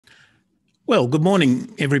Well, good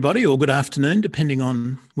morning, everybody, or good afternoon, depending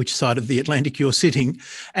on which side of the Atlantic you're sitting,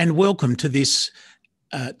 and welcome to this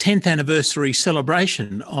 10th anniversary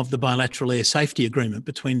celebration of the bilateral air safety agreement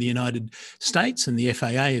between the United States and the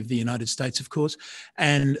FAA of the United States, of course,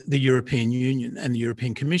 and the European Union and the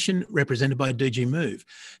European Commission, represented by DG Move.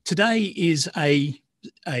 Today is a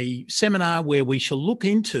seminar where we shall look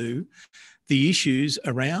into the issues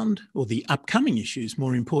around, or the upcoming issues,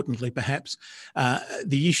 more importantly perhaps,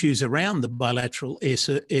 the issues around the bilateral air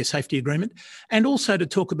safety agreement, and also to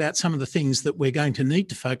talk about some of the things that we're going to need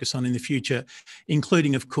to focus on in the future,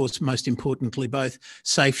 including, of course, most importantly, both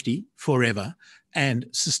safety forever and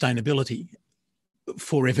sustainability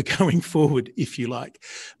forever going forward, if you like.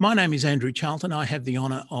 My name is Andrew Charlton. I have the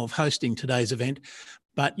honour of hosting today's event.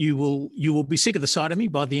 But you will be sick of the sight of me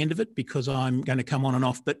by the end of it, because I'm going to come on and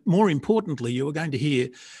off. But more importantly, you are going to hear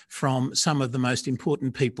from some of the most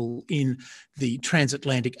important people in the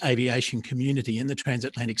transatlantic aviation community and the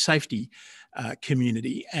transatlantic safety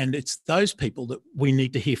community. And it's those people that we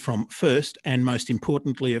need to hear from first, and most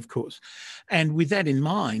importantly, of course. And with that in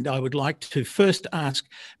mind, I would like to first ask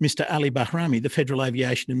Mr. Ali Bahrami, the Federal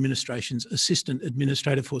Aviation Administration's Assistant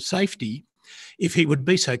Administrator for Safety, if he would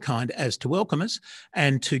be so kind as to welcome us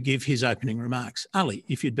and to give his opening remarks. Ali,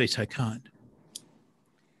 if you'd be so kind.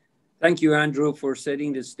 Thank you, Andrew, for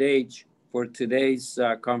setting the stage for today's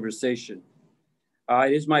conversation.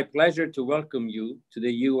 It is my pleasure to welcome you to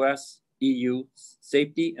the US-EU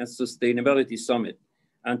Safety and Sustainability Summit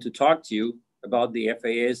and to talk to you about the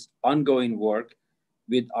FAA's ongoing work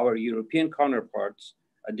with our European counterparts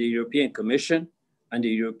at the European Commission and the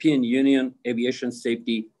European Union Aviation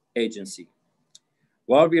Safety Agency.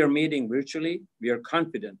 While we are meeting virtually, we are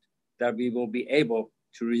confident that we will be able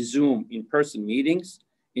to resume in-person meetings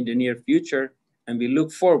in the near future, and we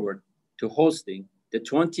look forward to hosting the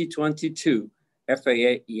 2022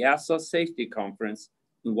 FAA EASA Safety Conference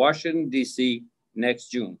in Washington, D.C. next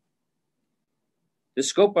June. The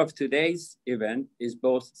scope of today's event is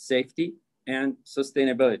both safety and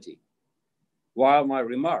sustainability. While my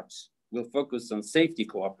remarks will focus on safety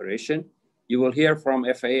cooperation, you will hear from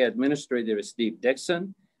FAA Administrator Steve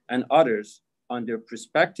Dixon and others on their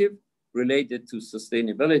perspective related to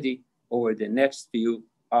sustainability over the next few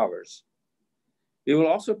hours. We will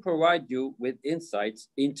also provide you with insights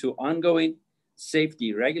into ongoing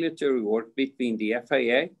safety regulatory work between the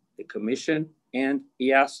FAA, the Commission, and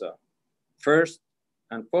EASA. First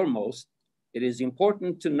and foremost, it is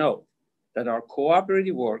important to note that our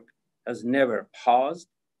cooperative work has never paused,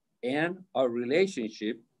 and our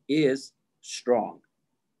relationship is strong.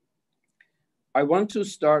 I want to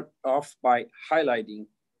start off by highlighting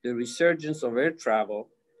the resurgence of air travel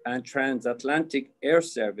and transatlantic air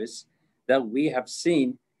service that we have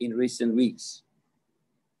seen in recent weeks.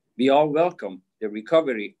 We all welcome the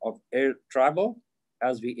recovery of air travel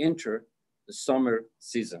as we enter the summer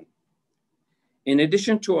season. In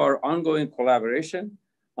addition to our ongoing collaboration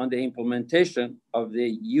on the implementation of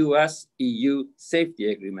the US-EU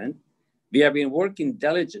Safety Agreement, we have been working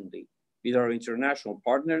diligently with our international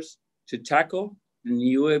partners to tackle the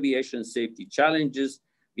new aviation safety challenges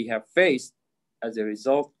we have faced as a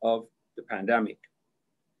result of the pandemic.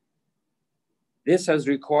 This has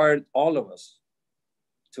required all of us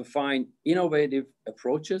to find innovative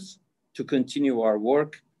approaches to continue our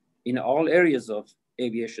work in all areas of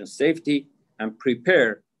aviation safety and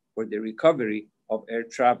prepare for the recovery of air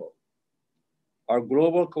travel. Our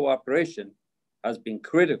global cooperation has been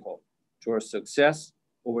critical to our success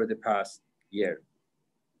over the past year.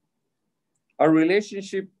 Our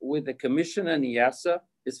relationship with the Commission and EASA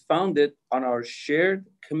is founded on our shared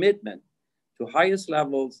commitment to highest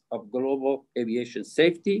levels of global aviation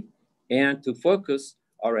safety and to focus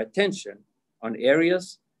our attention on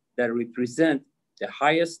areas that represent the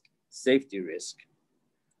highest safety risk.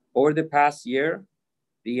 Over the past year,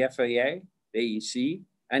 the FAA, the AEC,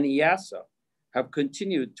 and EASA have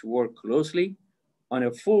continued to work closely on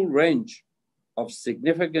a full range of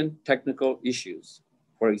significant technical issues.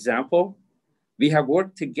 For example, we have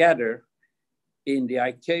worked together in the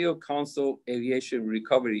ICAO Council Aviation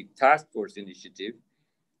Recovery Task Force Initiative,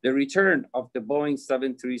 the return of the Boeing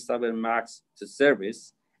 737 MAX to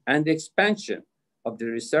service, and the expansion of the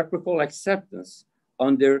reciprocal acceptance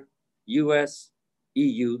under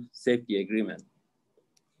US-EU Safety Agreement.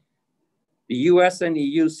 The US and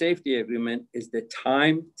EU Safety Agreement is the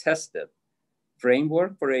time-tested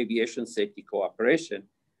framework for aviation safety cooperation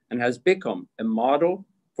and has become a model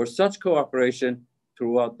for such cooperation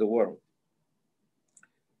throughout the world.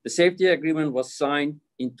 The safety agreement was signed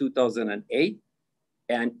in 2008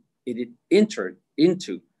 and it entered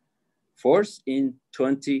into force in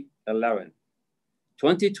 2011.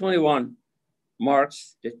 2021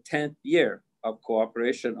 marks the 10th year of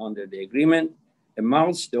cooperation under the agreement, a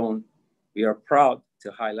milestone we are proud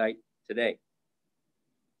to highlight today.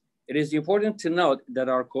 It is important to note that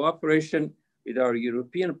our cooperation with our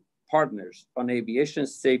European partners on aviation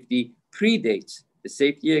safety predates the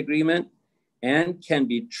safety agreement and can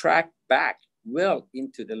be tracked back well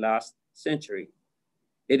into the last century.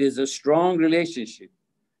 It is a strong relationship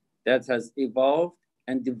that has evolved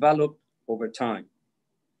and developed over time.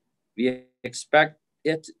 We expect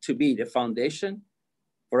it to be the foundation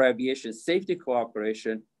for aviation safety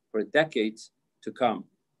cooperation for decades to come.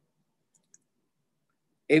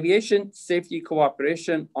 Aviation safety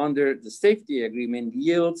cooperation under the safety agreement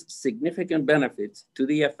yields significant benefits to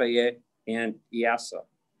the FAA and EASA,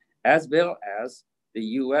 as well as the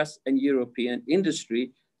US and European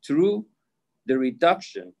industry through the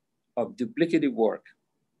reduction of duplicative work.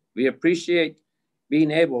 We appreciate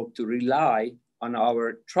being able to rely on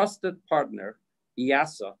our trusted partner,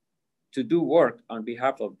 EASA, to do work on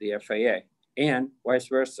behalf of the FAA and vice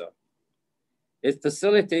versa. It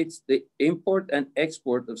facilitates the import and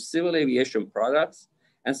export of civil aviation products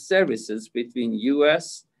and services between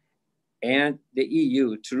US and the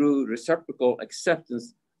EU through reciprocal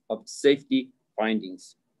acceptance of safety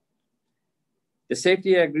findings. The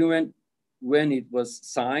safety agreement, when it was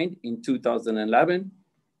signed in 2011,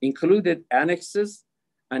 included annexes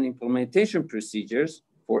and implementation procedures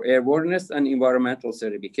for airworthiness and environmental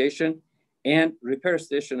certification and repair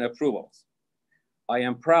station approvals. I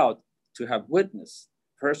am proud to have witnessed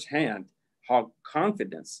firsthand how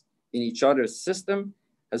confidence in each other's system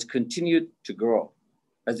has continued to grow.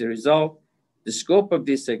 As a result, the scope of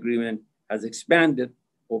this agreement has expanded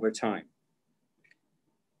over time.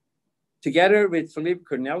 Together with Philippe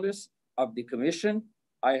Cornelius of the Commission,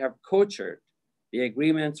 I have co-chaired the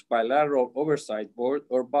agreement's Bilateral Oversight Board,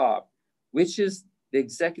 or BOB, which is the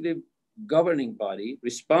executive governing body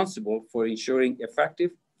responsible for ensuring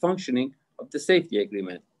effective functioning of the safety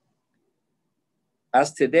agreement.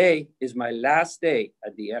 As today is my last day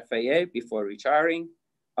at the FAA before retiring,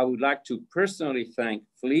 I would like to personally thank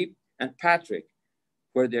Philippe and Patrick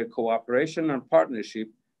for their cooperation and partnership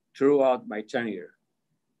throughout my tenure.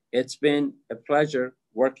 It's been a pleasure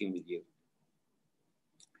working with you.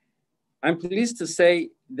 I'm pleased to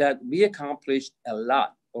say that we accomplished a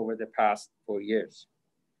lot over the past 4 years.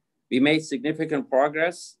 We made significant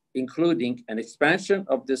progress, including an expansion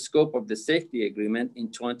of the scope of the safety agreement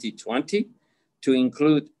in 2020 to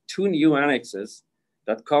include 2 new annexes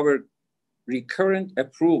that covered recurrent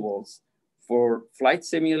approvals for flight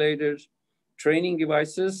simulators, training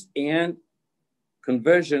devices, and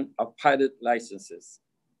conversion of pilot licenses.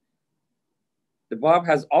 The BOB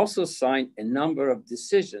has also signed a number of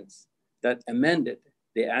decisions that amended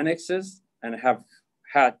the annexes and have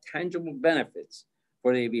had tangible benefits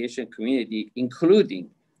for the aviation community, including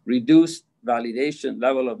reduced validation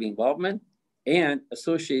level of involvement and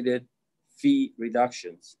associated fee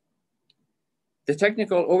reductions. The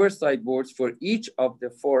technical oversight boards for each of the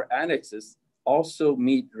 4 annexes also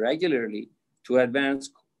meet regularly to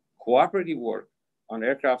advance cooperative work on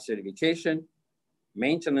aircraft certification,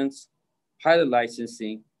 maintenance, pilot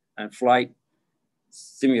licensing, and flight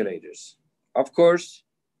simulators. Of course,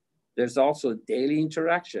 there's also daily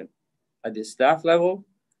interaction at the staff level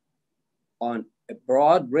on a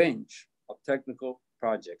broad range of technical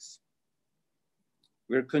projects.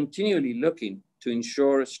 We're continually looking to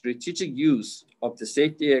ensure strategic use of the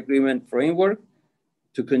safety agreement framework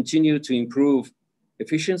to continue to improve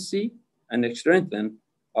efficiency and strengthen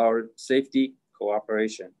our safety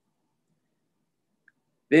cooperation.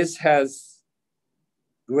 This has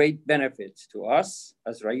great benefits to us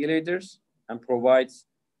as regulators and provides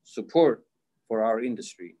support for our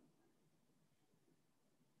industry.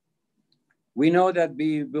 We know that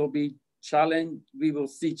we will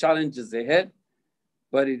see challenges ahead,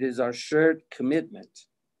 but it is our shared commitment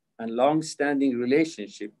and long-standing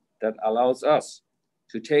relationship that allows us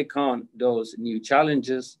to take on those new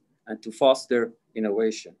challenges and to foster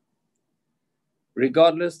innovation.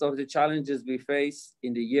 Regardless of the challenges we face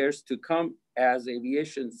in the years to come, as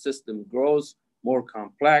aviation system grows more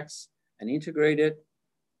complex and integrated,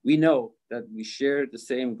 we know that we share the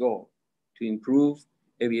same goal: to improve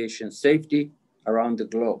aviation safety around the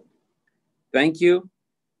globe. Thank you.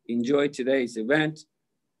 Enjoy today's event.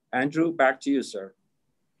 Andrew, back to you, sir.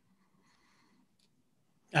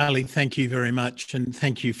 Ali, thank you very much, and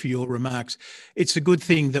thank you for your remarks. It's a good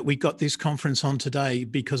thing that we got this conference on today,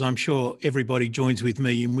 because I'm sure everybody joins with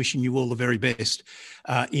me in wishing you all the very best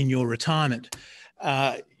in your retirement.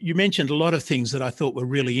 You mentioned a lot of things that I thought were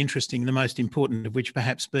really interesting, the most important of which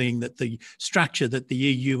perhaps being that the structure that the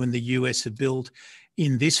EU and the US have built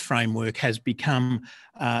in this framework has become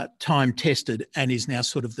time-tested and is now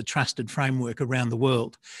sort of the trusted framework around the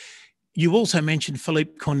world. You also mentioned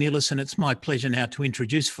Philippe Cornelis, and it's my pleasure now to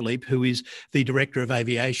introduce Philippe, who is the Director of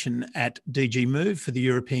Aviation at DG Move for the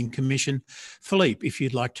European Commission. Philippe, if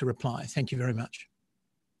you'd like to reply. Thank you very much.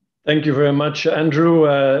 Thank you very much, Andrew.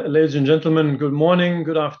 Ladies and gentlemen, good morning,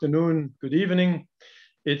 good afternoon, good evening.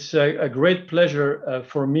 It's a great pleasure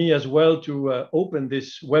for me as well to open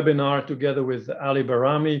this webinar together with Ali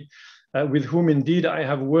Barami, with whom indeed I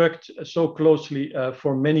have worked so closely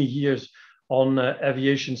for many years on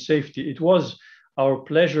aviation safety. It was our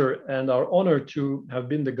pleasure and our honor to have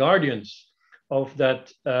been the guardians of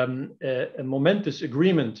that a momentous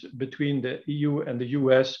agreement between the EU and the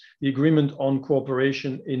US, the agreement on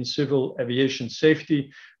cooperation in civil aviation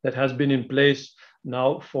safety that has been in place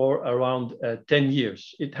now for around 10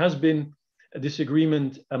 years. It has been, this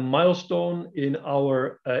agreement, a milestone in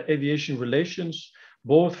our aviation relations,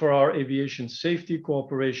 both for our aviation safety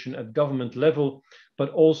cooperation at government level, but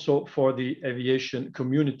also for the aviation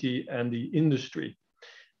community and the industry.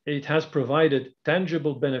 It has provided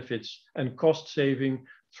tangible benefits and cost saving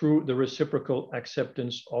through the reciprocal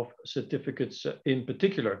acceptance of certificates in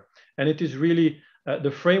particular. And it is really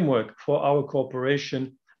the framework for our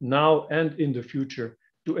cooperation now and in the future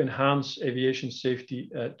to enhance aviation safety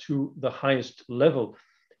to the highest level.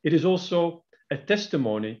 It is also a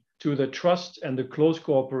testimony to the trust and the close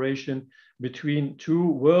cooperation between two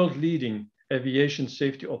world-leading aviation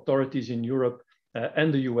safety authorities in Europe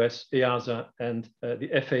and the US, EASA and the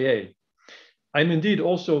FAA. I'm indeed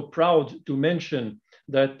also proud to mention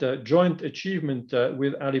that joint achievement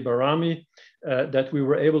with Ali Barami, that we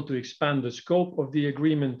were able to expand the scope of the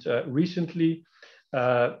agreement recently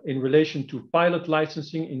in relation to pilot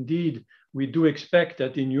licensing. Indeed, we do expect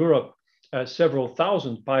that in Europe, several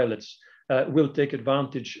thousand pilots will take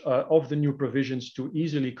advantage of the new provisions to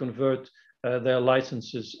easily convert their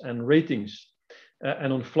licenses and ratings.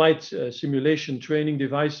 And on flight simulation training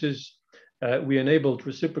devices, we enabled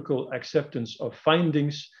reciprocal acceptance of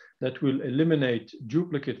findings that will eliminate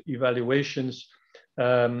duplicate evaluations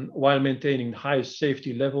while maintaining highest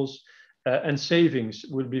safety levels, and savings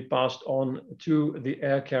will be passed on to the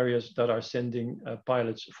air carriers that are sending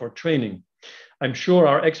pilots for training. I'm sure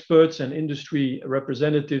our experts and industry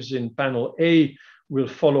representatives in panel A will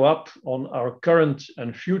follow up on our current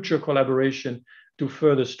and future collaboration to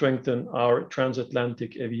further strengthen our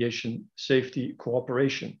transatlantic aviation safety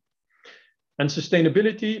cooperation. And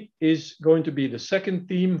sustainability is going to be the second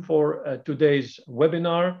theme for today's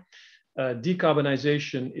webinar.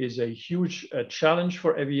 Decarbonization is a huge challenge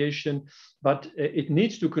for aviation, but it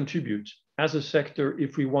needs to contribute as a sector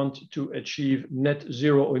if we want to achieve net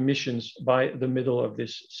zero emissions by the middle of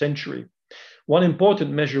this century. One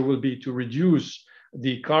important measure will be to reduce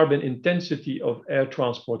the carbon intensity of air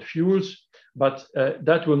transport fuels, but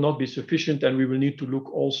that will not be sufficient, and we will need to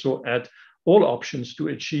look also at all options to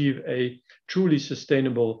achieve a truly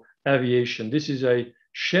sustainable aviation. This is a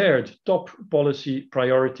shared top policy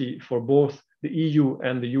priority for both the EU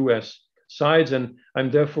and the US sides, and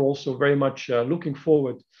I'm therefore also very much looking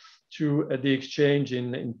forward to the exchange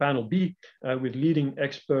in panel B with leading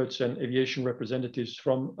experts and aviation representatives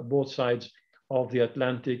from both sides of the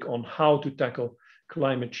Atlantic on how to tackle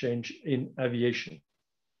climate change in aviation.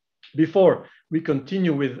 Before we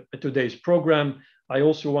continue with today's program, I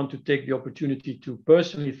also want to take the opportunity to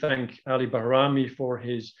personally thank Ali Barami for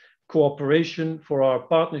his cooperation, for our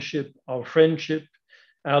partnership, our friendship.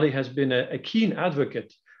 Ali has been a keen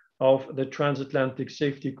advocate of the transatlantic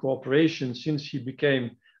safety cooperation since he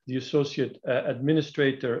became the associate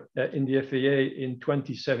administrator in the FAA in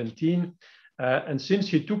 2017. And since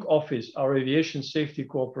he took office, our aviation safety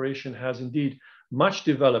cooperation has indeed much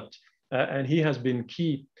developed, and he has been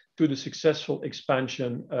key to the successful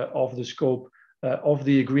expansion of the scope of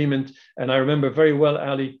the agreement. And I remember very well,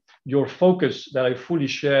 Ali, your focus that I fully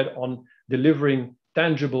shared on delivering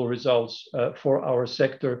tangible results for our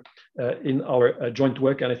sector in our joint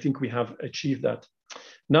work, and I think we have achieved that.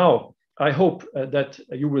 Now, I hope that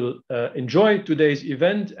you will enjoy today's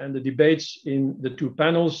event and the debates in the two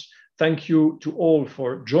panels. Thank you to all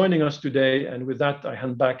for joining us today, and with that, I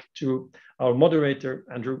hand back to our moderator,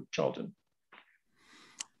 Andrew Charlton.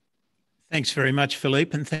 Thanks very much,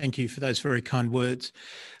 Philippe, and thank you for those very kind words.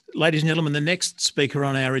 Ladies and gentlemen, the next speaker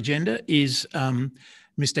on our agenda is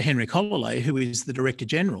Mr. Henrik Hollolay, who is the Director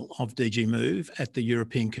General of DG Move at the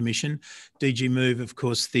European Commission. DG Move, of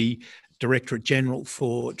course, the Directorate General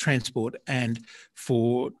for Transport and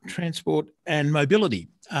Mobility.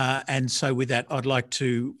 And so with that, I'd like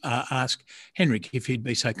to ask Henrik if he'd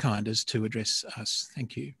be so kind as to address us.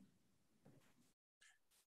 Thank you.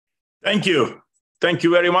 Thank you. Thank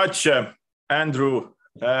you very much, Andrew.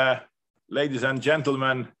 Ladies and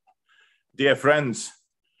gentlemen, dear friends,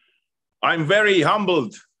 I'm very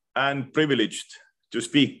humbled and privileged to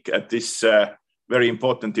speak at this very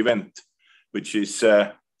important event, which is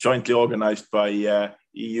jointly organized by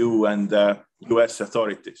EU and US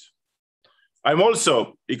authorities. I'm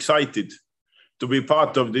also excited to be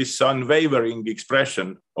part of this unwavering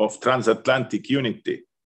expression of transatlantic unity,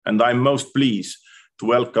 and I'm most pleased to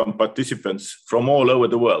welcome participants from all over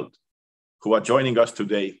the world who are joining us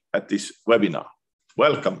today at this webinar.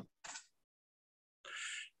 Welcome.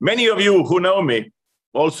 Many of you who know me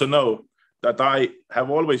also know that I have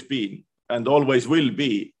always been and always will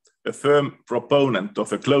be a firm proponent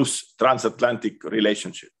of a close transatlantic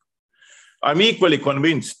relationship. I'm equally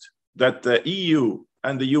convinced that the EU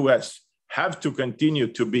and the US have to continue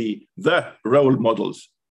to be the role models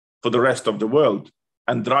for the rest of the world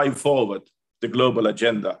and drive forward the global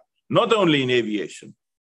agenda, not only in aviation,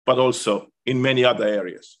 but also in many other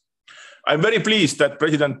areas. I'm very pleased that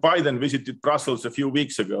President Biden visited Brussels a few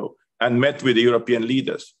weeks ago and met with the European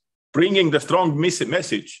leaders, bringing the strong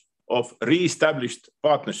message of re-established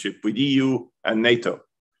partnership with EU and NATO.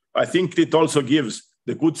 I think it also gives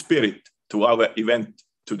the good spirit to our event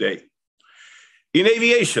today. In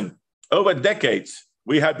aviation, over decades,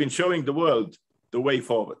 we have been showing the world the way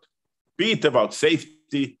forward, be it about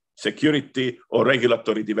safety, security, or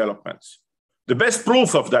regulatory developments. The best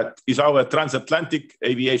proof of that is our transatlantic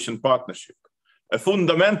aviation partnership, a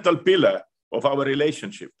fundamental pillar of our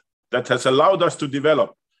relationship that has allowed us to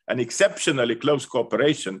develop an exceptionally close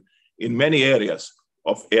cooperation in many areas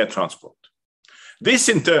of air transport. This,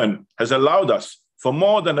 in turn, has allowed us for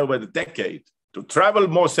more than over a decade to travel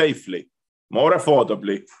more safely, more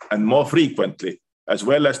affordably, and more frequently, as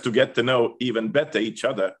well as to get to know even better each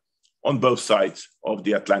other on both sides of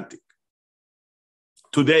the Atlantic.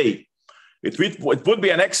 Today, it would be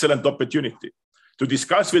an excellent opportunity to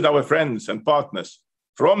discuss with our friends and partners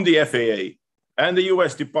from the FAA and the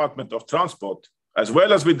US Department of Transport, as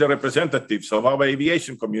well as with the representatives of our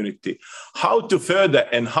aviation community, how to further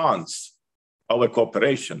enhance our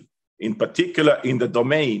cooperation, in particular in the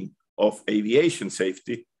domain of aviation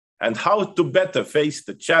safety, and how to better face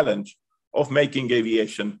the challenge of making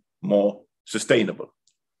aviation more sustainable.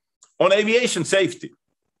 On aviation safety,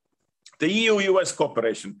 the EU-US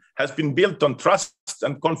cooperation has been built on trust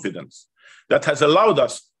and confidence that has allowed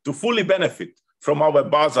us to fully benefit from our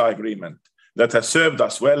BASA agreement that has served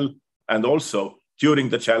us well and also during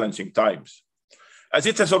the challenging times. As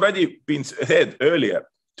it has already been said earlier,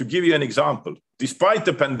 to give you an example, despite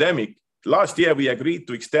the pandemic, last year we agreed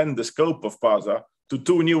to extend the scope of BASA to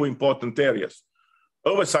two new important areas: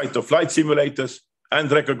 oversight of flight simulators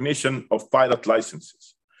and recognition of pilot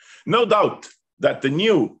licenses. No doubt that the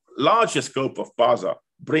new larger scope of BASA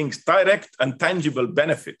brings direct and tangible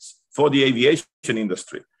benefits for the aviation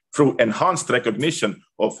industry through enhanced recognition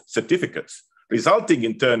of certificates, resulting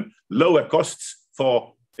in turn lower costs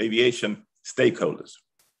for aviation stakeholders.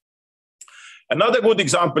 Another good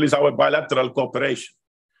example is our bilateral cooperation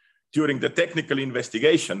during the technical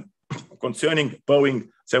investigation concerning Boeing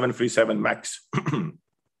 737 MAX,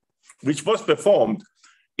 which was performed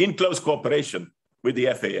in close cooperation with the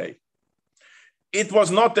FAA. It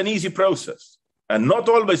was not an easy process and not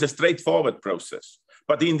always a straightforward process,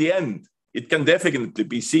 but in the end, it can definitely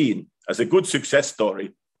be seen as a good success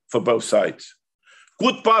story for both sides.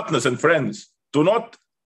 Good partners and friends do not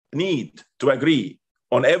need to agree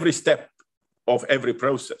on every step of every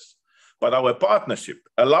process, but our partnership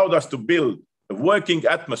allowed us to build a working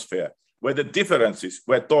atmosphere where the differences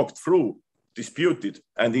were talked through, disputed,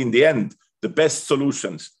 and in the end, the best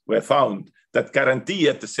solutions were found that guarantee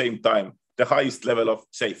at the same time the highest level of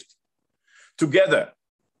safety, together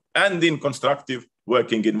and in constructive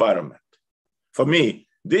working environment. For me,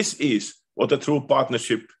 this is what a true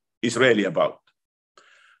partnership is really about.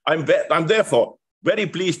 I'm therefore very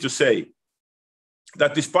pleased to say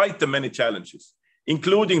that despite the many challenges,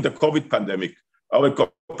 including the COVID pandemic, our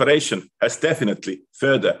cooperation has definitely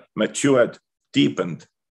further matured, deepened,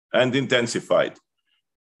 and intensified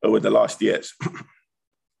over the last years.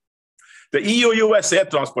 The EU-US Air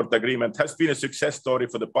Transport Agreement has been a success story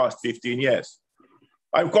for the past 15 years.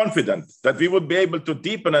 I'm confident that we would be able to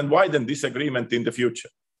deepen and widen this agreement in the future.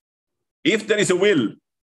 If there is a will,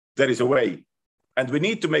 there is a way, and we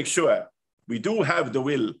need to make sure we do have the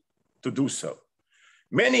will to do so.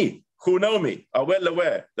 Many who know me are well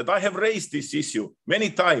aware that I have raised this issue many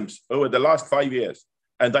times over the last 5 years,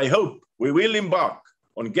 and I hope we will embark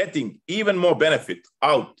on getting even more benefit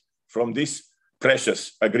out from this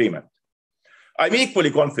precious agreement. I'm equally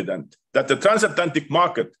confident that the transatlantic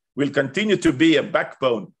market will continue to be a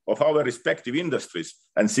backbone of our respective industries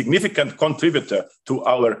and significant contributor to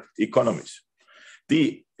our economies.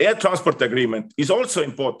 The air transport agreement is also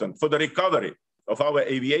important for the recovery of our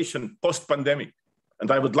aviation post-pandemic.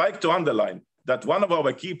 And I would like to underline that one of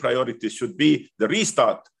our key priorities should be the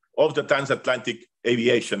restart of the transatlantic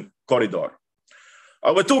aviation corridor.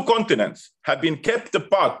 Our two continents have been kept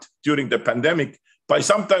apart during the pandemic by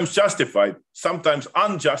sometimes justified, sometimes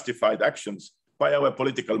unjustified actions by our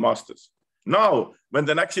political masters. Now, when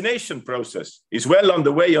the vaccination process is well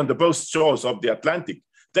underway on the both shores of the Atlantic,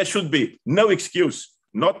 there should be no excuse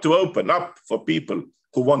not to open up for people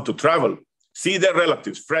who want to travel, see their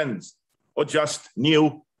relatives, friends, or just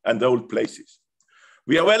new and old places.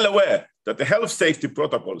 We are well aware that the health safety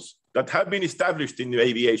protocols that have been established in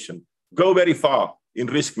aviation go very far in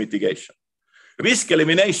risk mitigation. Risk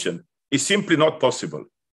elimination is simply not possible,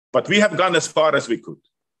 but we have gone as far as we could.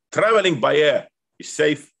 Traveling by air is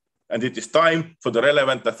safe, and it is time for the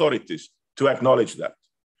relevant authorities to acknowledge that.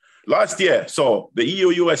 Last year saw the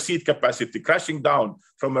EU-US seat capacity crashing down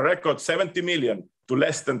from a record 70 million to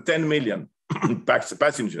less than 10 million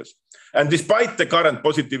passengers. And despite the current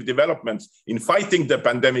positive developments in fighting the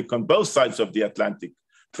pandemic on both sides of the Atlantic,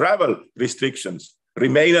 travel restrictions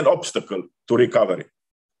remain an obstacle to recovery.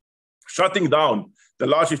 Shutting down the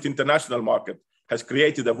largest international market has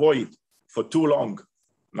created a void for too long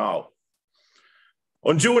now.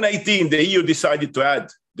 On June 18, the EU decided to add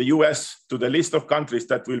the US to the list of countries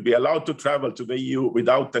that will be allowed to travel to the EU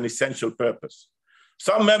without an essential purpose.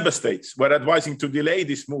 Some member states were advising to delay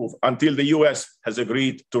this move until the US has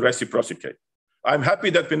agreed to reciprocate. I'm happy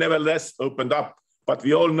that we nevertheless opened up, but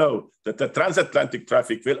we all know that the transatlantic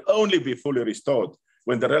traffic will only be fully restored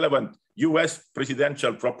when the relevant US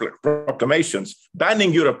presidential proclamations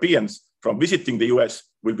banning Europeans from visiting the US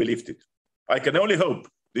will be lifted. I can only hope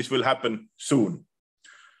this will happen soon.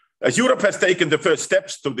 As Europe has taken the first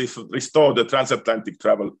steps to restore the transatlantic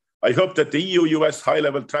travel, I hope that the EU-US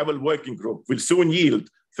high-level travel working group will soon yield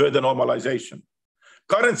further normalization.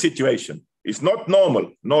 Current situation is not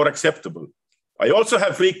normal nor acceptable. I also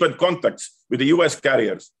have frequent contacts with the US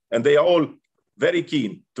carriers, and they are all very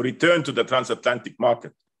keen to return to the transatlantic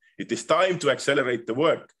market. It is time to accelerate the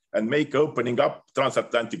work and make opening up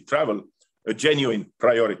transatlantic travel a genuine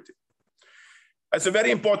priority. As a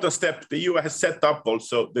very important step, the EU has set up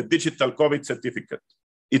also the digital COVID certificate.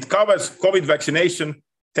 It covers COVID vaccination,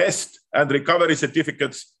 test and recovery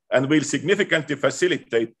certificates, and will significantly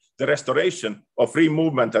facilitate the restoration of free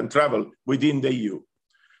movement and travel within the EU.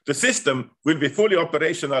 The system will be fully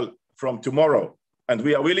operational from tomorrow, and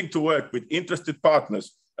we are willing to work with interested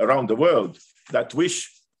partners around the world that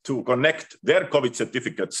wish to connect their COVID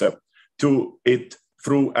certificates to it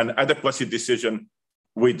through an adequacy decision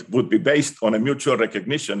which would be based on a mutual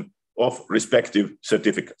recognition of respective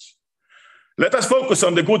certificates. Let us focus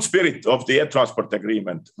on the good spirit of the air transport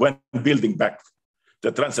agreement when building back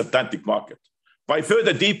the transatlantic market. By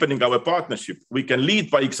further deepening our partnership, we can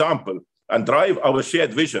lead by example and drive our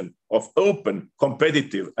shared vision of open,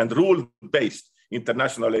 competitive, and rule-based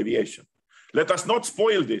international aviation. Let us not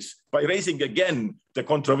spoil this by raising again the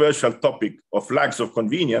controversial topic of flags of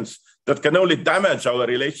convenience that can only damage our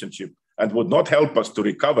relationship and would not help us to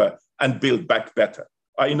recover and build back better.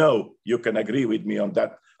 I know you can agree with me on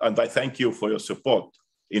that, and I thank you for your support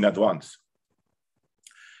in advance.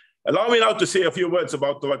 Allow me now to say a few words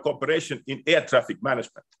about our cooperation in air traffic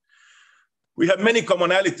management. We have many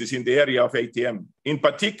commonalities in the area of ATM, in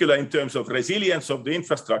particular in terms of resilience of the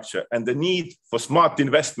infrastructure and the need for smart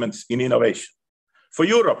investments in innovation. For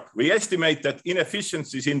Europe, we estimate that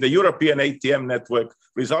inefficiencies in the European ATM network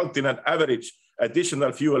result in an average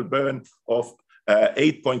additional fuel burn of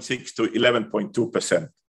 8.6 to 11.2%.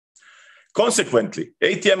 Consequently,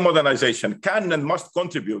 ATM modernization can and must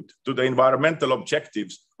contribute to the environmental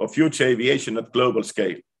objectives of future aviation at global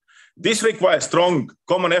scale. This requires strong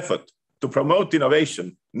common effort to promote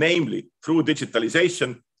innovation, namely through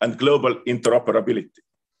digitalization and global interoperability.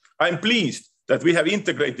 I'm pleased that we have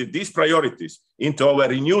integrated these priorities into our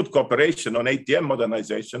renewed cooperation on ATM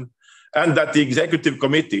modernization, and that the executive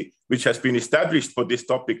committee, which has been established for this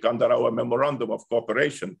topic under our memorandum of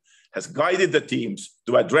cooperation, has guided the teams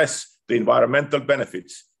to address the environmental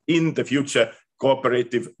benefits in the future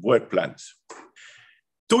cooperative work plans.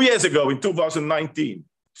 2 years ago, in 2019,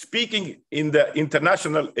 speaking in the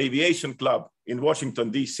International Aviation Club in Washington,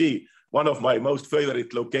 D.C., one of my most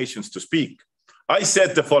favorite locations to speak, I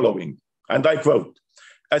said the following, and I quote,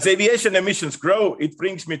 "As aviation emissions grow, it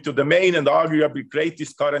brings me to the main and arguably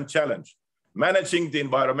greatest current challenge, managing the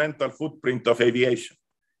environmental footprint of aviation.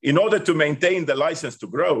 In order to maintain the license to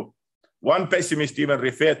grow," one pessimist even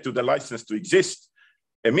referred to the license to exist,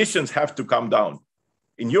 Emissions have to come down.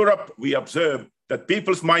 In Europe, we observe that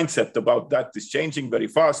people's mindset about that is changing very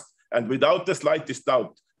fast, and without the slightest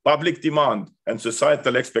doubt, public demand and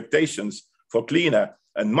societal expectations for cleaner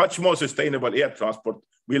and much more sustainable air transport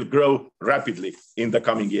will grow rapidly in the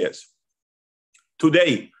coming years.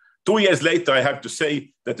 Today, 2 years later, I have to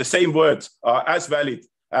say that the same words are as valid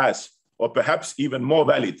as, or perhaps even more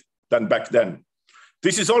valid than back then.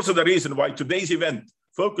 This is also the reason why today's event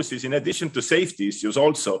focuses, in addition to safety issues,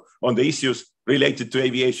 also on the issues related to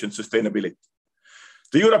aviation sustainability.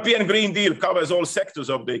 The European Green Deal covers all sectors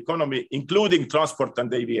of the economy, including transport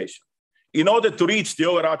and aviation. In order to reach the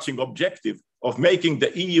overarching objective of making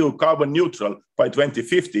the EU carbon neutral by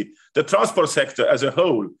 2050, the transport sector as a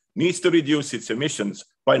whole needs to reduce its emissions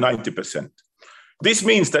by 90%. This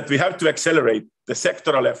means that we have to accelerate the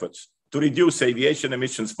sectoral efforts to reduce aviation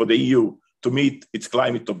emissions for the EU to meet its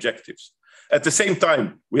climate objectives. At the same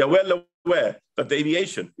time, we are well aware that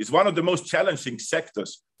aviation is one of the most challenging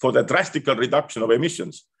sectors for the drastic reduction of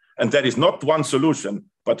emissions. And there is not one solution,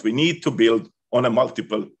 but we need to build on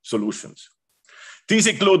multiple solutions. These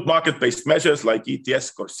include market-based measures like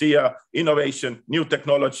ETS, CORSIA, innovation, new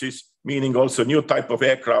technologies, meaning also new type of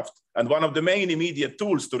aircraft, and one of the main immediate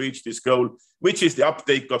tools to reach this goal, which is the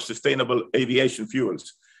uptake of sustainable aviation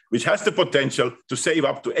fuels, which has the potential to save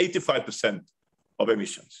up to 85% of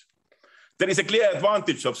emissions. There is a clear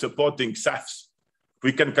advantage of supporting SAFs.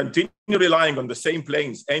 We can continue relying on the same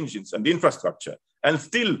planes, engines, and infrastructure, and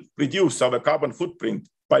still reduce our carbon footprint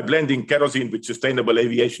by blending kerosene with sustainable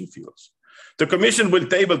aviation fuels. The Commission will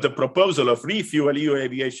table the proposal of Refuel EU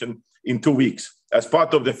Aviation in 2 weeks as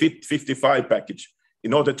part of the Fit 55 package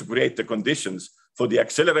in order to create the conditions for the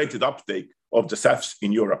accelerated uptake of the SAFs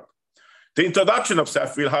in Europe. The introduction of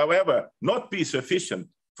SAF will, however, not be sufficient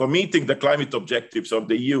for meeting the climate objectives of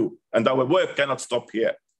the EU, and our work cannot stop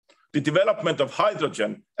here. The development of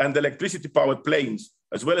hydrogen and electricity-powered planes,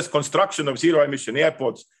 as well as construction of zero-emission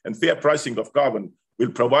airports and fair pricing of carbon,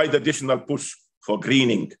 will provide additional push for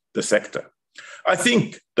greening the sector. I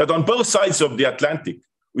think that on both sides of the Atlantic,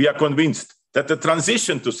 we are convinced that the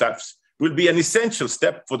transition to SAFs will be an essential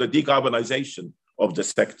step for the decarbonization of the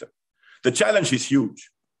sector. The challenge is huge,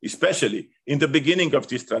 especially in the beginning of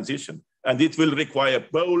this transition, and it will require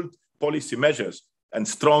bold policy measures and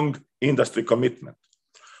strong industry commitment.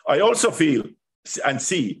 I also feel and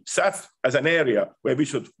see SAF as an area where we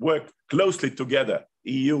should work closely together,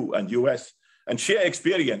 EU and US, and share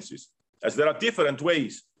experiences, as there are different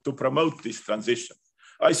ways to promote this transition.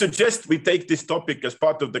 I suggest we take this topic as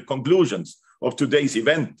part of the conclusions of today's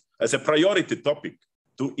event as a priority topic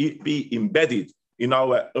to be embedded in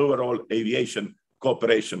our overall aviation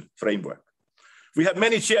cooperation framework. We have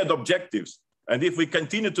many shared objectives, and if we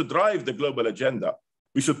continue to drive the global agenda,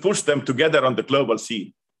 we should push them together on the global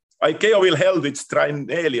scene. ICAO will hold its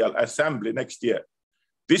triennial assembly next year.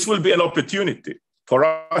 This will be an opportunity for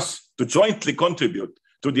us to jointly contribute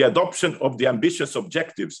to the adoption of the ambitious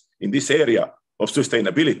objectives in this area of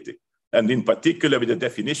sustainability, and in particular with the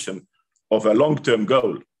definition of a long-term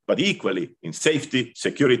goal, but equally in safety,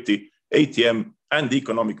 security, ATM, and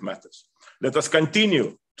economic matters. Let us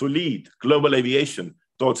continue to lead global aviation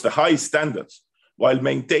towards the high standards while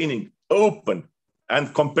maintaining open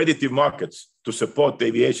and competitive markets to support the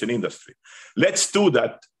aviation industry. Let's do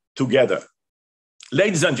that together.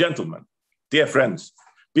 Ladies and gentlemen, dear friends,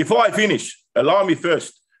 before I finish, allow me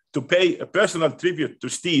first to pay a personal tribute to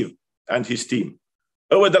Steve and his team.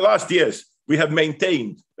 Over the last years, we have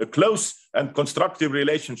maintained a close and constructive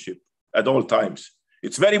relationship at all times.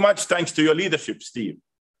 It's very much thanks to your leadership, Steve,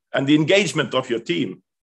 and the engagement of your team.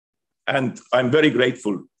 And I'm very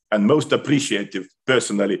grateful and most appreciative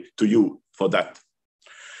personally to you for that.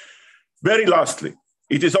 Very lastly,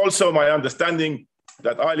 it is also my understanding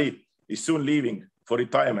that Ali is soon leaving for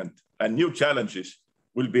retirement and new challenges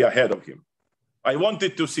will be ahead of him. I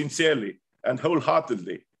wanted to sincerely and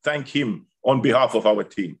wholeheartedly thank him on behalf of our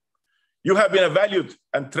team. You have been a valued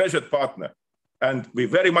and treasured partner, and we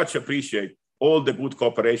very much appreciate all the good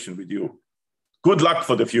cooperation with you. Good luck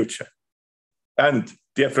for the future. And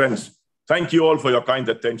dear friends, thank you all for your kind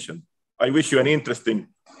attention. I wish you an interesting,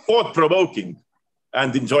 thought-provoking,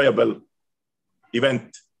 and enjoyable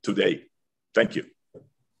event today. Thank you.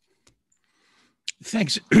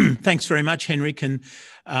 Thanks, thanks very much, Henrik. And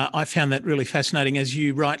I found that really fascinating. As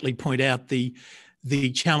you rightly point out,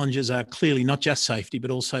 the challenges are clearly not just safety,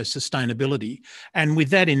 but also sustainability. And with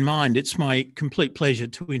that in mind, it's my complete pleasure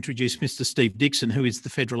to introduce Mr. Steve Dixon, who is the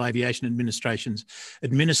Federal Aviation Administration's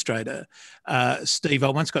Administrator. Steve, I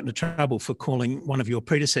once got into trouble for calling one of your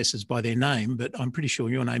predecessors by their name, but I'm pretty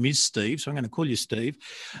sure your name is Steve, so I'm going to call you Steve.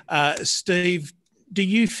 Steve, do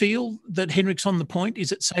you feel that Henrik's on the point?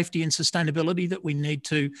 Is it safety and sustainability that we need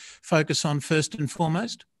to focus on first and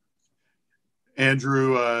foremost?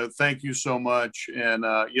 Andrew, thank you so much. And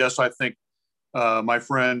yes, I think my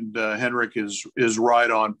friend Henrik is right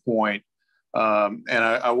on point. But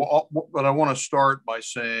I want to start by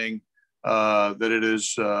saying that it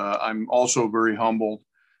is, I'm also very humbled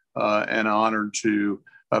and honored to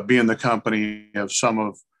be in the company of some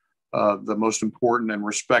of the most important and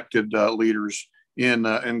respected leaders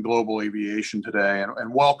in global aviation today.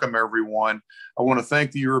 And welcome everyone. I want to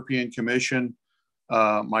thank the European Commission,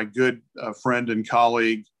 my good friend and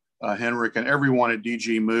colleague, Henrik, and everyone at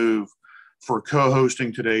DG Move for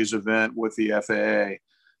co-hosting today's event with the FAA.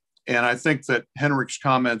 And I think that Henrik's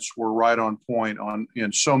comments were right on point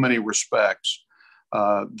in so many respects.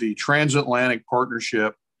 The transatlantic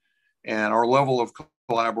partnership and our level of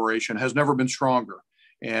collaboration has never been stronger.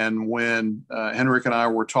 And when Henrik and I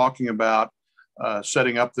were talking about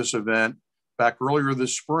setting up this event back earlier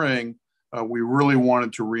this spring, we really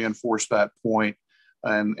wanted to reinforce that point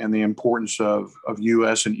and the importance of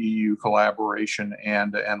U.S. and EU collaboration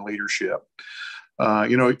and leadership.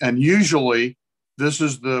 And usually this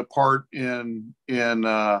is the part in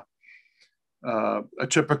a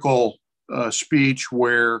typical speech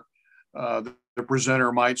where the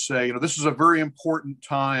presenter might say, this is a very important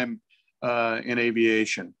time in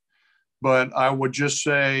aviation. But I would just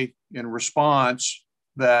say in response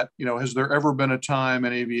that, has there ever been a time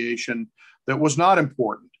in aviation that was not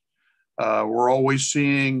important? We're always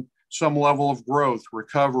seeing some level of growth,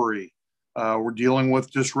 recovery. We're dealing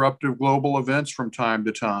with disruptive global events from time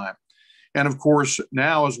to time. And of course,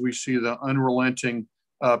 now as we see the unrelenting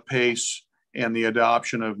pace and the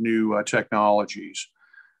adoption of new technologies.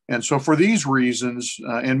 And so for these reasons,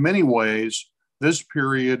 in many ways, this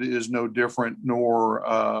period is no different nor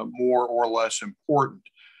more or less important.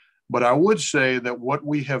 But I would say that what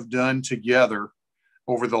we have done together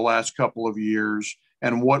over the last couple of years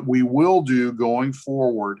and what we will do going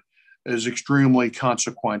forward is extremely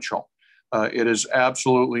consequential. It is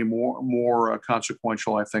absolutely more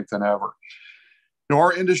consequential, I think, than ever.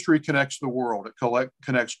 Our industry connects the world. It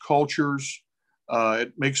connects cultures.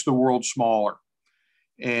 It makes the world smaller.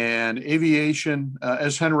 And aviation,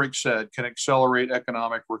 as Henrik said, can accelerate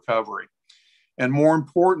economic recovery. And more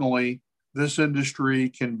importantly, this industry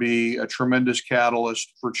can be a tremendous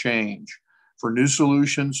catalyst for change, for new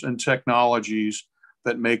solutions and technologies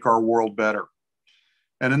that make our world better.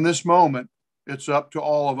 And in this moment, it's up to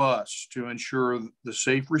all of us to ensure the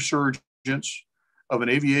safe resurgence of an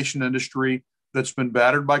aviation industry that's been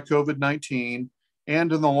battered by COVID-19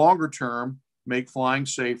 and in the longer term, make flying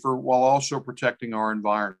safer while also protecting our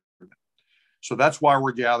environment. So that's why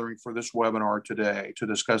we're gathering for this webinar today to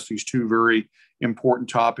discuss these two very important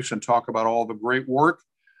topics and talk about all the great work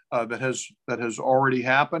that has already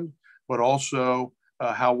happened, but also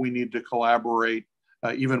how we need to collaborate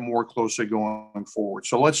even more closely going forward.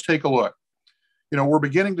 So let's take a look. We're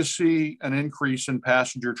beginning to see an increase in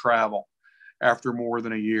passenger travel after more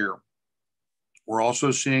than a year. We're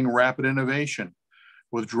also seeing rapid innovation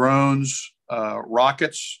with drones,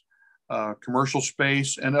 rockets, commercial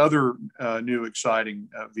space, and other new exciting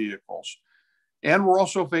vehicles. And we're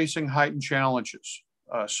also facing heightened challenges,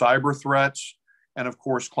 cyber threats, and of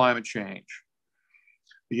course, climate change.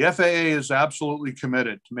 The FAA is absolutely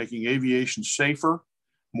committed to making aviation safer,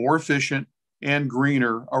 more efficient, and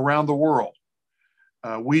greener around the world.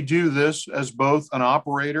 We do this as both an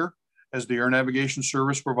operator, as the air navigation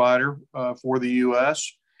service provider for the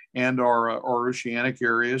US and our oceanic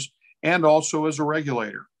areas, and also as a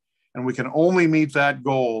regulator. And we can only meet that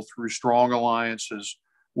goal through strong alliances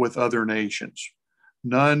with other nations.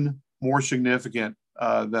 None more significant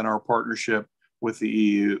than our partnership with the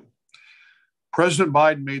EU. President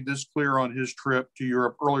Biden made this clear on his trip to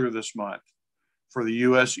Europe earlier this month for the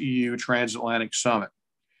US-EU Transatlantic Summit.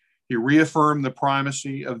 He reaffirmed the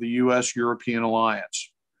primacy of the US-European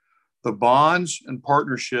alliance. The bonds and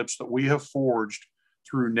partnerships that we have forged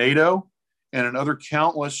through NATO and in other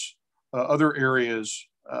countless other areas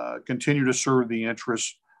continue to serve the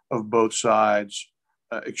interests of both sides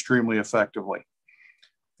extremely effectively.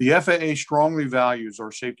 The FAA strongly values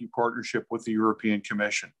our safety partnership with the European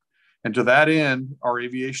Commission. And to that end, our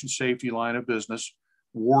aviation safety line of business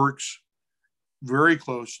works very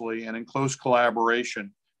closely and in close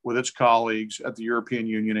collaboration with its colleagues at the European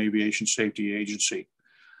Union Aviation Safety Agency.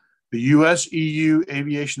 The US-EU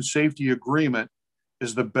Aviation Safety Agreement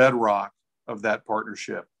is the bedrock of that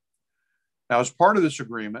partnership. Now, as part of this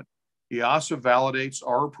agreement, EASA validates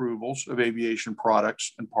our approvals of aviation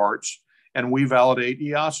products and parts, and we validate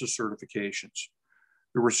EASA certifications.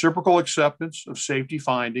 The reciprocal acceptance of safety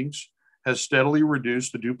findings has steadily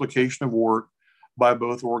reduced the duplication of work by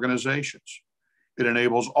both organizations. It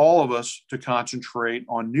enables all of us to concentrate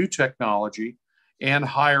on new technology and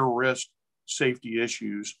higher risk safety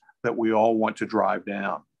issues that we all want to drive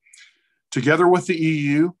down. Together with the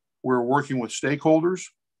EU, we're working with stakeholders,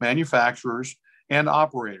 manufacturers, and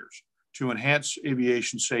operators to enhance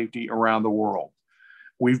aviation safety around the world.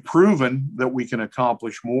 We've proven that we can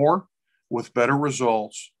accomplish more with better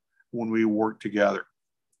results when we work together.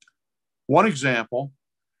 One example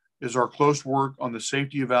is our close work on the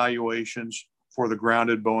safety evaluations for the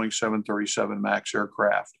grounded Boeing 737 MAX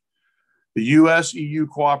aircraft. The US-EU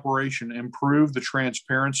cooperation improved the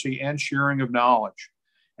transparency and sharing of knowledge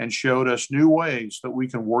and showed us new ways that we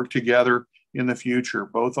can work together in the future,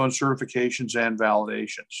 both on certifications and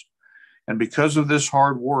validations. And because of this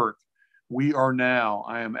hard work, we are now,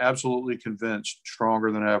 I am absolutely convinced,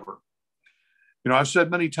 stronger than ever. You know, I've said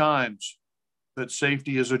many times that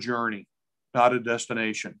safety is a journey, not a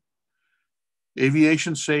destination.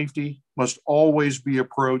 Aviation safety must always be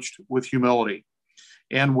approached with humility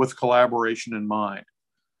and with collaboration in mind.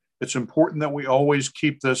 It's important that we always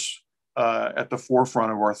keep this at the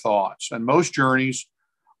forefront of our thoughts. And most journeys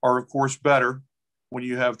are, of course, better when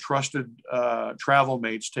you have trusted travel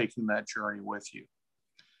mates taking that journey with you.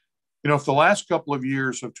 You know, if the last couple of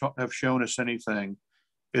years have shown us anything,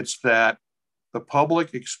 it's that the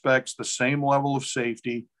public expects the same level of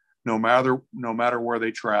safety no matter where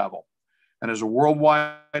they travel. And as a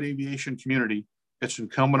worldwide aviation community, it's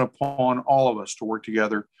incumbent upon all of us to work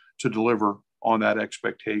together to deliver on that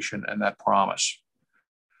expectation and that promise.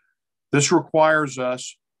 This requires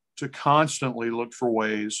us to constantly look for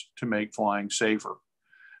ways to make flying safer,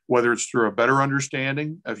 whether it's through a better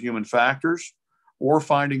understanding of human factors or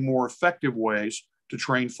finding more effective ways to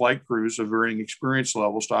train flight crews of varying experience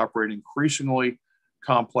levels to operate increasingly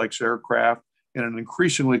complex aircraft in an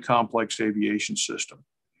increasingly complex aviation system.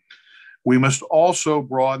 We must also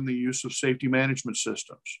broaden the use of safety management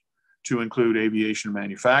systems to include aviation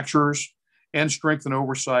manufacturers and strengthen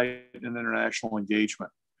oversight and international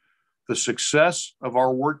engagement. The success of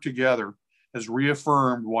our work together has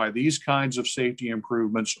reaffirmed why these kinds of safety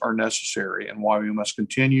improvements are necessary and why we must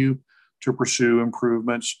continue to pursue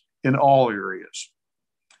improvements in all areas.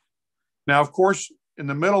 Now, of course, in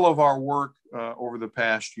the middle of our work over the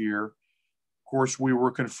past year, of course, we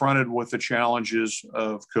were confronted with the challenges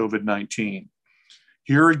of COVID-19.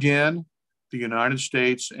 Here again, the United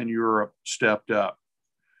States and Europe stepped up.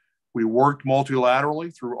 We worked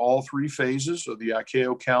multilaterally through all three phases of the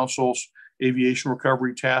ICAO Council's Aviation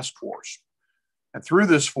Recovery Task Force. And through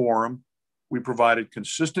this forum, we provided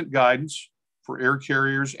consistent guidance for air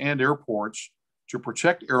carriers and airports to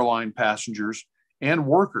protect airline passengers and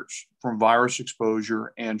workers from virus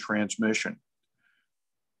exposure and transmission.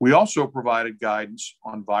 We also provided guidance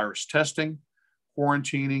on virus testing,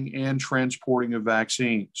 quarantining, and transporting of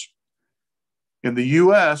vaccines. In the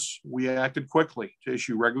US, we acted quickly to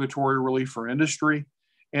issue regulatory relief for industry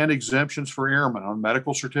and exemptions for airmen on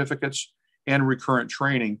medical certificates and recurrent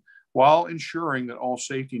training, while ensuring that all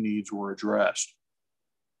safety needs were addressed.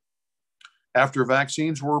 After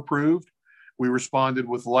vaccines were approved, we responded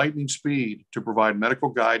with lightning speed to provide medical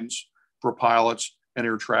guidance for pilots and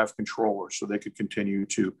air traffic controllers so they could continue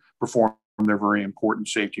to perform their very important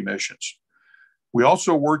safety missions. We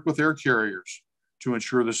also worked with air carriers to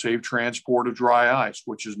ensure the safe transport of dry ice,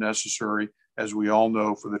 which is necessary, as we all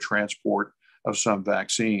know, for the transport of some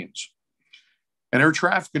vaccines. And air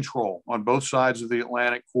traffic control on both sides of the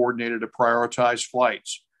Atlantic coordinated to prioritize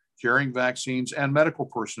flights, carrying vaccines and medical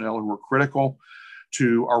personnel who were critical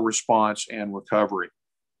to our response and recovery.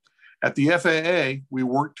 At the FAA, we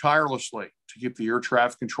worked tirelessly to keep the air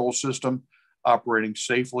traffic control system operating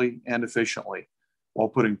safely and efficiently while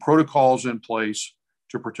putting protocols in place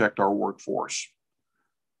to protect our workforce.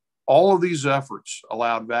 All of these efforts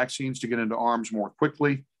allowed vaccines to get into arms more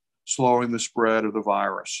quickly, slowing the spread of the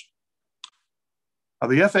virus. Now,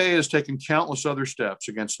 the FAA has taken countless other steps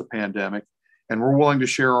against the pandemic, and we're willing to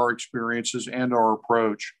share our experiences and our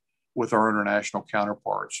approach with our international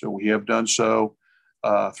counterparts. So we have done so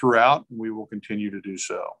throughout, and we will continue to do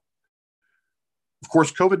so. Of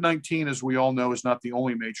course, COVID-19, as we all know, is not the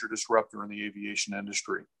only major disruptor in the aviation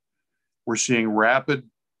industry. We're seeing rapid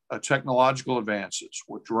technological advances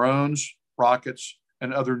with drones, rockets,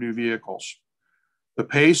 and other new vehicles. The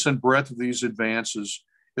pace and breadth of these advances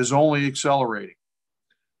is only accelerating.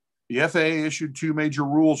 The FAA issued 2 major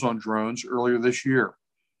rules on drones earlier this year: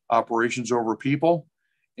 operations over people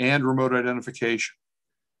and remote identification.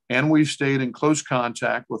 And we've stayed in close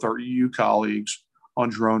contact with our EU colleagues on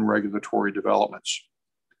drone regulatory developments.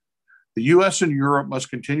 The US and Europe must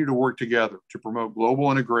continue to work together to promote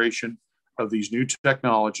global integration of these new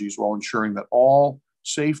technologies while ensuring that all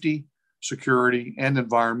safety, security, and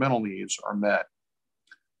environmental needs are met.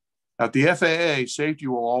 At the FAA, safety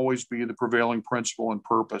will always be the prevailing principle and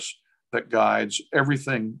purpose that guides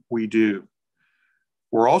everything we do.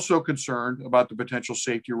 We're also concerned about the potential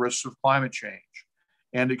safety risks of climate change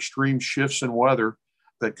and extreme shifts in weather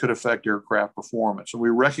that could affect aircraft performance. And we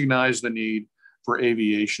recognize the need for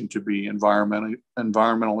aviation to be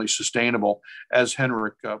environmentally sustainable, as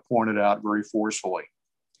Henrik pointed out very forcefully.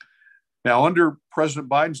 Now, under President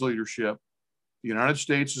Biden's leadership, the United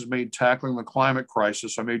States has made tackling the climate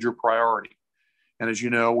crisis a major priority. And as you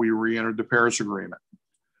know, we re-entered the Paris Agreement.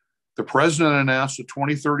 The president announced a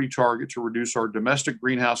 2030 target to reduce our domestic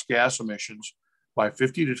greenhouse gas emissions by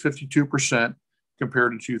 50 to 52%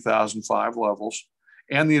 compared to 2005 levels.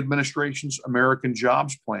 And the administration's American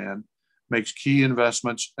Jobs Plan makes key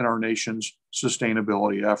investments in our nation's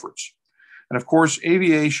sustainability efforts. And of course,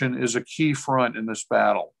 aviation is a key front in this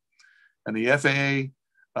battle. And the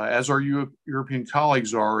FAA, as our European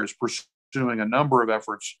colleagues are, is pursuing a number of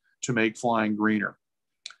efforts to make flying greener.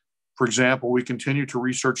 For example, we continue to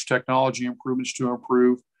research technology improvements to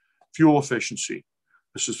improve fuel efficiency.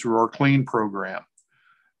 This is through our CLEAN program.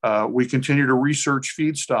 We continue to research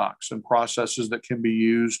feedstocks and processes that can be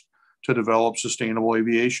used to develop sustainable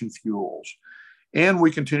aviation fuels. And we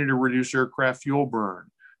continue to reduce aircraft fuel burn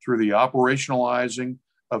through the operationalizing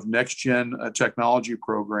of next-gen technology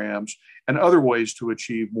programs and other ways to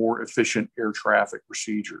achieve more efficient air traffic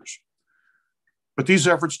procedures. But these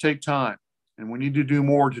efforts take time, and we need to do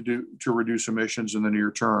more to reduce emissions in the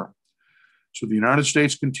near term. So the United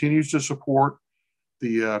States continues to support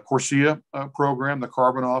the CORSIA program, the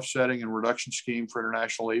Carbon Offsetting and Reduction Scheme for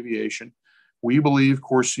International Aviation. We believe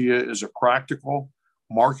CORSIA is a practical,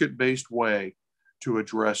 market-based way to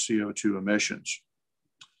address CO2 emissions.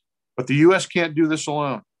 But the U.S. can't do this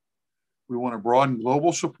alone. We want to broaden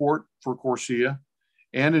global support for CORSIA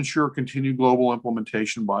and ensure continued global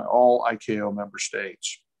implementation by all ICAO member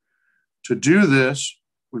states. To do this,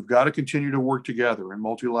 we've got to continue to work together in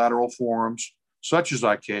multilateral forums such as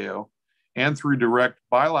ICAO and through direct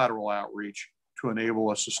bilateral outreach to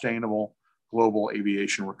enable a sustainable global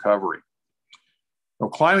aviation recovery. Now,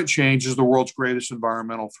 climate change is the world's greatest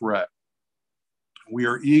environmental threat. We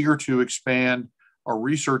are eager to expand our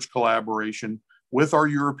research collaboration with our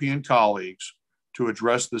European colleagues to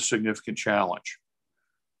address this significant challenge.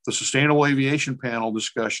 The Sustainable Aviation Panel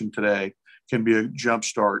discussion today can be a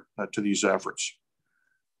jumpstart to these efforts.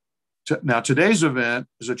 Now, today's event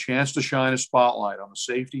is a chance to shine a spotlight on the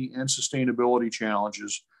safety and sustainability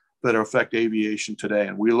challenges that affect aviation today,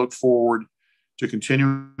 and we look forward to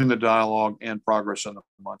continuing the dialogue and progress in the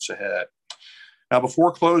months ahead. Now,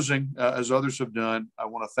 before closing, as others have done, I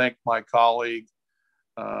want to thank my colleague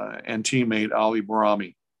and teammate, Ali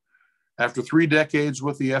Barami. After 3 decades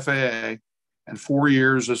with the FAA and 4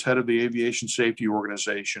 years as head of the Aviation Safety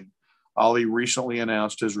Organization, Ali recently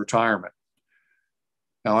announced his retirement.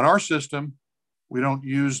 Now, in our system, we don't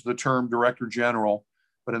use the term Director General,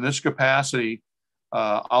 but in this capacity,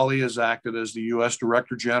 Ali has acted as the U.S.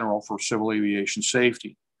 Director General for Civil Aviation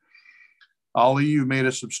Safety. Ali, you've made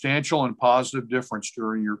a substantial and positive difference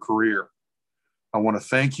during your career. I want to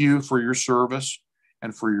thank you for your service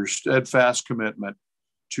and for your steadfast commitment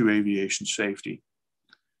to aviation safety.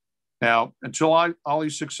 Now, until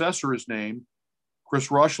Ali's successor is named, Chris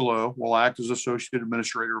Rushlow will act as Associate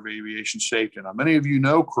Administrator of Aviation Safety. Now, many of you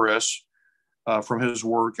know Chris from his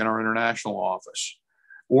work in our international office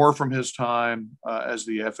or from his time as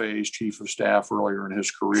the FAA's Chief of Staff earlier in his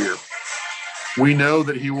career. We know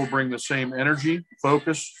that he will bring the same energy,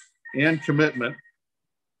 focus, and commitment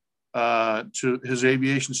to his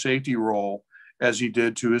aviation safety role as he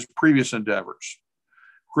did to his previous endeavors.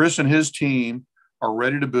 Chris and his team are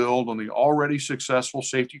ready to build on the already successful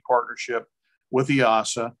safety partnership with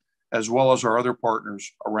EASA, as well as our other partners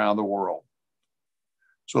around the world.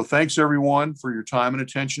 So thanks everyone for your time and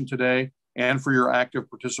attention today and for your active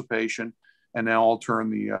participation. And now I'll turn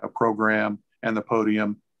the program and the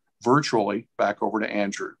podium virtually back over to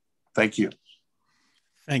Andrew. Thank you.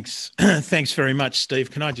 Thanks. Thanks very much, Steve.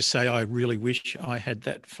 Can I just say I really wish I had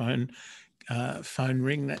that phone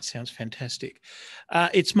ring. That sounds fantastic.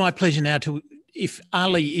 It's my pleasure now if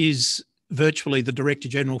Ali is virtually the Director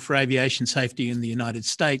General for Aviation Safety in the United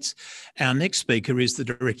States, our next speaker is the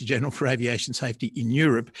Director General for Aviation Safety in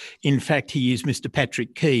Europe. In fact, he is Mr.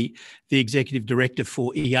 Patrick Key, the Executive Director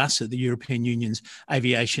for EASA, the European Union's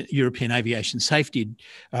European Aviation Safety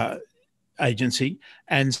Agency.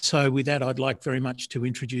 And so with that, I'd like very much to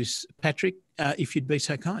introduce Patrick, if you'd be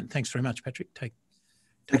so kind. Thanks very much, Patrick.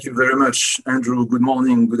 Thank you very much, Andrew. Good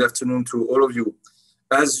morning, good afternoon to all of you.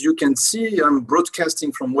 As you can see, I'm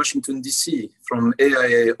broadcasting from Washington, DC, from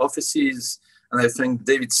AIA offices, and I thank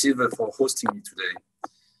David Silver for hosting me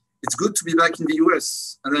today. It's good to be back in the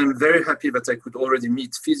US, and I'm very happy that I could already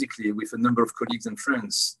meet physically with a number of colleagues and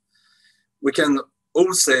friends. We can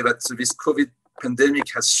all say that this COVID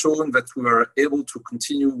pandemic has shown that we are able to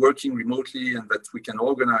continue working remotely and that we can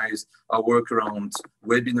organize our work around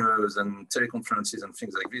webinars and teleconferences and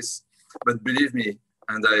things like this. But believe me,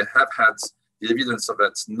 and I have had the evidence of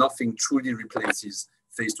that, nothing truly replaces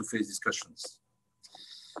face-to-face discussions.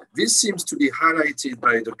 This seems to be highlighted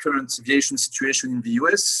by the current aviation situation in the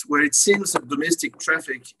US, where it seems that domestic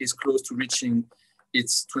traffic is close to reaching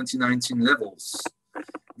its 2019 levels.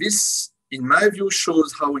 This, in my view,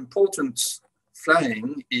 shows how important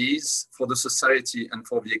flying is for the society and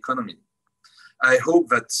for the economy. I hope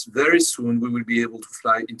that very soon we will be able to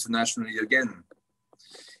fly internationally again.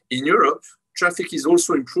 In Europe, traffic is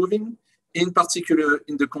also improving, in particular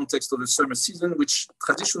in the context of the summer season, which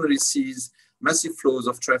traditionally sees massive flows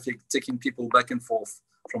of traffic taking people back and forth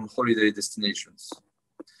from holiday destinations.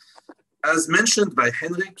 As mentioned by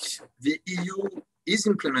Henrik, the EU is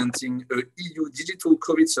implementing a EU digital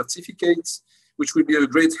COVID certificate, which will be a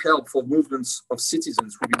great help for movements of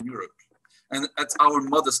citizens within Europe. And at our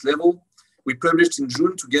modest level, we published in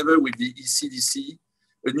June, together with the ECDC,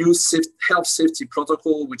 a new health safety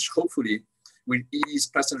protocol, which hopefully will ease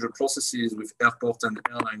passenger processes with airport and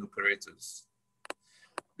airline operators.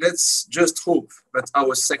 Let's just hope that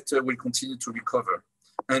our sector will continue to recover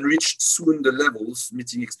and reach soon the levels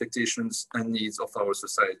meeting expectations and needs of our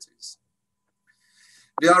societies.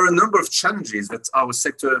 There are a number of challenges that our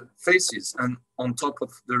sector faces and on top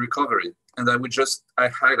of the recovery, and I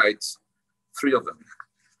highlight three of them.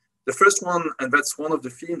 The first one, and that's one of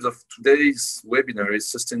the themes of today's webinar, is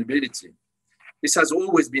sustainability. This has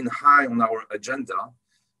always been high on our agenda,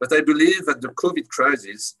 but I believe that the COVID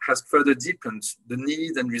crisis has further deepened the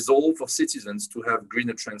need and resolve of citizens to have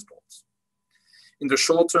greener transport. In the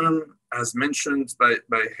short term, as mentioned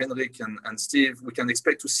by Henrik and Steve, we can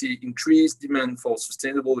expect to see increased demand for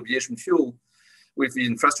sustainable aviation fuel with the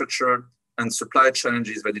infrastructure and supply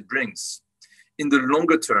challenges that it brings. In the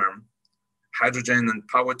longer term, hydrogen and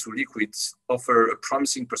power to liquids offer a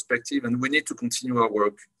promising perspective, and we need to continue our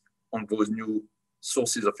work on those new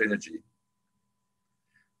sources of energy.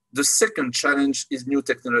 The second challenge is new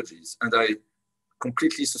technologies, and I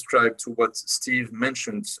completely subscribe to what Steve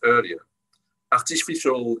mentioned earlier.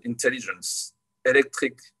 Artificial intelligence,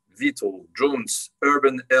 electric vehicle, drones,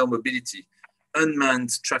 urban air mobility,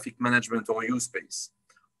 unmanned traffic management or use space.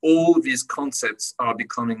 All these concepts are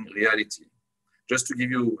becoming reality. Just to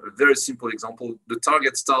give you a very simple example, the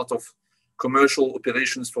target start of commercial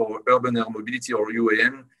operations for urban air mobility or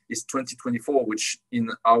UAM is 2024, which in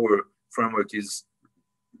our framework is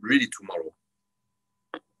really tomorrow.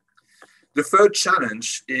 The third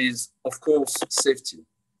challenge is, of course, safety,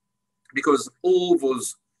 because all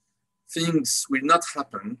those things will not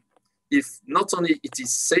happen if not only it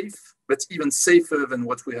is safe, but even safer than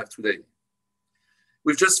what we have today.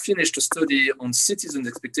 We've just finished a study on citizens'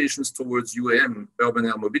 expectations towards UAM, urban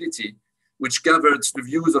air mobility, which gathered the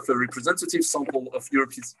views of a representative sample of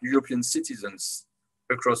European citizens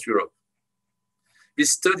across Europe. This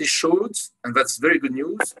study showed, and that's very good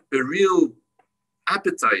news, a real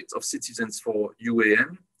appetite of citizens for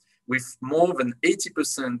UAM, with more than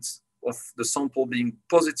 80% of the sample being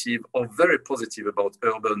positive or very positive about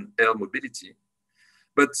urban air mobility.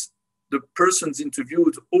 But the persons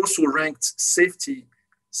interviewed also ranked safety,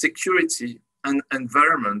 security, and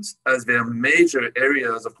environment as their major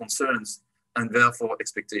areas of concerns and therefore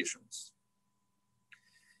expectations.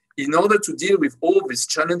 In order to deal with all these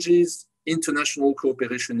challenges, international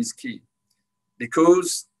cooperation is key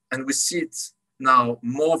because, and we see it now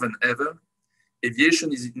more than ever,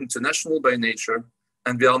 aviation is international by nature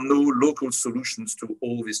and there are no local solutions to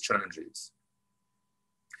all these challenges.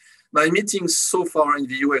 My meetings so far in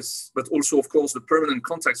the US, but also of course the permanent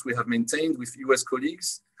contacts we have maintained with US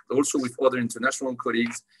colleagues, also with other international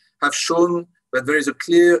colleagues, have shown that there is a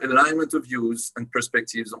clear alignment of views and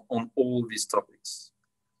perspectives on all these topics.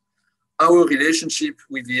 Our relationship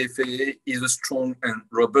with the FAA is a strong and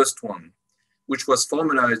robust one, which was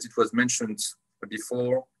formalized, it was mentioned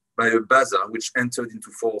before, by a BASA, which entered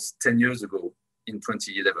into force 10 years ago in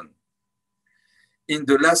 2011. In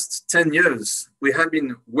the last 10 years, we have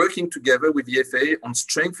been working together with the FAA on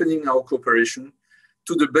strengthening our cooperation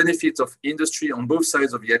to the benefit of industry on both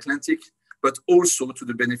sides of the Atlantic, but also to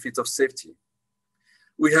the benefit of safety.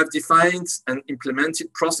 We have defined and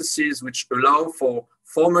implemented processes which allow for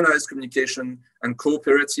formalized communication and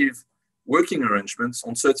cooperative working arrangements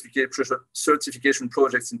on certification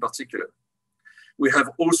projects in particular. we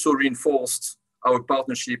have also reinforced our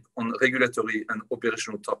partnership on regulatory and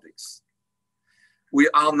operational topics. We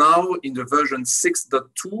are now in the version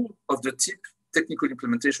 6.2 of the TIP, Technical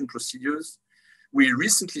Implementation Procedures. We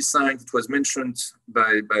recently signed, it was mentioned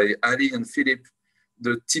by Ali and Philip,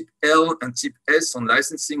 the TIP L and TIP S on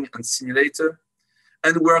licensing and simulator.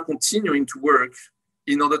 And we are continuing to work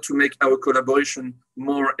in order to make our collaboration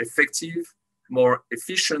more effective, more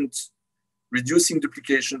efficient, reducing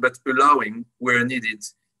duplication, but allowing, where needed,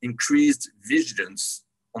 increased vigilance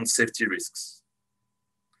on safety risks.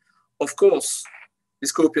 Of course,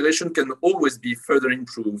 this cooperation can always be further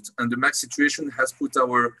improved, and the MAX situation has put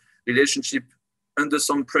our relationship under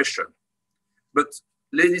some pressure. But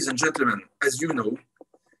ladies and gentlemen, as you know,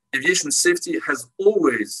 aviation safety has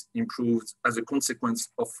always improved as a consequence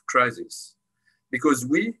of crisis, because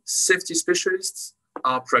we, safety specialists,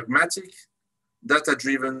 are pragmatic,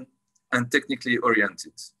 data-driven, and technically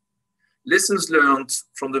oriented. Lessons learned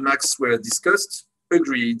from the MAX were discussed,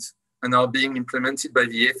 agreed, and are being implemented by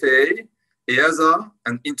the FAA, EASA,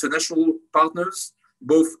 and international partners,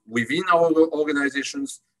 both within our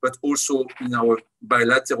organizations, but also in our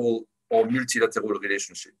bilateral or multilateral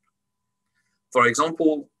relationship. For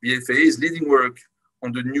example, the FAA is leading work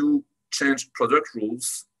on the new changed product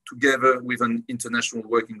rules together with an international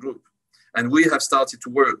working group. And we have started to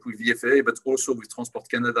work with the FAA, but also with Transport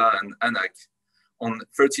Canada and ANAC on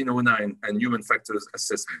 1309 and human factors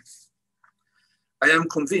assessments. I am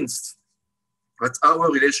convinced that our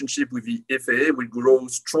relationship with the FAA will grow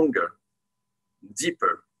stronger,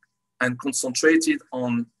 deeper, and concentrated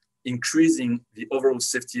on increasing the overall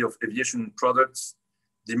safety of aviation products,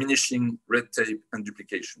 diminishing red tape and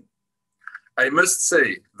duplication. I must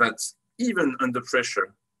say that even under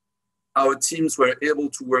pressure, our teams were able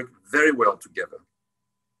to work very well together.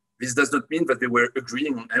 This does not mean that they were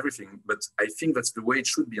agreeing on everything, but I think that's the way it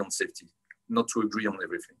should be on safety, not to agree on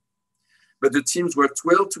everything. But the teams worked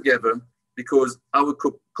well together because our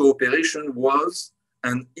cooperation was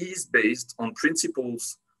and is based on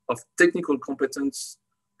principles of technical competence,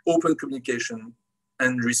 open communication,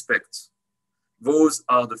 and respect. Those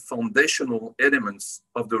are the foundational elements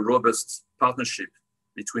of the robust partnership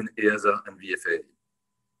between EASA and the FAA.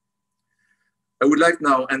 I would like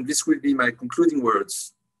now, and this will be my concluding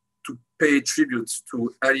words, to pay tribute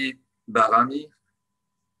to Ali Barami,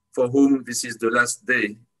 for whom this is the last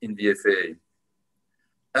day in the FAA.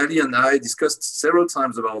 Ali and I discussed several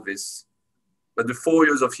times about this, but the 4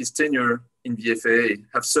 years of his tenure in the FAA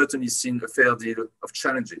have certainly seen a fair deal of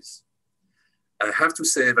challenges. I have to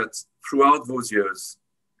say that throughout those years,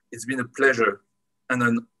 it's been a pleasure and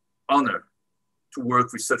an honor to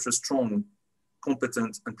work with such a strong,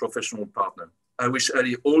 competent, and professional partner. I wish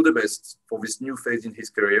Ali all the best for this new phase in his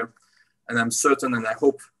career, and I'm certain and I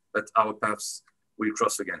hope that our paths will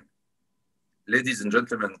cross again. Ladies and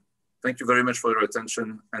gentlemen, thank you very much for your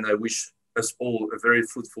attention, and I wish us all a very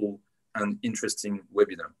fruitful and interesting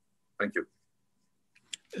webinar. Thank you.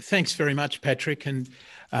 Thanks very much, Patrick, and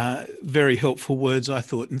very helpful words, I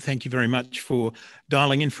thought, and thank you very much for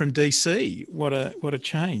dialing in from DC. What a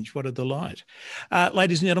change, what a delight.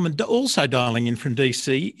 Ladies and gentlemen, also dialing in from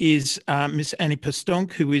DC is Ms. Annie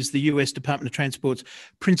Postonk, who is the US Department of Transport's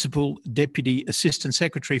Principal Deputy Assistant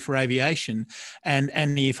Secretary for Aviation. And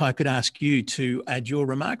Annie, if I could ask you to add your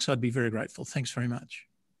remarks, I'd be very grateful. Thanks very much.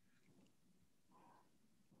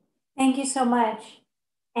 Thank you so much.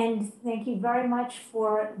 And thank you very much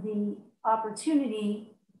for the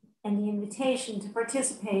opportunity and the invitation to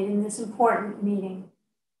participate in this important meeting.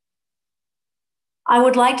 I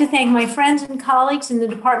would like to thank my friends and colleagues in the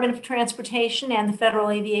Department of Transportation and the Federal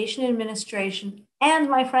Aviation Administration, and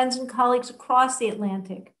my friends and colleagues across the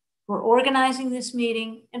Atlantic for organizing this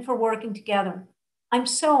meeting and for working together. I'm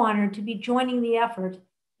so honored to be joining the effort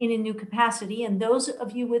in a new capacity, and those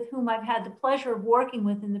of you with whom I've had the pleasure of working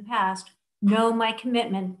with in the past know my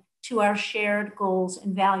commitment to our shared goals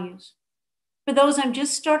and values. For those I'm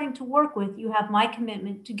just starting to work with, you have my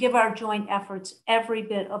commitment to give our joint efforts every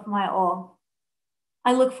bit of my all.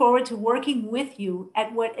 I look forward to working with you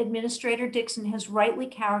at what Administrator Dixon has rightly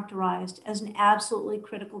characterized as an absolutely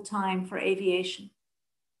critical time for aviation.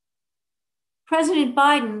 President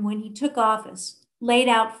Biden, when he took office, laid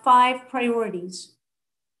out 5 priorities: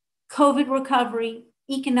 COVID recovery,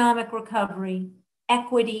 economic recovery,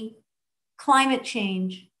 equity, climate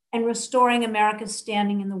change, and restoring America's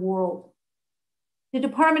standing in the world. The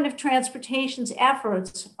Department of Transportation's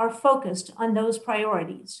efforts are focused on those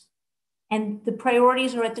priorities, and the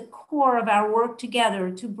priorities are at the core of our work together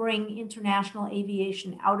to bring international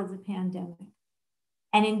aviation out of the pandemic.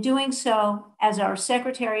 And in doing so, as our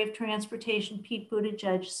Secretary of Transportation, Pete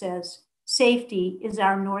Buttigieg, says, safety is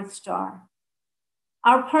our North Star.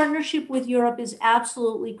 Our partnership with Europe is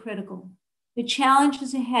absolutely critical. The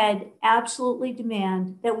challenges ahead absolutely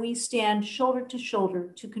demand that we stand shoulder to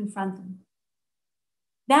shoulder to confront them.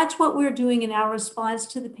 That's what we're doing in our response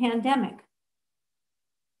to the pandemic.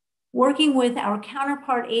 Working with our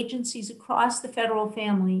counterpart agencies across the federal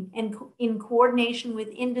family and in coordination with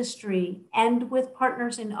industry and with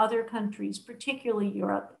partners in other countries, particularly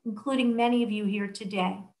Europe, including many of you here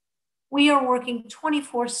today, we are working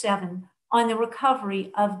 24/7 on the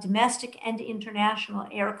recovery of domestic and international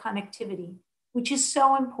air connectivity, which is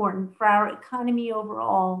so important for our economy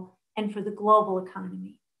overall and for the global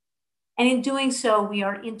economy. And in doing so, we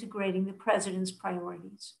are integrating the President's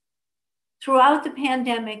priorities. Throughout the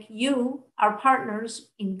pandemic, you, our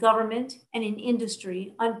partners in government and in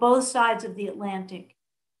industry on both sides of the Atlantic,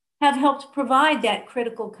 have helped provide that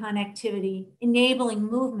critical connectivity, enabling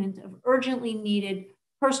movement of urgently needed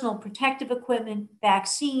personal protective equipment,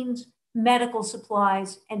 vaccines, medical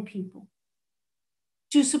supplies, and people.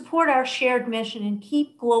 To support our shared mission and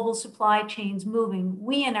keep global supply chains moving,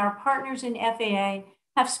 we and our partners in FAA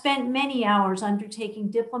have spent many hours undertaking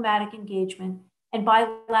diplomatic engagement and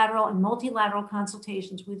bilateral and multilateral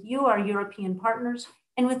consultations with you, our European partners,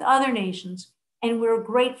 and with other nations. And we're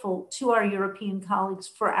grateful to our European colleagues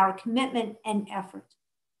for our commitment and effort.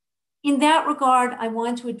 In that regard, I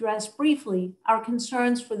want to address briefly our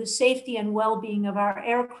concerns for the safety and well-being of our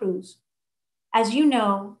air crews. As you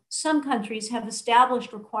know, some countries have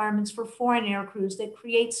established requirements for foreign air crews that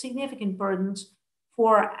create significant burdens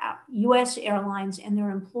for US airlines and their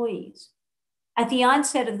employees. At the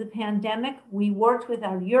onset of the pandemic, we worked with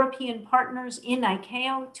our European partners in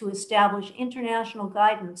ICAO to establish international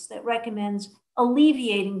guidance that recommends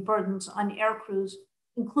alleviating burdens on air crews,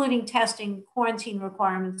 including testing, quarantine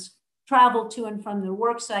requirements, travel to and from their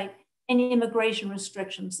worksite, and immigration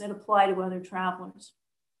restrictions that apply to other travelers.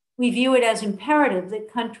 We view it as imperative that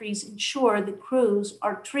countries ensure that crews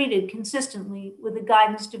are treated consistently with the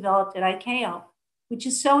guidance developed at ICAO, which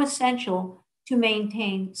is so essential to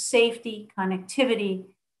maintain safety,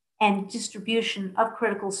 connectivity, and distribution of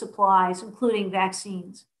critical supplies, including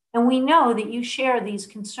vaccines. And we know that you share these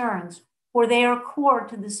concerns, for they are core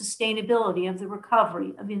to the sustainability of the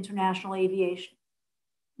recovery of international aviation.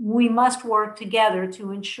 We must work together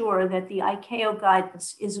to ensure that the ICAO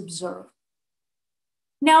guidance is observed.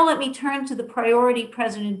 Now let me turn to the priority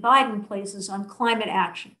President Biden places on climate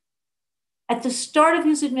action. At the start of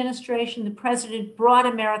his administration, the president brought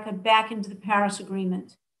America back into the Paris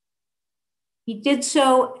Agreement. He did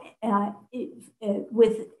so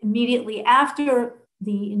with immediately after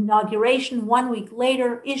the inauguration, 1 week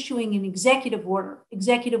later, issuing an Executive Order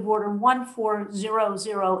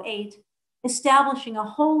 14008, establishing a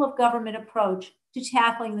whole of government approach to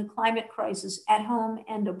tackling the climate crisis at home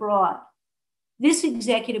and abroad. This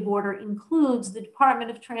executive order includes the Department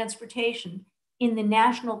of Transportation in the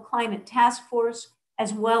National Climate Task Force,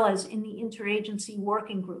 as well as in the Interagency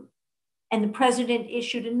Working Group. And the president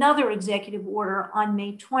issued another executive order on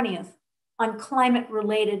May 20th on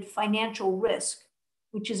climate-related financial risk,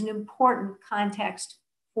 which is an important context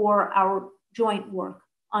for our joint work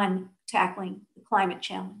on tackling the climate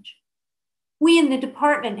challenge. We in the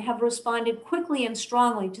department have responded quickly and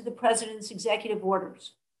strongly to the president's executive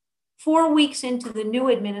orders. 4 weeks into the new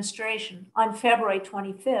administration, on February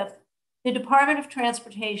 25th, the Department of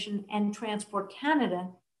Transportation and Transport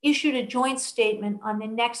Canada issued a joint statement on the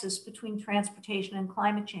nexus between transportation and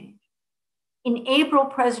climate change. In April,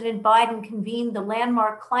 President Biden convened the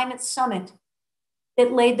landmark Climate Summit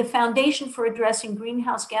that laid the foundation for addressing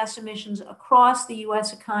greenhouse gas emissions across the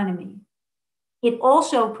US economy. It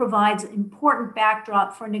also provides an important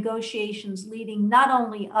backdrop for negotiations leading not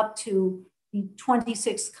only up to the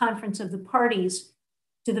 26th Conference of the Parties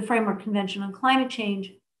to the Framework Convention on Climate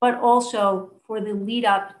Change, but also for the lead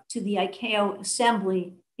up to the ICAO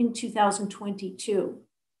Assembly in 2022.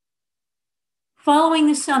 Following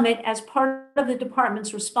the summit, as part of the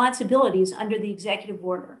department's responsibilities under the executive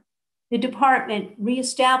order, the department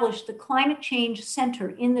reestablished the Climate Change Center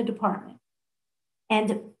in the department.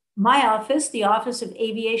 And my office, the Office of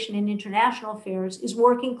Aviation and International Affairs, is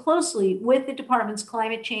working closely with the department's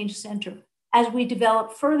Climate Change Center as we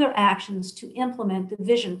develop further actions to implement the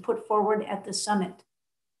vision put forward at the summit.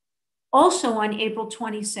 Also on April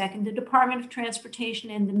 22nd, the Department of Transportation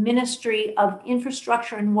and the Ministry of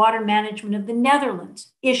Infrastructure and Water Management of the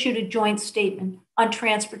Netherlands issued a joint statement on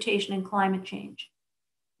transportation and climate change.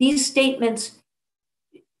 These statements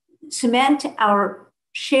cement our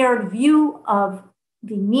shared view of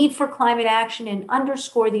the need for climate action and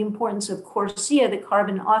underscore the importance of CORSIA, the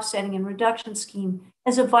Carbon Offsetting and Reduction Scheme,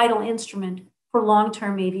 as a vital instrument for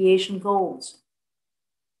long-term aviation goals.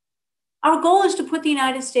 Our goal is to put the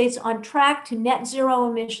United States on track to net zero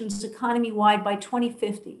emissions economy-wide by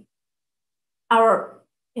 2050. Our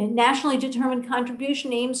nationally determined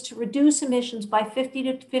contribution aims to reduce emissions by 50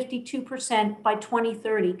 to 52% by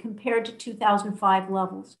 2030 compared to 2005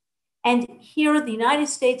 levels. And here, the United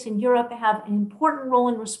States and Europe have an important role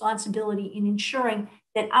and responsibility in ensuring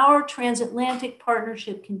that our transatlantic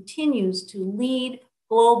partnership continues to lead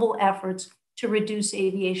global efforts to reduce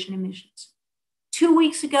aviation emissions. 2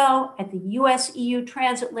 weeks ago at the US-EU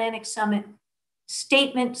Transatlantic Summit,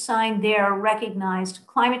 statement signed there recognized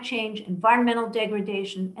climate change, environmental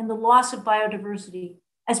degradation, and the loss of biodiversity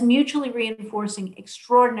as mutually reinforcing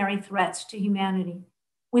extraordinary threats to humanity.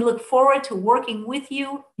 We look forward to working with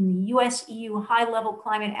you in the US-EU High-Level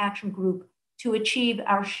Climate Action Group to achieve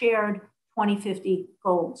our shared 2050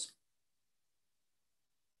 goals.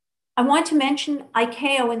 I want to mention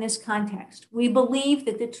ICAO in this context. We believe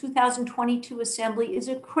that the 2022 Assembly is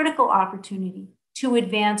a critical opportunity to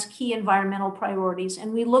advance key environmental priorities,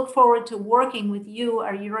 and we look forward to working with you,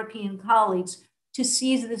 our European colleagues, to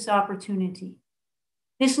seize this opportunity.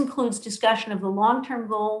 This includes discussion of the long-term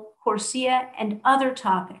goal, CORSIA, and other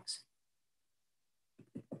topics.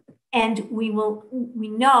 And we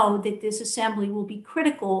know that this assembly will be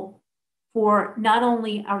critical for not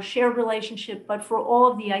only our shared relationship, but for all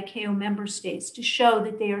of the ICAO member states to show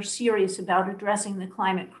that they are serious about addressing the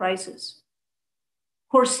climate crisis.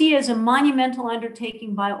 CORSIA is a monumental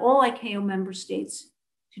undertaking by all ICAO member states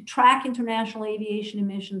to track international aviation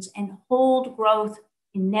emissions and hold growth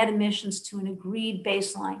in net emissions to an agreed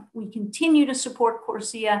baseline. We continue to support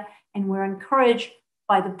CORSIA, and we're encouraged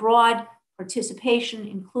by the broad participation,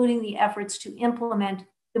 including the efforts to implement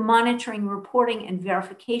the monitoring, reporting, and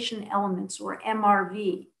verification elements, or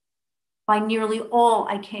MRV, by nearly all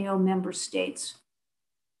ICAO member states.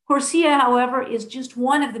 CORSIA, however, is just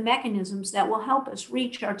one of the mechanisms that will help us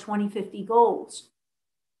reach our 2050 goals.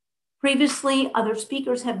 Previously, other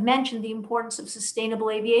speakers have mentioned the importance of sustainable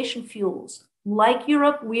aviation fuels. Like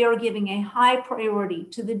Europe, we are giving a high priority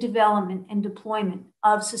to the development and deployment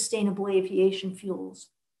of sustainable aviation fuels,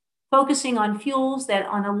 focusing on fuels that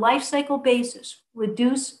on a life cycle basis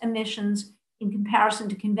reduce emissions in comparison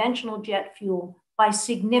to conventional jet fuel by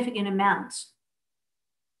significant amounts.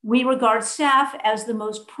 We regard SAF as the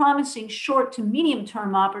most promising short to medium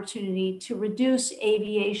term opportunity to reduce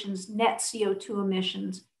aviation's net CO2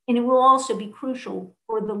 emissions, and it will also be crucial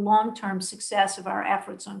for the long-term success of our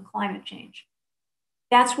efforts on climate change.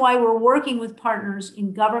 That's why we're working with partners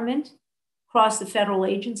in government, across the federal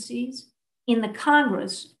agencies, in the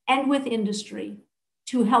Congress, and with industry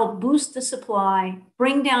to help boost the supply,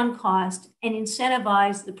 bring down cost, and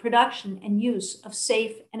incentivize the production and use of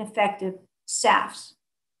safe and effective SAFs.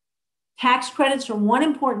 Tax credits are one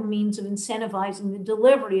important means of incentivizing the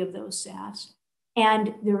delivery of those SAFs,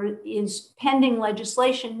 and there is pending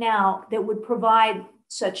legislation now that would provide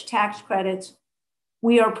such tax credits.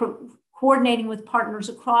 We are coordinating with partners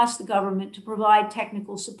across the government to provide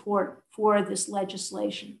technical support for this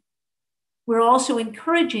legislation. We're also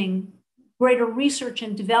encouraging greater research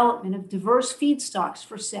and development of diverse feedstocks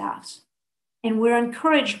for SAFs. And we're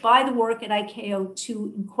encouraged by the work at ICAO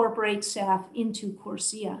to incorporate SAF into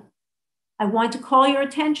CORSIA. I want to call your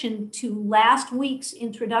attention to last week's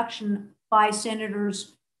introduction by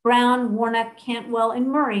Senators Brown, Warnock, Cantwell, and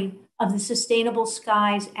Murray of the Sustainable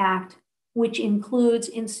Skies Act, which includes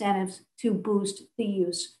incentives to boost the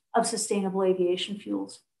use of sustainable aviation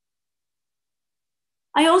fuels.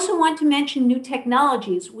 I also want to mention new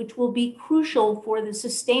technologies, which will be crucial for the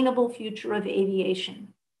sustainable future of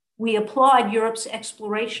aviation. We applaud Europe's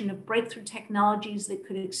exploration of breakthrough technologies that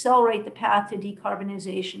could accelerate the path to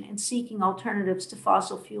decarbonization and seeking alternatives to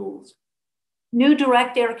fossil fuels. New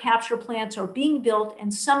direct air capture plants are being built,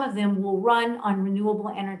 and some of them will run on renewable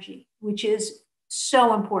energy, which is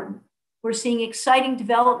so important. We're seeing exciting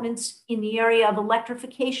developments in the area of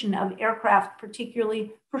electrification of aircraft,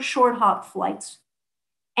 particularly for short hop flights.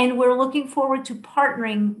 And we're looking forward to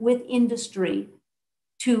partnering with industry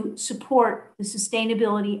to support the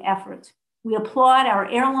sustainability efforts. We applaud our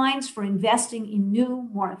airlines for investing in new,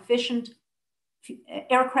 more efficient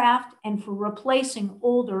aircraft and for replacing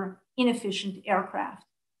older, inefficient aircraft.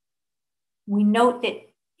 We note that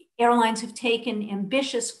airlines have taken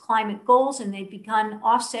ambitious climate goals and they've begun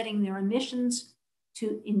offsetting their emissions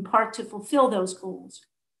in part to fulfill those goals.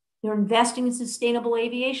 They're investing in sustainable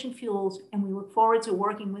aviation fuels, and we look forward to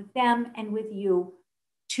working with them and with you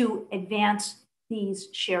to advance these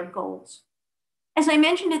shared goals. As I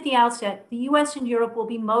mentioned at the outset, the US and Europe will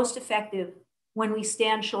be most effective when we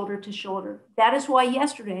stand shoulder to shoulder. That is why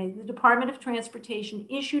yesterday, the Department of Transportation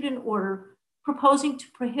issued an order proposing to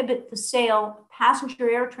prohibit the sale of passenger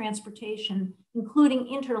air transportation, including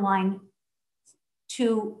interline,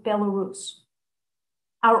 to Belarus.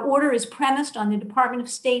 Our order is premised on the Department of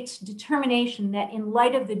State's determination that in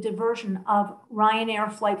light of the diversion of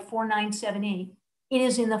Ryanair Flight 497A, it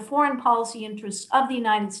is in the foreign policy interests of the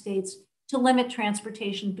United States to limit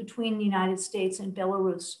transportation between the United States and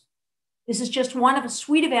Belarus. This is just one of a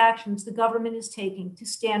suite of actions the government is taking to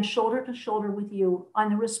stand shoulder to shoulder with you on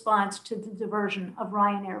the response to the diversion of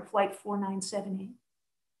Ryanair Flight 497A.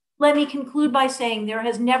 Let me conclude by saying there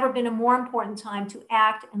has never been a more important time to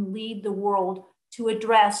act and lead the world to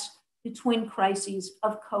address the twin crises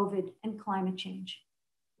of COVID and climate change.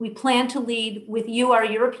 We plan to lead with you, our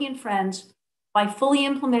European friends, by fully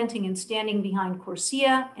implementing and standing behind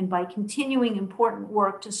CORSIA and by continuing important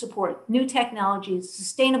work to support new technologies,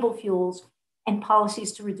 sustainable fuels, and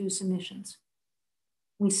policies to reduce emissions.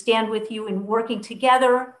 We stand with you in working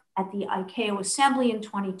together at the ICAO Assembly in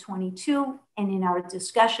 2022 and in our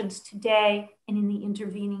discussions today and in the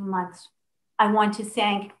intervening months. I want to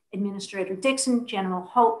thank Administrator Dixon,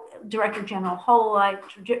 Director General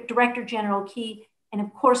Hololai, Director General Key, and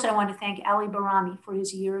of course, I want to thank Ali Barami for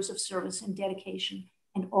his years of service and dedication,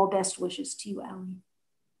 and all best wishes to you, Ali.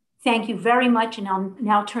 Thank you very much, and I'll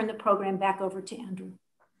now turn the program back over to Andrew.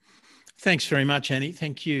 Thanks very much, Annie.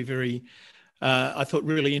 Thank you. I thought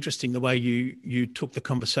really interesting the way you took the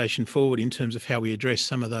conversation forward in terms of how we address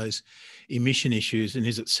some of those emission issues, and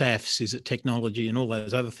is it SAFs, is it technology, and all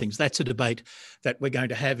those other things. That's a debate that we're going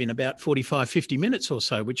to have in about 45, 50 minutes or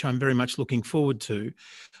so, which I'm very much looking forward to.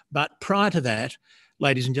 But prior to that,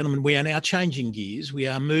 ladies and gentlemen, we are now changing gears. We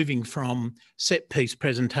are moving from set piece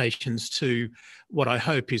presentations to what I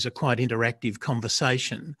hope is a quite interactive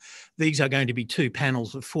conversation. These are going to be two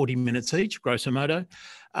panels of 40 minutes each, grosso modo,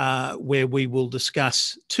 where we will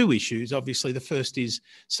discuss two issues. Obviously, the first is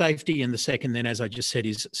safety, and the second then, as I just said,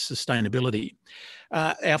 is sustainability.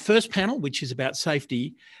 Our first panel, which is about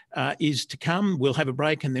safety, is to come. We'll have a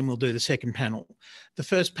break and then we'll do the second panel. The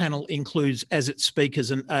first panel includes as its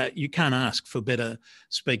speakers, and you can't ask for better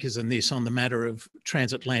speakers than this on the matter of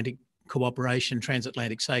transatlantic cooperation,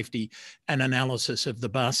 transatlantic safety, and analysis of the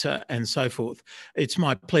BASA and so forth. It's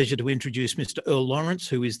my pleasure to introduce Mr. Earl Lawrence,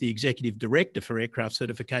 who is the Executive Director for Aircraft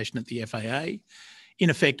Certification at the FAA. In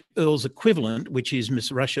effect, Earl's equivalent, which is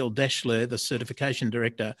Ms. Rachel Daschler, the Certification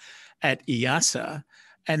Director at EASA,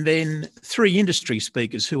 and then three industry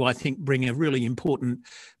speakers who I think bring a really important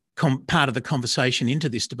part of the conversation into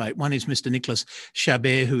this debate. One is Mr. Nicholas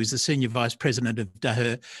Chabert, who is the Senior Vice President of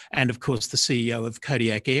DAHER and, of course, the CEO of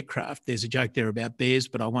Kodiak Aircraft. There's a joke there about bears,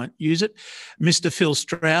 but I won't use it. Mr. Phil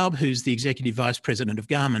Straub, who's the Executive Vice President of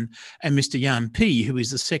Garmin, and Mr. Jan P., who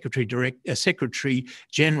is the Secretary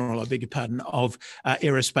General, of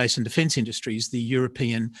Aerospace and Defence Industries, the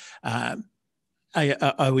European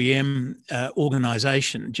OEM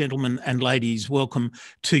organisation. Gentlemen and ladies, welcome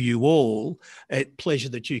to you all. A pleasure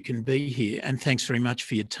that you can be here, and thanks very much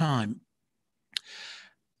for your time.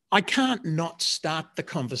 I can't not start the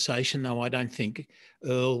conversation, though, I don't think,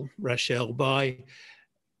 Earl, Rachel,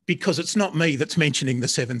 because it's not me that's mentioning the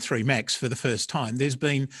 737 MAX for the first time. There's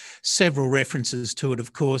been several references to it,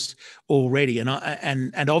 of course, already,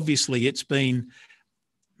 and obviously it's been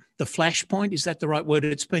the flashpoint, is that the right word?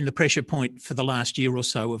 It's been the pressure point for the last year or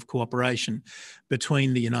so of cooperation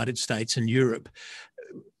between the United States and Europe.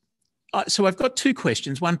 So I've got two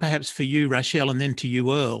questions, one perhaps for you, Rachel, and then to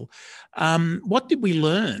you, Earl. What did we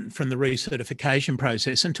learn from the recertification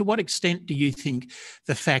process, and to what extent do you think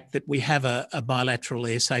the fact that we have a bilateral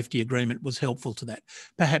air safety agreement was helpful to that?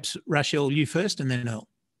 Perhaps, Rachel, you first, and then Earl.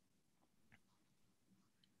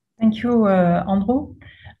 Thank you, Andrew.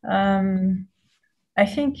 I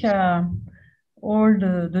think all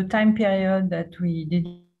the time period that we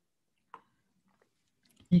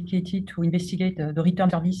dedicated to investigate the return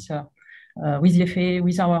service with the FAA,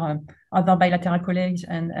 with our other bilateral colleagues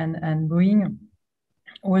and Boeing,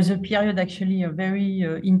 was a period actually of very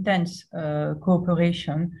intense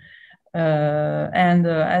cooperation. And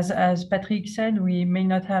as Patrick said, we may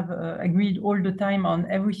not have agreed all the time on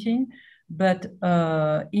everything, but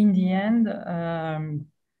in the end,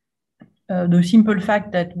 the simple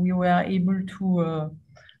fact that we were able to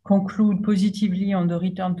conclude positively on the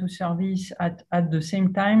return to service at the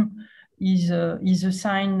same time is a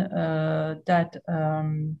sign that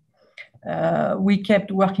we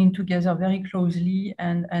kept working together very closely,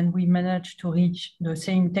 and we managed to reach the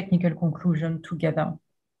same technical conclusion together.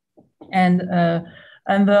 And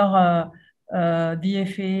under the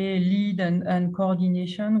FAA lead and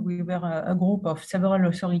coordination, we were a group of several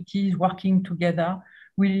authorities working together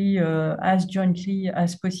really as jointly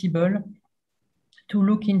as possible to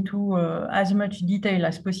look into as much detail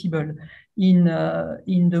as possible in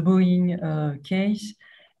the Boeing case.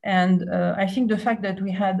 And I think the fact that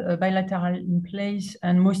we had a bilateral in place,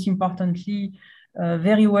 and most importantly,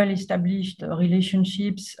 very well established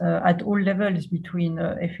relationships at all levels between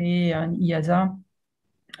FAA and EASA,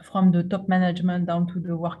 from the top management down to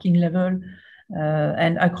the working level,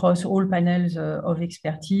 and across all panels of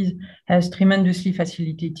expertise, has tremendously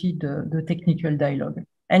facilitated the technical dialogue.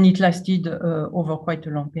 And it lasted over quite a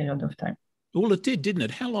long period of time. Well, it did, didn't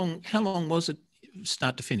it? How long was it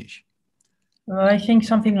start to finish? I think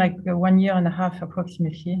something like 1 year and a half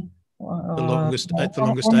approximately. The longest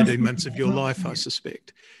 18 months of your life, I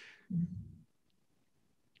suspect.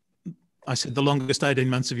 I said the longest 18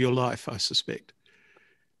 months of your life, I suspect.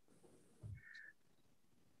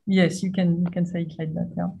 Yes, you can say it like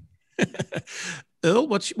that, yeah. Earl,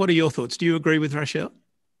 what are your thoughts? Do you agree with Rachel?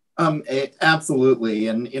 Absolutely.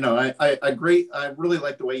 And, I agree. I really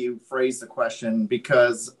like the way you phrased the question,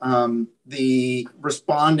 because the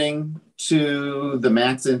responding to the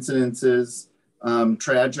MAX incidences,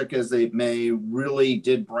 tragic as they may, really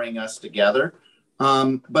did bring us together.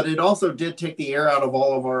 But it also did take the air out of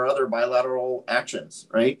all of our other bilateral actions,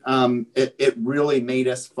 right? It really made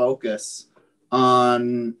us focus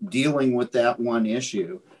on dealing with that one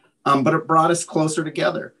issue. But it brought us closer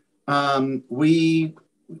together. We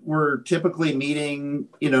were typically meeting,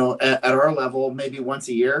 at our level, maybe once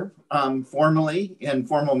a year, formally, in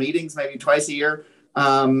formal meetings, maybe twice a year.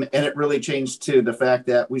 And it really changed to the fact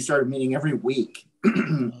that we started meeting every week.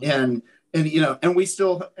 and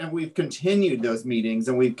we've continued those meetings,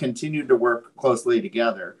 and we've continued to work closely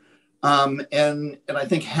together. And I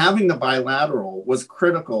think having the bilateral was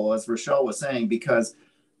critical, as Rachel was saying, because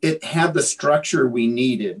it had the structure we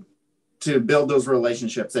needed to build those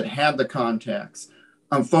relationships. It had the contacts.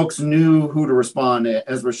 Folks knew who to respond,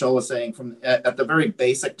 as Rachel was saying, from at the very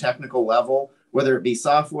basic technical level, whether it be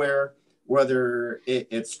software, whether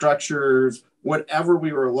it's structures, whatever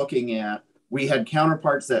we were looking at. We had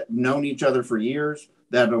counterparts that known each other for years,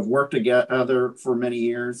 that have worked together for many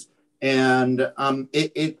years. And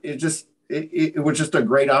it was just a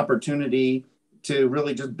great opportunity to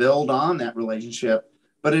really just build on that relationship.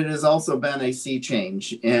 But it has also been a sea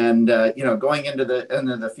change, and going into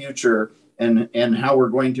the future, and how we're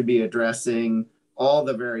going to be addressing all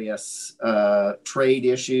the various trade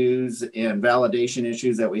issues and validation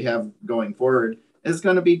issues that we have going forward is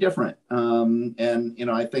going to be different.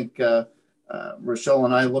 I think Rachel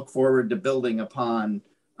and I look forward to building upon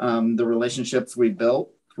the relationships we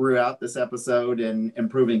built throughout this episode and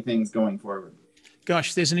improving things going forward.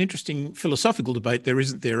 Gosh, there's an interesting philosophical debate there,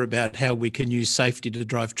 isn't there, about how we can use safety to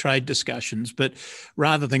drive trade discussions. But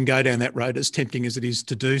rather than go down that road, as tempting as it is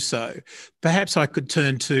to do so, perhaps I could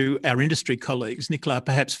turn to our industry colleagues. Nicolas,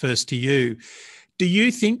 perhaps first to you. Do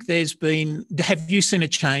you think have you seen a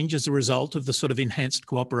change as a result of the sort of enhanced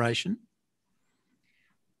cooperation?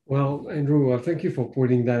 Well, Andrew, thank you for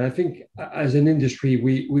pointing that. I think as an industry,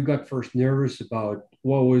 we got first nervous about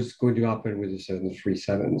what was going to happen with the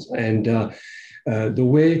 737s. And the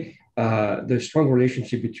way the strong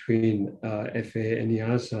relationship between FAA and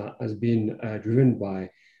EASA has been driven by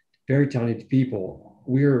very talented people,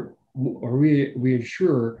 we're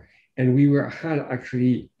sure, and had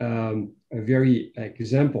actually a very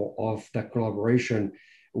example of that collaboration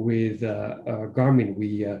with Garmin.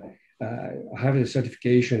 We have a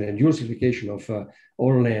certification and dual certification of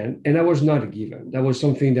all land, and that was not a given. That was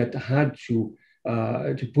something that had to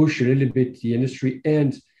push a little bit the industry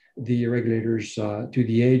and the regulators to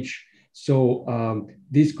the edge. So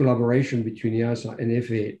this collaboration between EASA and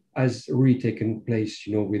FAA has really taken place,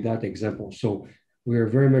 with that example. So we're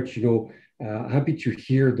very much, happy to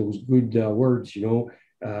hear those good words,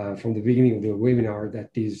 from the beginning of the webinar. That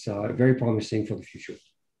is very promising for the future.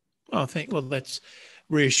 Well, that's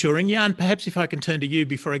reassuring. Jan, perhaps if I can turn to you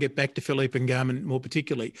before I get back to Philippe and Garmin more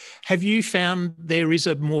particularly. Have you found there is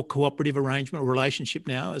a more cooperative arrangement or relationship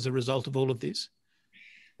now as a result of all of this?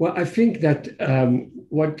 Well, I think that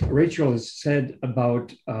what Rachel has said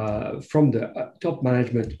about from the top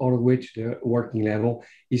management all the way to the working level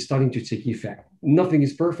is starting to take effect. Nothing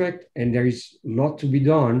is perfect, and there is a lot to be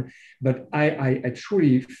done. But I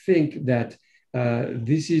truly think that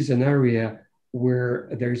this is an area where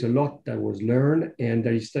there is a lot that was learned and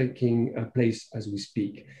that is taking place as we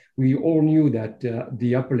speak. We all knew that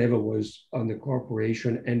the upper level was on the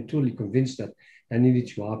cooperation and totally convinced that needed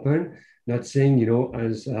to happen. Not saying,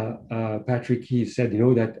 as Patrick he said,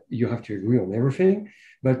 that you have to agree on everything,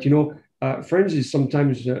 but friends is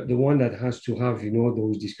sometimes the one that has to have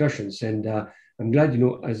those discussions. And I'm glad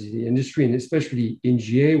as the industry, and especially in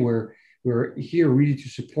GA, where We're here really to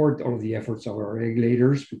support all of the efforts of our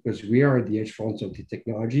regulators because we are at the edge front of the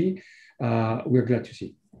technology. We're glad to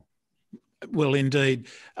see. Well, indeed.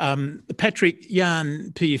 Patrick,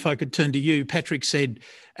 Jan P., if I could turn to you. Patrick said,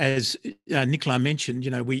 as Nicolas mentioned,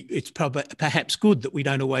 it's perhaps good that we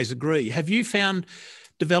don't always agree. Have you found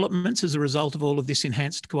developments as a result of all of this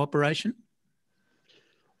enhanced cooperation?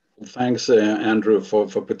 Thanks, Andrew, for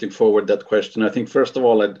putting forward that question. I think, first of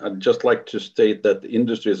all, I'd just like to state that the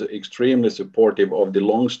industry is extremely supportive of the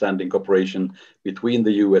long-standing cooperation between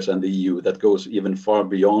the US and the EU that goes even far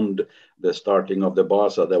beyond the starting of the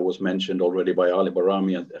BASA that was mentioned already by Ali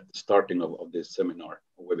Barami at the starting of this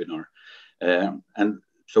webinar. And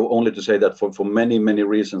so only to say that for many, many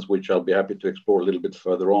reasons, which I'll be happy to explore a little bit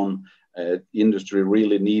further on, industry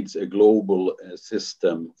really needs a global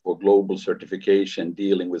system for global certification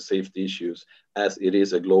dealing with safety issues, as it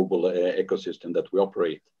is a global ecosystem that we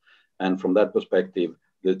operate. And from that perspective,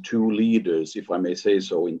 the two leaders, if I may say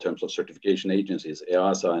so, in terms of certification agencies,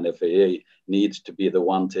 EASA and FAA, needs to be the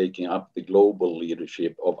one taking up the global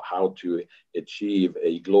leadership of how to achieve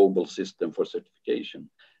a global system for certification.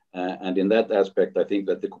 And in that aspect, I think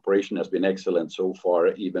that the cooperation has been excellent so far,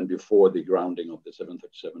 even before the grounding of the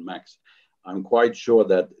 737 MAX. I'm quite sure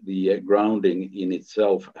that the grounding in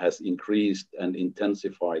itself has increased and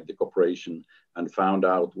intensified the cooperation and found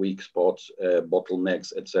out weak spots,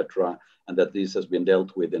 bottlenecks, etc., and that this has been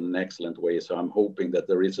dealt with in an excellent way. So I'm hoping that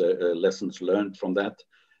there is a lessons learned from that.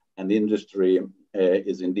 And the industry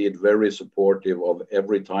is indeed very supportive of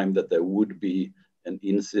every time that there would be an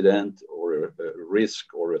incident or a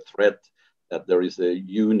risk or a threat, that there is a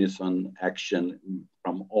unison action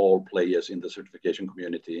from all players in the certification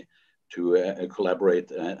community to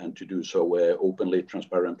collaborate and to do so openly,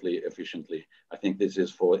 transparently, efficiently. I think this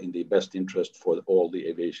is in the best interest for all the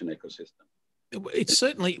aviation ecosystem. It's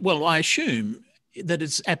certainly, well, I assume that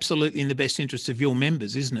it's absolutely in the best interest of your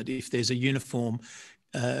members, isn't it? If there's a uniform,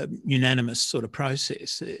 unanimous sort of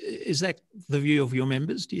process. Is that the view of your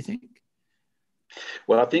members, do you think?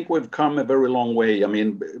 Well, I think we've come a very long way. I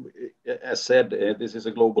mean, as said, this is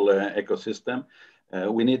a global ecosystem.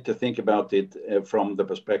 We need to think about it from the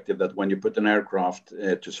perspective that when you put an aircraft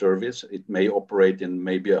to service, it may operate in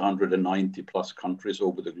maybe 190 plus countries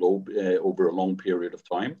over the globe over a long period of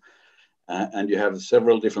time. And you have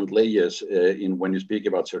several different layers when you speak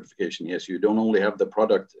about certification. Yes, you don't only have the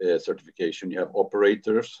product certification, you have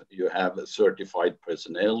operators, you have certified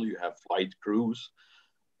personnel, you have flight crews.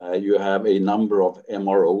 You have a number of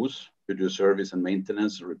MROs to do service and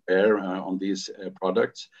maintenance, repair on these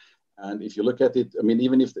products. And if you look at it, I mean,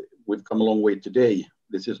 even if we've come a long way today,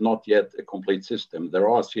 this is not yet a complete system. There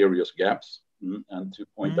are serious gaps. And to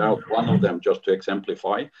point out one of them, just to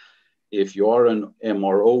exemplify, if you are an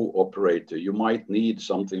MRO operator, you might need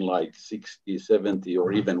something like 60, 70,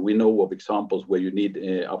 or even we know of examples where you need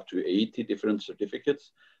up to 80 different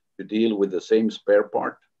certificates to deal with the same spare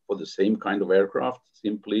part for the same kind of aircraft,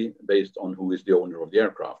 simply based on who is the owner of the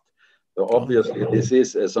aircraft. So obviously, this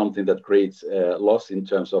is something that creates loss in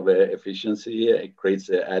terms of efficiency. It creates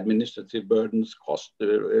administrative burdens,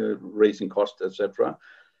 raising costs, etc.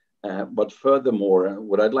 But furthermore,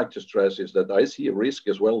 what I'd like to stress is that I see a risk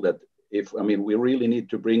as well that we really need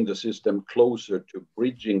to bring the system closer to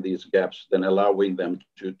bridging these gaps than allowing them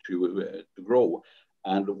to grow.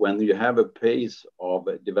 And when you have a pace of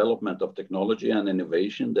development of technology and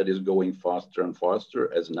innovation that is going faster and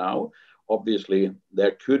faster as now, obviously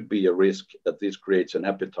there could be a risk that this creates an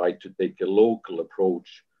appetite to take a local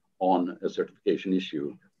approach on a certification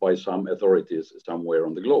issue by some authorities somewhere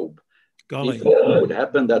on the globe. Golly. If that would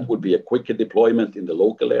happen, that would be a quicker deployment in the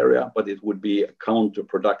local area, but it would be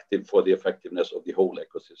counterproductive for the effectiveness of the whole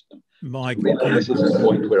ecosystem. This is a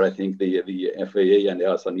point where I think the FAA and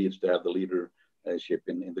EASA needs to have the leadership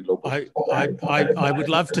in the global. I would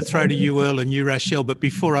love to throw to you, Earl, and you, Rachel, but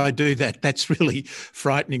before I do that, that's really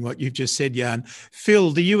frightening what you've just said, Jan.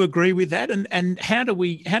 Phil, do you agree with that? And how do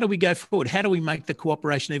we go forward? How do we make the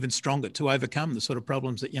cooperation even stronger to overcome the sort of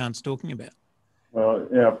problems that Jan's talking about? Well,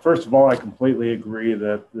 yeah, first of all, I completely agree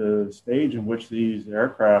that the stage in which these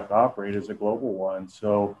aircraft operate is a global one.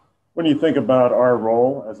 So when you think about our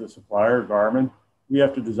role as a supplier, Garmin, we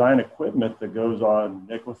have to design equipment that goes on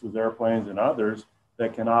Nicholas's airplanes and others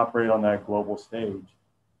that can operate on that global stage.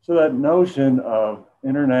 So that notion of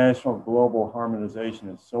international global harmonization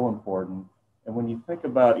is so important. And when you think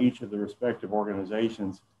about each of the respective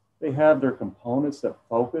organizations, they have their components that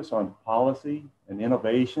focus on policy and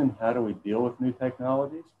innovation. How do we deal with new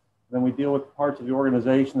technologies? And then we deal with parts of the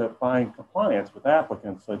organization that find compliance with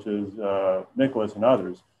applicants such as Nicholas and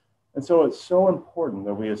others. And so it's so important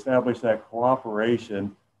that we establish that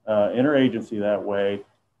cooperation, interagency that way,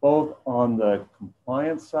 both on the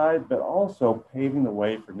compliance side, but also paving the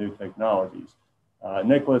way for new technologies.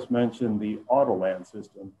 Nicholas mentioned the Autoland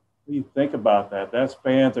system. When you think about that, that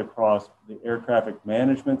spans across the air traffic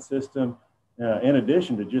management system, in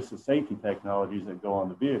addition to just the safety technologies that go on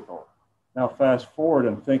the vehicle. Now, fast forward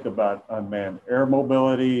and think about unmanned air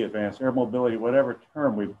mobility, advanced air mobility, whatever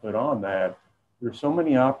term we put on that. There's so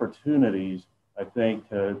many opportunities, I think,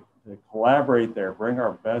 to collaborate there, bring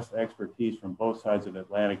our best expertise from both sides of the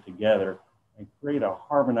Atlantic together and create a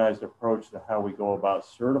harmonized approach to how we go about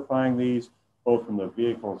certifying these, both from the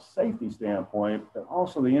vehicle safety standpoint, but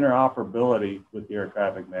also the interoperability with the air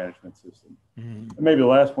traffic management system. And maybe the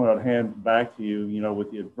last point I'd hand back to you,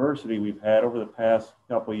 with the adversity we've had over the past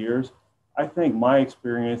couple of years, I think my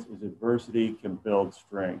experience is adversity can build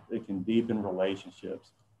strength. It can deepen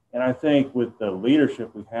relationships. And I think with the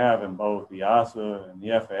leadership we have in both the EASA and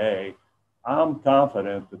the FAA, I'm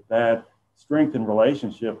confident that that strengthened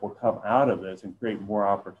relationship will come out of this and create more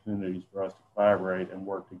opportunities for us to collaborate and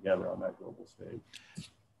work together on that global stage.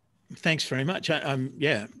 Thanks very much.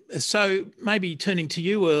 Yeah. So maybe turning to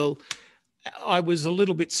you, Earl, I was a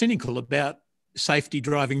little bit cynical about safety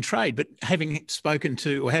driving trade, but having spoken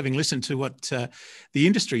to or having listened to what the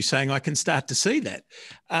industry is saying, I can start to see that.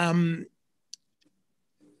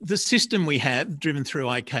 The system we have driven through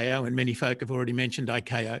ICAO, and many folk have already mentioned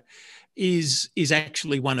ICAO, is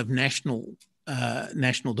actually one of national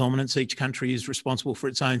dominance. Each country is responsible for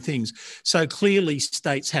its own things. So clearly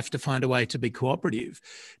states have to find a way to be cooperative.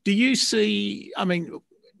 Do you see, I mean,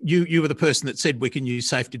 you were the person that said we can use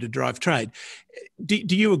safety to drive trade.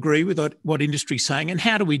 Do you agree with what industry is saying? And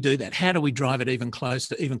how do we do that? How do we drive it even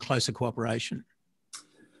closer cooperation?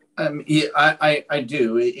 Yeah, I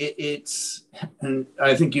do. And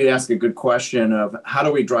I think you ask a good question of how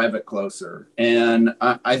do we drive it closer? And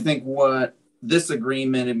I think what this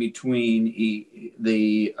agreement in between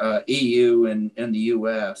the EU and the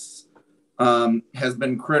US has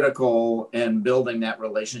been critical in building that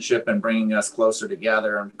relationship and bringing us closer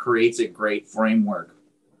together and creates a great framework.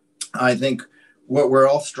 I think what we're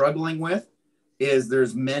all struggling with is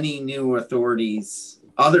there's many new authorities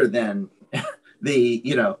other than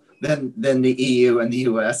than the EU and the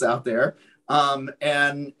US out there.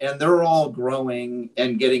 And they're all growing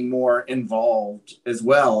and getting more involved as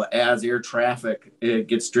well as air traffic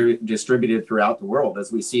gets distributed throughout the world,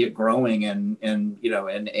 as we see it growing in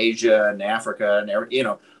Asia and Africa and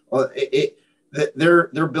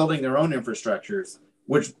they're building their own infrastructures,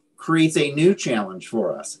 which creates a new challenge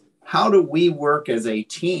for us. How do we work as a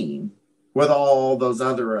team with all those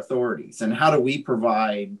other authorities, and how do we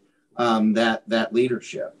provide that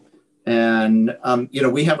leadership? And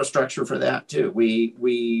we have a structure for that too.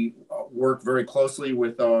 We work very closely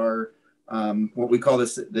with our what we call the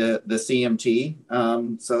CMT.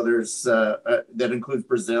 So there's that includes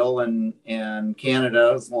Brazil and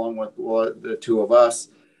Canada, along with the two of us.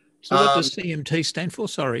 So what does CMT stand for?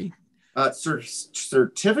 Sorry.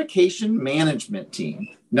 Certification Management Team.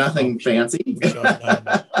 Nothing fancy.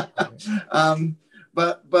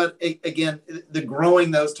 But again, the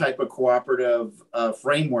growing those type of cooperative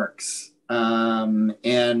frameworks and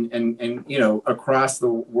across the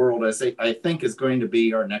world, I think is going to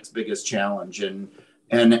be our next biggest challenge. And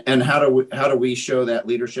how do we show that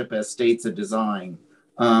leadership as states of design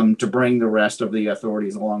to bring the rest of the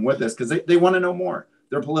authorities along with us, because they want to know more.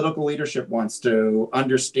 Their political leadership wants to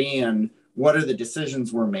understand what are the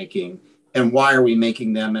decisions we're making and why are we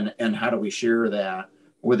making them, and how do we share that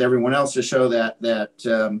with everyone else to show that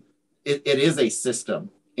it is a system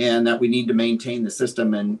and that we need to maintain the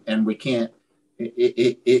system, and we can't,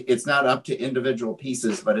 it's not up to individual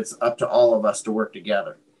pieces, but it's up to all of us to work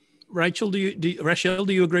together. Rachel, do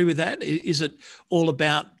you agree with that? Is it all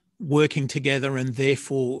about working together and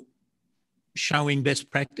therefore showing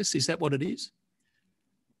best practice? Is that what it is?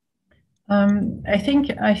 I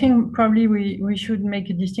think probably we should make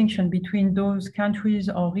a distinction between those countries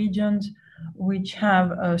or regions which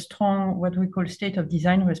have a strong, what we call state of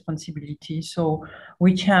design responsibility. So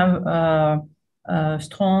which have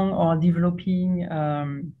strong or developing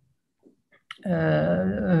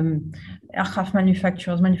aircraft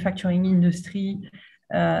manufacturing industry,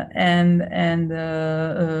 and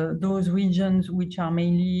those regions which are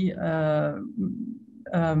mainly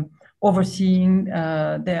overseeing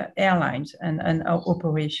their airlines and our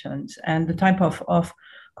operations, and the type of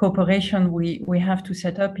cooperation we have to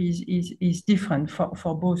set up is different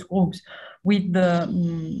for both groups. With the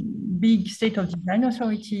big state of design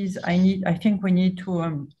authorities, I think we need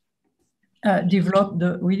to develop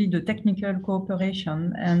the technical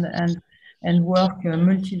cooperation and work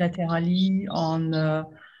multilaterally on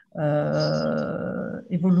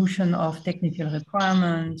evolution of technical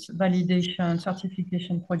requirements, validation,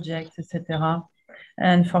 certification projects, etc.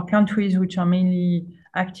 And for countries which are mainly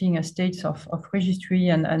acting as states of registry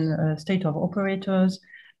and state of operators,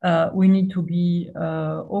 we need to be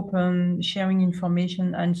open, sharing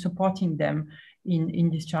information and supporting them in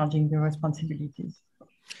discharging their responsibilities.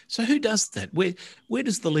 So who does that? Where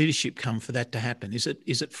does the leadership come for that to happen? Is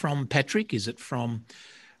it from Patrick? Is it from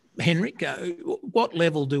Henrik? What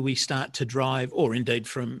level do we start to drive, or indeed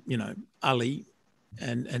from, you know, Ali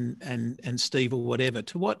and Steve or whatever,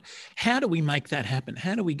 to what? How do we make that happen?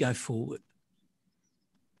 How do we go forward?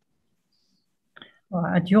 Well,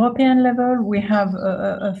 at European level, we have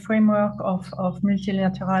a framework of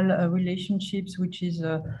multilateral relationships, which is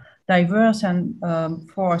diverse. And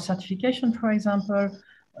for certification, for example,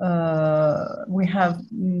 we have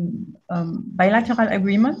bilateral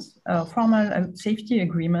agreements, formal safety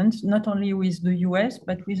agreements, not only with the US,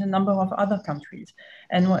 but with a number of other countries.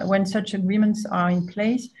 And when such agreements are in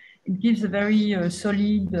place, it gives a very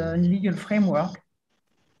solid legal framework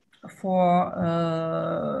for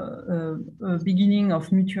a beginning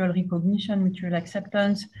of mutual recognition, mutual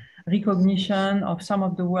acceptance, recognition of some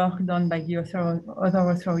of the work done by the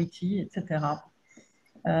other authority, etc.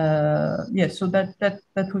 Yes, so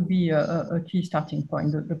that would be a key starting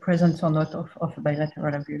point, the presence or not of a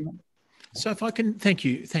bilateral agreement. So if I can, thank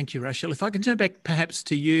you, Rachel. If I can turn back perhaps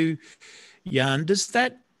to you, Jan, does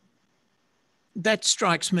that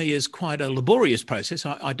strikes me as quite a laborious process.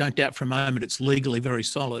 I don't doubt for a moment it's legally very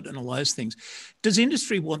solid and all those things. Does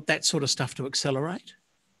industry want that sort of stuff to accelerate?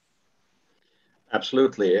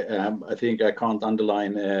 Absolutely. I think I can't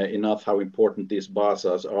underline enough how important these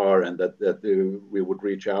BASAs are, and that we would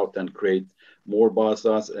reach out and create more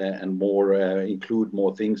BASAs and more include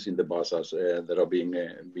more things in the BASAs that are being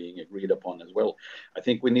agreed upon as well. I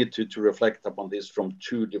think we need to reflect upon this from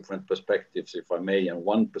two different perspectives, if I may. And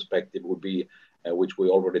one perspective would be, which we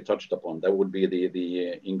already touched upon, that would be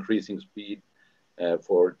the increasing speed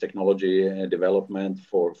for technology development,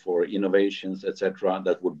 for innovations, etc.,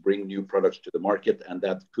 that would bring new products to the market, and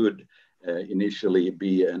that could initially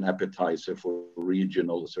be an appetizer for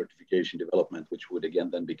regional certification development, which would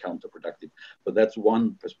again then be counterproductive. But that's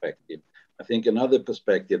one perspective. I think another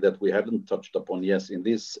perspective that we haven't touched upon yet in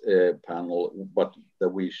this panel, but that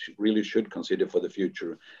we really should consider for the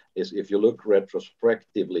future, is if you look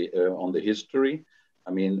retrospectively on the history. I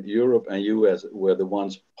mean, Europe and US were the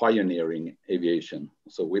ones pioneering aviation.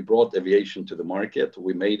 So we brought aviation to the market.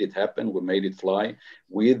 We made it happen. We made it fly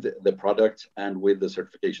with the products and with the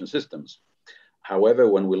certification systems. However,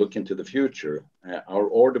 when we look into the future, our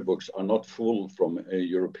order books are not full from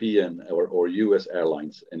European or US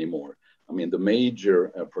airlines anymore. I mean, the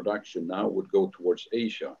major production now would go towards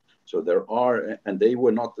Asia. So there are, and they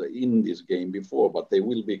were not in this game before, but they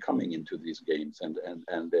will be coming into these games, and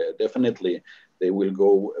definitely they will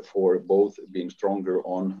go for both being stronger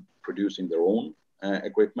on producing their own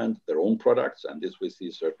equipment, their own products, and this we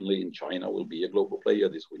see certainly in China will be a global player,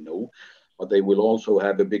 this we know, but they will also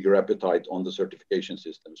have a bigger appetite on the certification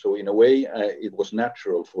system. So in a way, it was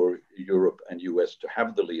natural for Europe and US to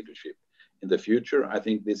have the leadership. In the future, I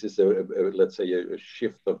think this is let's say a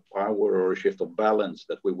shift of power or a shift of balance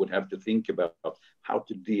that we would have to think about how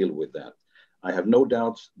to deal with that. I have no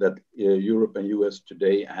doubts that Europe and US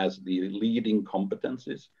today has the leading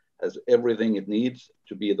competencies, has everything it needs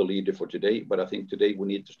to be the leader for today. But I think today we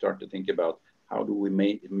need to start to think about how do we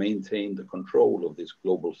maintain the control of this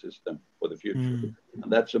global system for the future.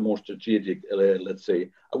 And that's a more strategic, let's say,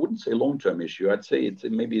 I wouldn't say long-term issue. I'd say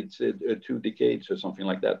maybe 2 decades or something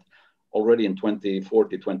like that. Already in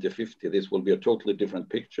 2040, 2050, this will be a totally different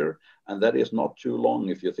picture. And that is not too long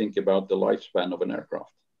if you think about the lifespan of an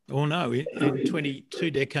aircraft. Oh no,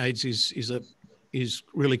 22 decades is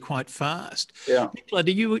really quite fast. Yeah. Nicola,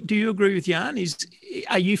 do you agree with Jan?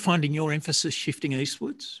 Are you finding your emphasis shifting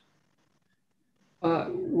eastwards?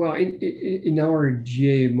 Well, in our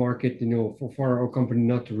GA market, you know, for our company,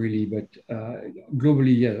 not really, but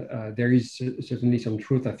globally, yeah, there is certainly some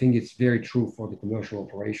truth. I think it's very true for the commercial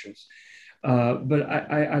operations. But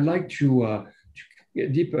I'd like to go a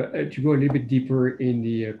little bit deeper in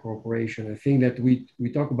the cooperation. I think that we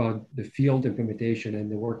talk about the field implementation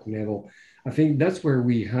and the working level. I think that's where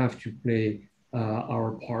we have to play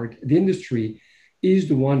our part. The industry is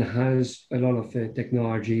the one has a lot of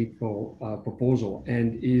technological proposal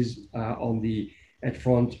and is at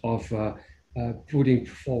front of putting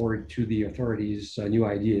forward to the authorities new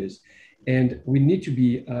ideas. And we need to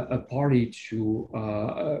be a party to,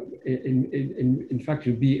 in fact,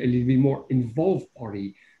 to be a little bit more involved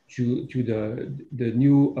party to the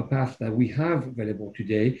new path that we have available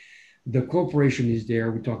today. The cooperation is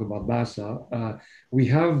there. We talk about BASA. We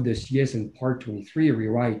have the CS and Part 23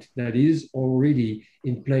 rewrite that is already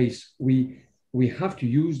in place. We have to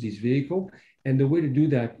use this vehicle. And the way to do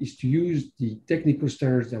that is to use the technical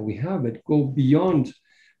standards that we have that go beyond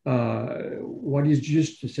what is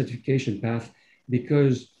just a certification path,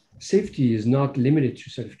 because safety is not limited to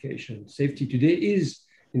certification. Safety today is,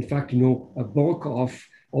 in fact, a bulk of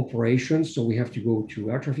operations. So we have to go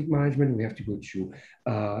to air traffic management. We have to go to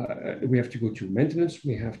maintenance.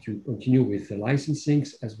 We have to continue with the licensing,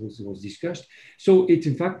 as was discussed. So it,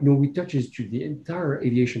 in fact, we touches to the entire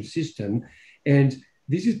aviation system. And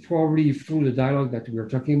this is probably through the dialogue that we are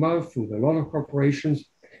talking about, through a lot of corporations,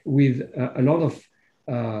 with a lot of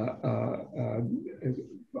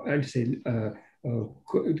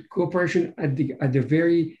cooperation at the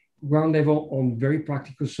very ground level on very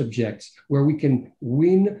practical subjects, where we can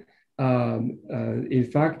win, in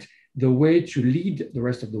fact, the way to lead the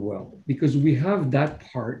rest of the world, because we have that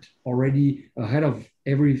part already ahead of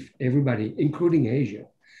everybody, including Asia,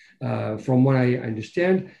 from what I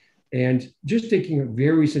understand. And just taking a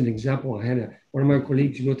very recent example, I had one of my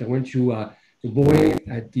colleagues, that went to Boeing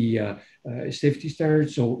at the safety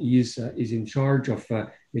standards. So he is in charge of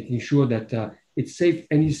making sure that it's safe.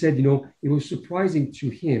 And he said, it was surprising to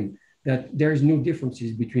him that there's no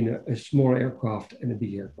differences between a small aircraft and a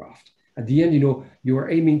big aircraft. At the end, you are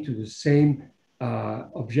aiming to the same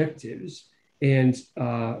objectives. And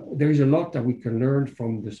there is a lot that we can learn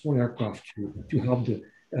from the small aircraft to help the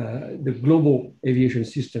global aviation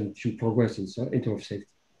system to progress in terms of safety.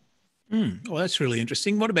 Well, that's really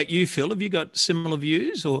interesting. What about you, Phil? Have you got similar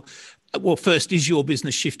views? Or, well, first, is your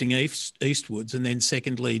business shifting eastwards? And then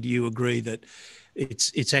secondly, do you agree that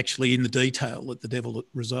it's actually in the detail that the devil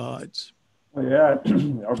resides? Well, yeah,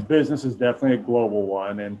 our business is definitely a global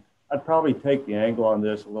one. And I'd probably take the angle on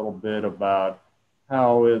this a little bit about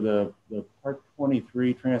how the Part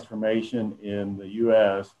 23 transformation in the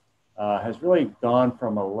U.S. Has really gone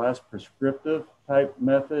from a less prescriptive type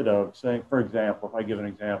method of saying, for example, if I give an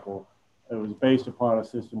example, it was based upon a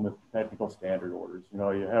system with technical standard orders.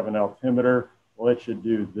 You have an altimeter, well, it should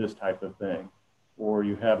do this type of thing. Or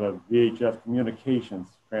you have a VHF communications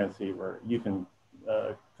transceiver. You can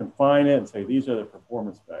confine it and say, these are the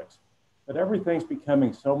performance specs. But everything's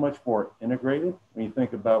becoming so much more integrated when you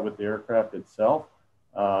think about with the aircraft itself.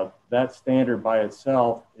 That standard by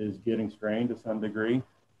itself is getting strained to some degree.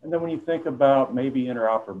 And then when you think about maybe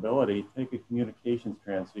interoperability, take a communications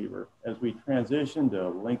transceiver. As we transition to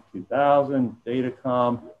Link 2000,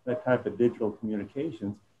 Datacom, that type of digital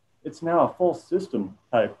communications, it's now a full system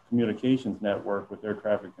type communications network with air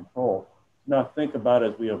traffic control. Now think about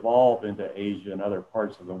as we evolve into Asia and other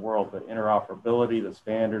parts of the world, the interoperability, the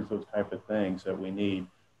standards, those type of things that we need.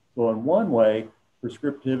 So in one way,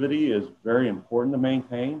 prescriptivity is very important to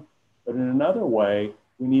maintain, but in another way,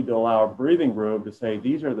 we need to allow a breathing room to say,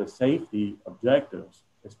 these are the safety objectives,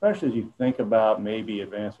 especially as you think about maybe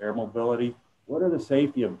advanced air mobility. What are the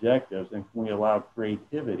safety objectives, and can we allow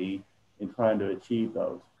creativity in trying to achieve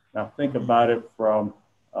those? Now think about it from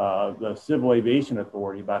the Civil Aviation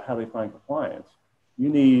Authority about how they find compliance. You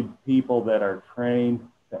need people that are trained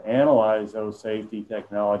to analyze those safety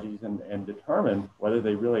technologies and determine whether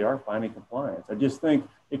they really are finding compliance. I just think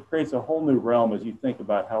it creates a whole new realm as you think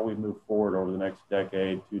about how we move forward over the next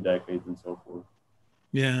decade, 2 decades, and so forth.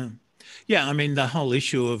 Yeah. Yeah, I mean, the whole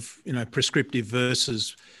issue of, prescriptive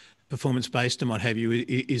versus performance-based and what have you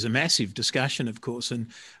is a massive discussion, of course, and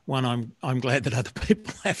one I'm glad that other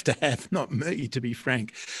people have to have, not me, to be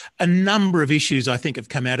frank. A number of issues, I think, have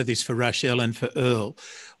come out of this for Rochelle and for Earl.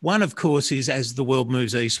 One, of course, is as the world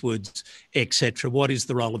moves eastwards, etc., what is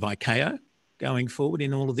the role of ICAO going forward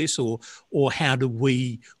in all of this, or how do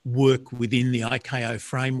we work within the ICAO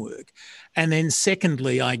framework? And then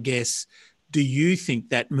secondly, I guess, do you think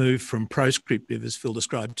that move from proscriptive, as Phil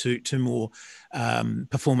described, to more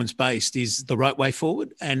performance-based is the right way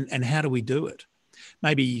forward? And how do we do it?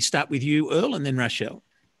 Maybe start with you, Earl, and then Rochelle.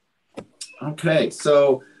 Okay,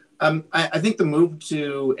 so I think the move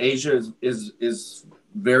to Asia is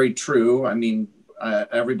very true. I mean,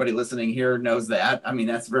 everybody listening here knows that. I mean,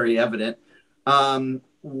 that's very evident.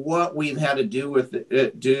 What we've had to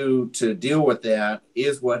do to deal with that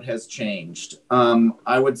is what has changed.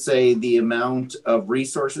 I would say the amount of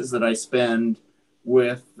resources that I spend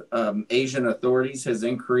with Asian authorities has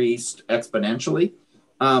increased exponentially,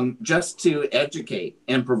 just to educate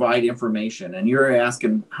and provide information. And you're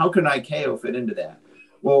asking, how can ICAO fit into that?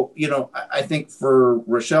 Well, I think for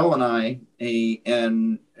Rochelle and I,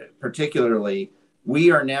 and particularly,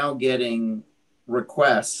 we are now getting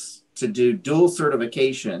requests to do dual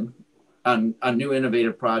certification on new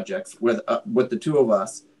innovative projects with the two of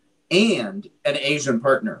us. and an Asian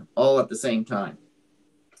partner all at the same time.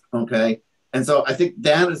 Okay. And so I think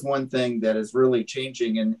that is one thing that is really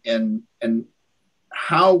changing, and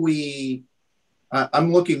how we,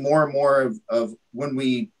 I'm looking more and more of when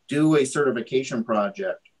we do a certification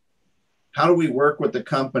project, how do we work with the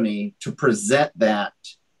company to present that,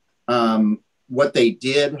 what they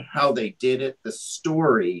did, how they did it, the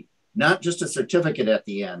story, not just a certificate at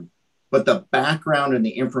the end, but the background and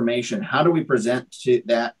the information. How do we present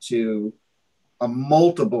that to a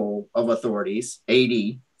multiple of authorities,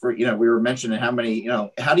 80 for, we were mentioning how many,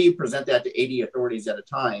 how do you present that to 80 authorities at a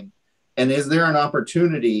time? And is there an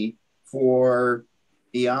opportunity for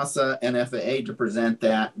EASA and FAA to present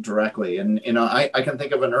that directly? And, I can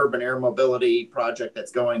think of an urban air mobility project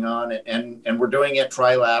that's going on, and we're doing it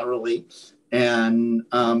trilaterally and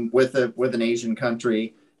with an Asian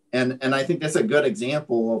country. And I think that's a good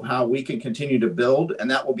example of how we can continue to build,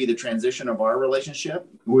 and that will be the transition of our relationship.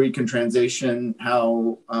 We can transition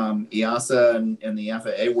how EASA and the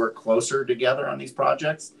FAA work closer together on these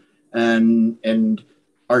projects, and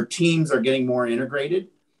our teams are getting more integrated.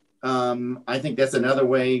 I think that's another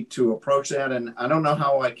way to approach that, and I don't know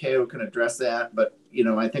how ICAO can address that, but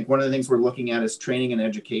I think one of the things we're looking at is training and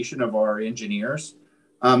education of our engineers,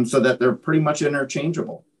 so that they're pretty much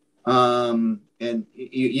interchangeable. And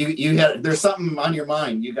you had, there's something on your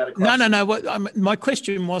mind. You got a question. No. My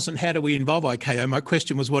question wasn't how do we involve ICAO. My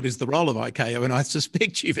question was what is the role of ICAO, and I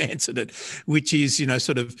suspect you've answered it, which is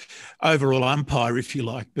sort of overall umpire, if you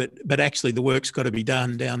like. But actually, the work's got to be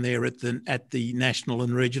done down there at the national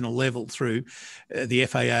and regional level through the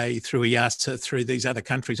FAA, through EASA, through these other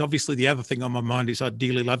countries. Obviously, the other thing on my mind is I'd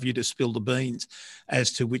dearly love you to spill the beans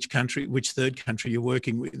as to which third country you're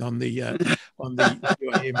working with on the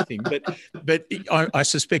UAM thing. But I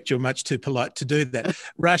suspect you're much too polite to do that.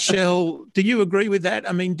 Rachel, do you agree with that?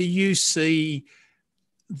 I mean, do you see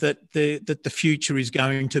that the future is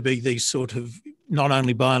going to be these sort of not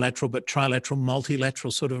only bilateral but trilateral,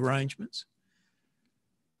 multilateral sort of arrangements?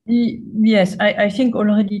 Yes, I think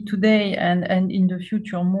already today and in the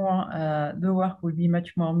future more, the work will be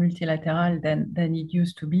much more multilateral than it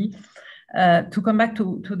used to be. To come back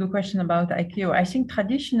to the question about ICAO, I think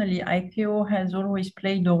traditionally ICAO has always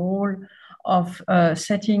played the role of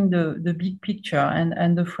setting the big picture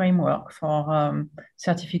and the framework for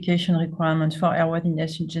certification requirements for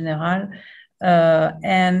airworthiness in general,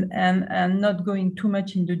 and not going too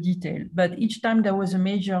much into detail. But each time there was a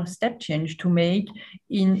major step change to make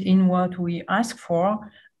in what we asked for,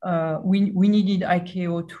 we needed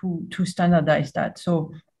ICAO to standardize that.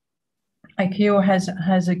 So ICAO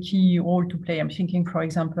has a key role to play. I'm thinking, for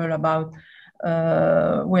example, about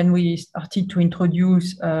when we started to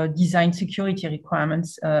introduce design security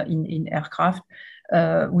requirements in aircraft,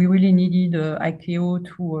 we really needed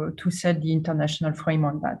ICAO to set the international frame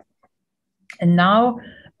on that. And now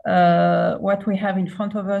what we have in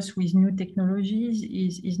front of us with new technologies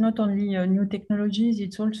is not only new technologies,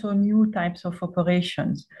 it's also new types of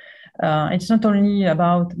operations. It's not only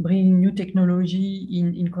about bringing new technology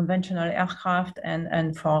in conventional aircraft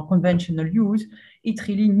and for conventional use, it's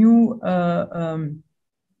really new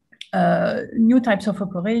types of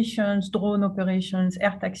operations, drone operations,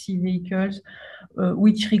 air taxi vehicles,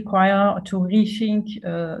 which require to rethink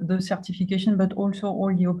the certification, but also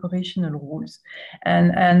all the operational rules.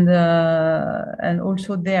 And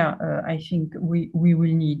also there, I think we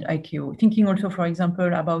will need ICAO. Thinking also, for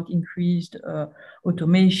example, about increased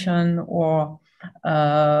automation or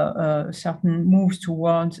certain moves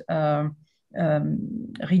towards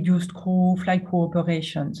reduced flight crew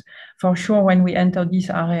operations. For sure, when we enter this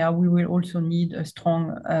area, we will also need a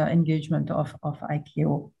strong engagement of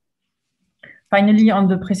ICAO. Finally, on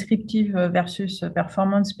the prescriptive versus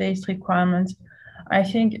performance-based requirements, I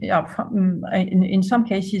think in some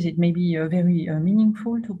cases it may be very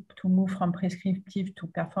meaningful to move from prescriptive to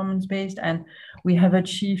performance-based, and we have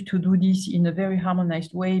achieved to do this in a very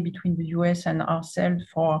harmonized way between the US and ourselves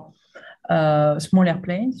for small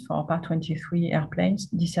airplanes, for Part 23 airplanes.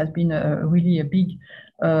 This has been really a big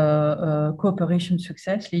cooperation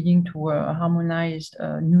success, leading to a harmonized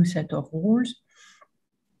new set of rules.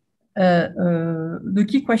 The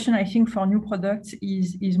key question, I think, for new products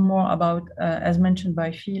is more about, as mentioned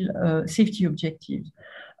by Phil, safety objectives.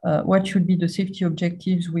 What should be the safety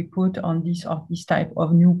objectives we put on this type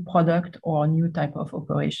of new product or new type of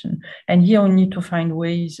operation? And here we need to find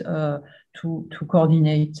ways to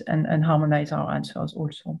coordinate and harmonize our answers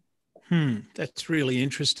also. That's really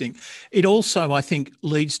interesting. It also, I think,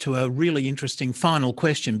 leads to a really interesting final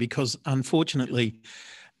question, because unfortunately,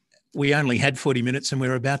 we only had 40 minutes and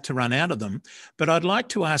we're about to run out of them. But I'd like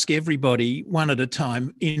to ask everybody one at a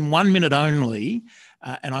time in 1 minute only,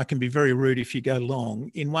 and I can be very rude if you go long,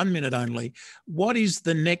 in 1 minute only, what is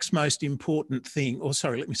the next most important thing, or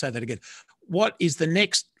sorry, let me say that again. What is the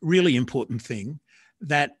next really important thing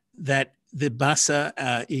that the BASA,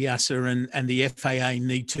 EASA and the FAA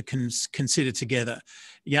need to consider together?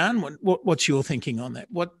 Jan, what's your thinking on that?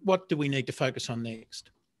 What do we need to focus on next?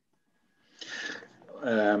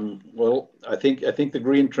 Well, I think the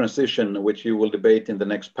green transition, which you will debate in the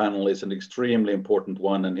next panel, is an extremely important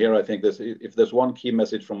one. And here I think if there's one key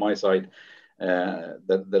message from my side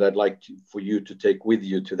that I'd like for you to take with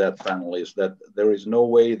you to that panel is that there is no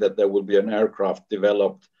way that there will be an aircraft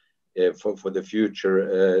developed for the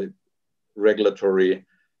future regulatory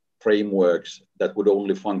frameworks that would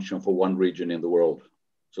only function for one region in the world.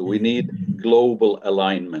 So we need global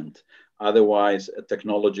alignment. Otherwise,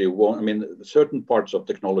 technology won't, I mean, certain parts of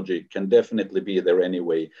technology can definitely be there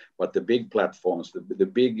anyway, but the big platforms, the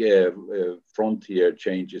big frontier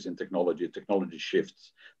changes in technology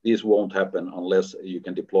shifts, these won't happen unless you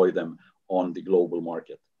can deploy them on the global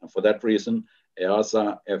market. And for that reason,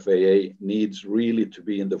 EASA, FAA needs really to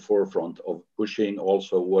be in the forefront of pushing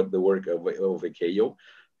also the work of ICAO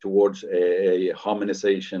towards a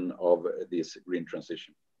harmonization of this green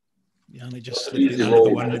transition. You only just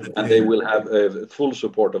and they will have full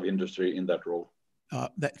support of industry in that role.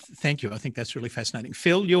 Thank you. I think that's really fascinating.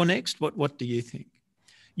 Phil, you're next. What do you think?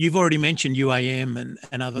 You've already mentioned UAM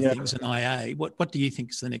and other things and IA. What do you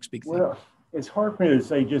think is the next big thing? Well, it's hard for me to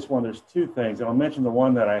say just one. There's two things. I'll mention the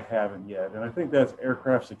one that I haven't yet, and I think that's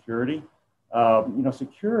aircraft security.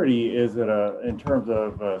 Security is in terms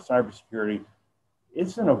of cybersecurity,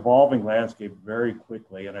 it's an evolving landscape very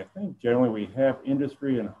quickly. And I think generally we have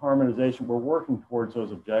industry and harmonization. We're working towards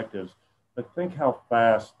those objectives. But think how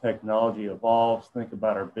fast technology evolves. Think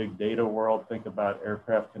about our big data world. Think about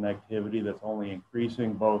aircraft connectivity that's only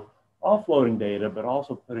increasing, both offloading data, but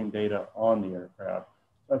also putting data on the aircraft.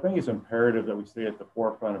 So I think it's imperative that we stay at the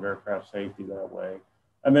forefront of aircraft safety that way.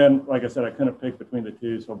 And then, like I said, I couldn't pick between the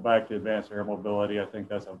two. So back to advanced air mobility, I think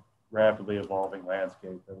that's a rapidly evolving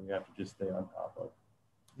landscape that we have to just stay on top of.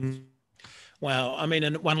 Wow. I mean,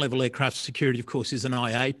 at one level, aircraft security, of course, is an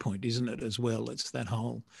IA point, isn't it, as well? It's that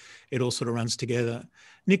whole, it all sort of runs together.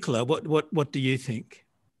 Nicola, what do you think?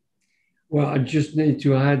 Well, I just need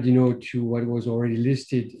to add, to what was already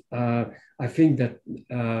listed. I think that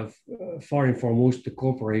far and foremost, the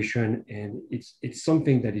cooperation, and it's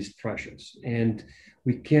something that is precious, and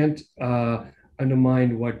we can't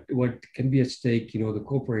undermine what can be at stake. The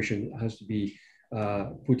cooperation has to be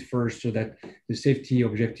put first so that the safety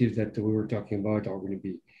objectives that we were talking about are going to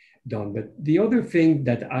be done. But the other thing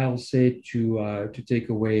that I'll say to take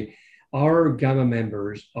away, our Gamma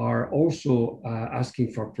members are also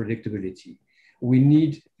asking for predictability. We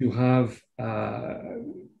need to have,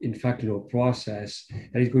 in fact, a process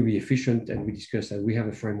that is going to be efficient, and we discussed that. We have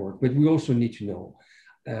a framework, but we also need to know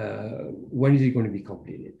when is it going to be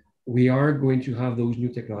completed. We are going to have those new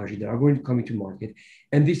technologies that are going to come into market,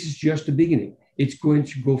 and this is just the beginning. It's going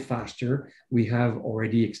to go faster. We have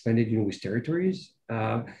already expanded, with territories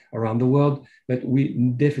around the world, but we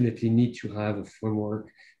definitely need to have a framework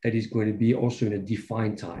that is going to be also in a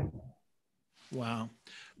defined time. Wow,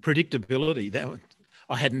 predictability.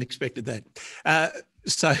 I hadn't expected that.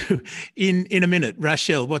 So, in a minute,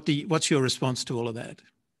 Rachel, what's your response to all of that?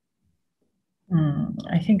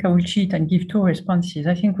 I think I will cheat and give two responses.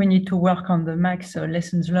 I think we need to work on the max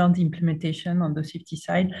lessons learned implementation on the safety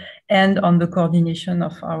side and on the coordination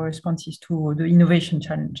of our responses to the innovation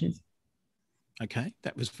challenges. Okay,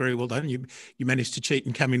 that was very well done. You managed to cheat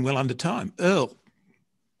and come in well under time. Earl.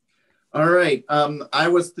 All right. I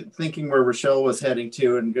was thinking where Rochelle was heading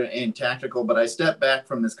to in tactical, but I stepped back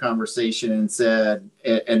from this conversation and said,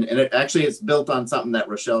 and it's built on something that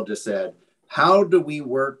Rochelle just said. How do we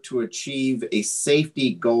work to achieve a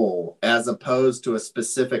safety goal as opposed to a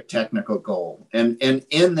specific technical goal? And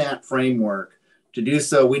in that framework, to do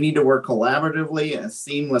so, we need to work collaboratively and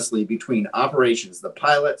seamlessly between operations, the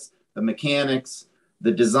pilots, the mechanics,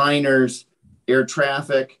 the designers, air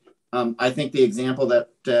traffic. I think the example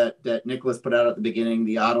that Nicholas put out at the beginning,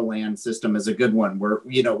 the Autoland system, is a good one where,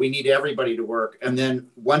 we need everybody to work. And then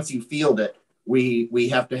once you field it, we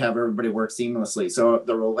have to have everybody work seamlessly. So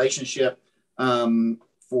the relationship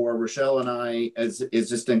for Rochelle and I is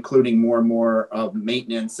just including more and more of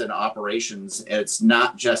maintenance and operations. It's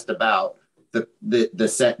not just about the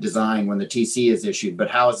set design when the TC is issued,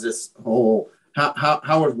 but how is this whole,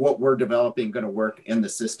 how is what we're developing going to work in the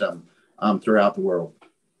system throughout the world?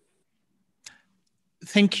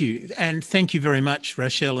 Thank you. And thank you very much,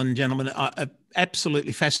 Rachel and gentlemen.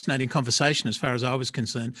 absolutely fascinating conversation as far as I was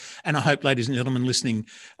concerned. And I hope, ladies and gentlemen listening,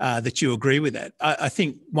 that you agree with that. I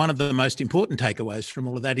think one of the most important takeaways from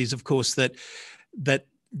all of that is, of course, that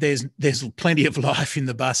there's plenty of life in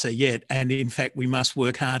the basa yet. And in fact, we must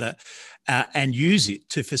work harder and use it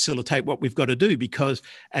to facilitate what we've got to do, because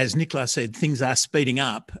as Nicolas said, things are speeding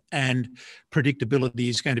up and predictability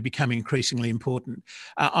is going to become increasingly important.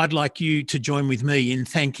 I'd like you to join with me in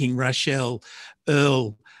thanking Rachel,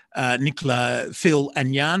 Earl, Nicola, Phil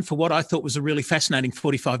and Jan for what I thought was a really fascinating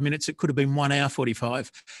 45 minutes. It could have been 1 hour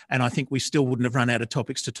 45, and I think we still wouldn't have run out of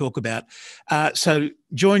topics to talk about. So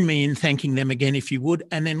join me in thanking them again, if you would,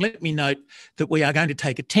 and then let me note that we are going to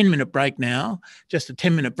take a 10-minute break now, just a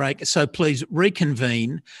 10-minute break. So please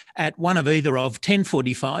reconvene at one of either of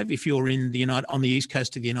 10:45 if you're in on the east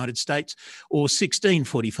coast of the United States, or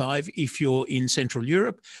 16:45 if you're in Central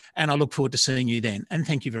Europe, and I look forward to seeing you then. And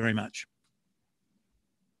thank you very much.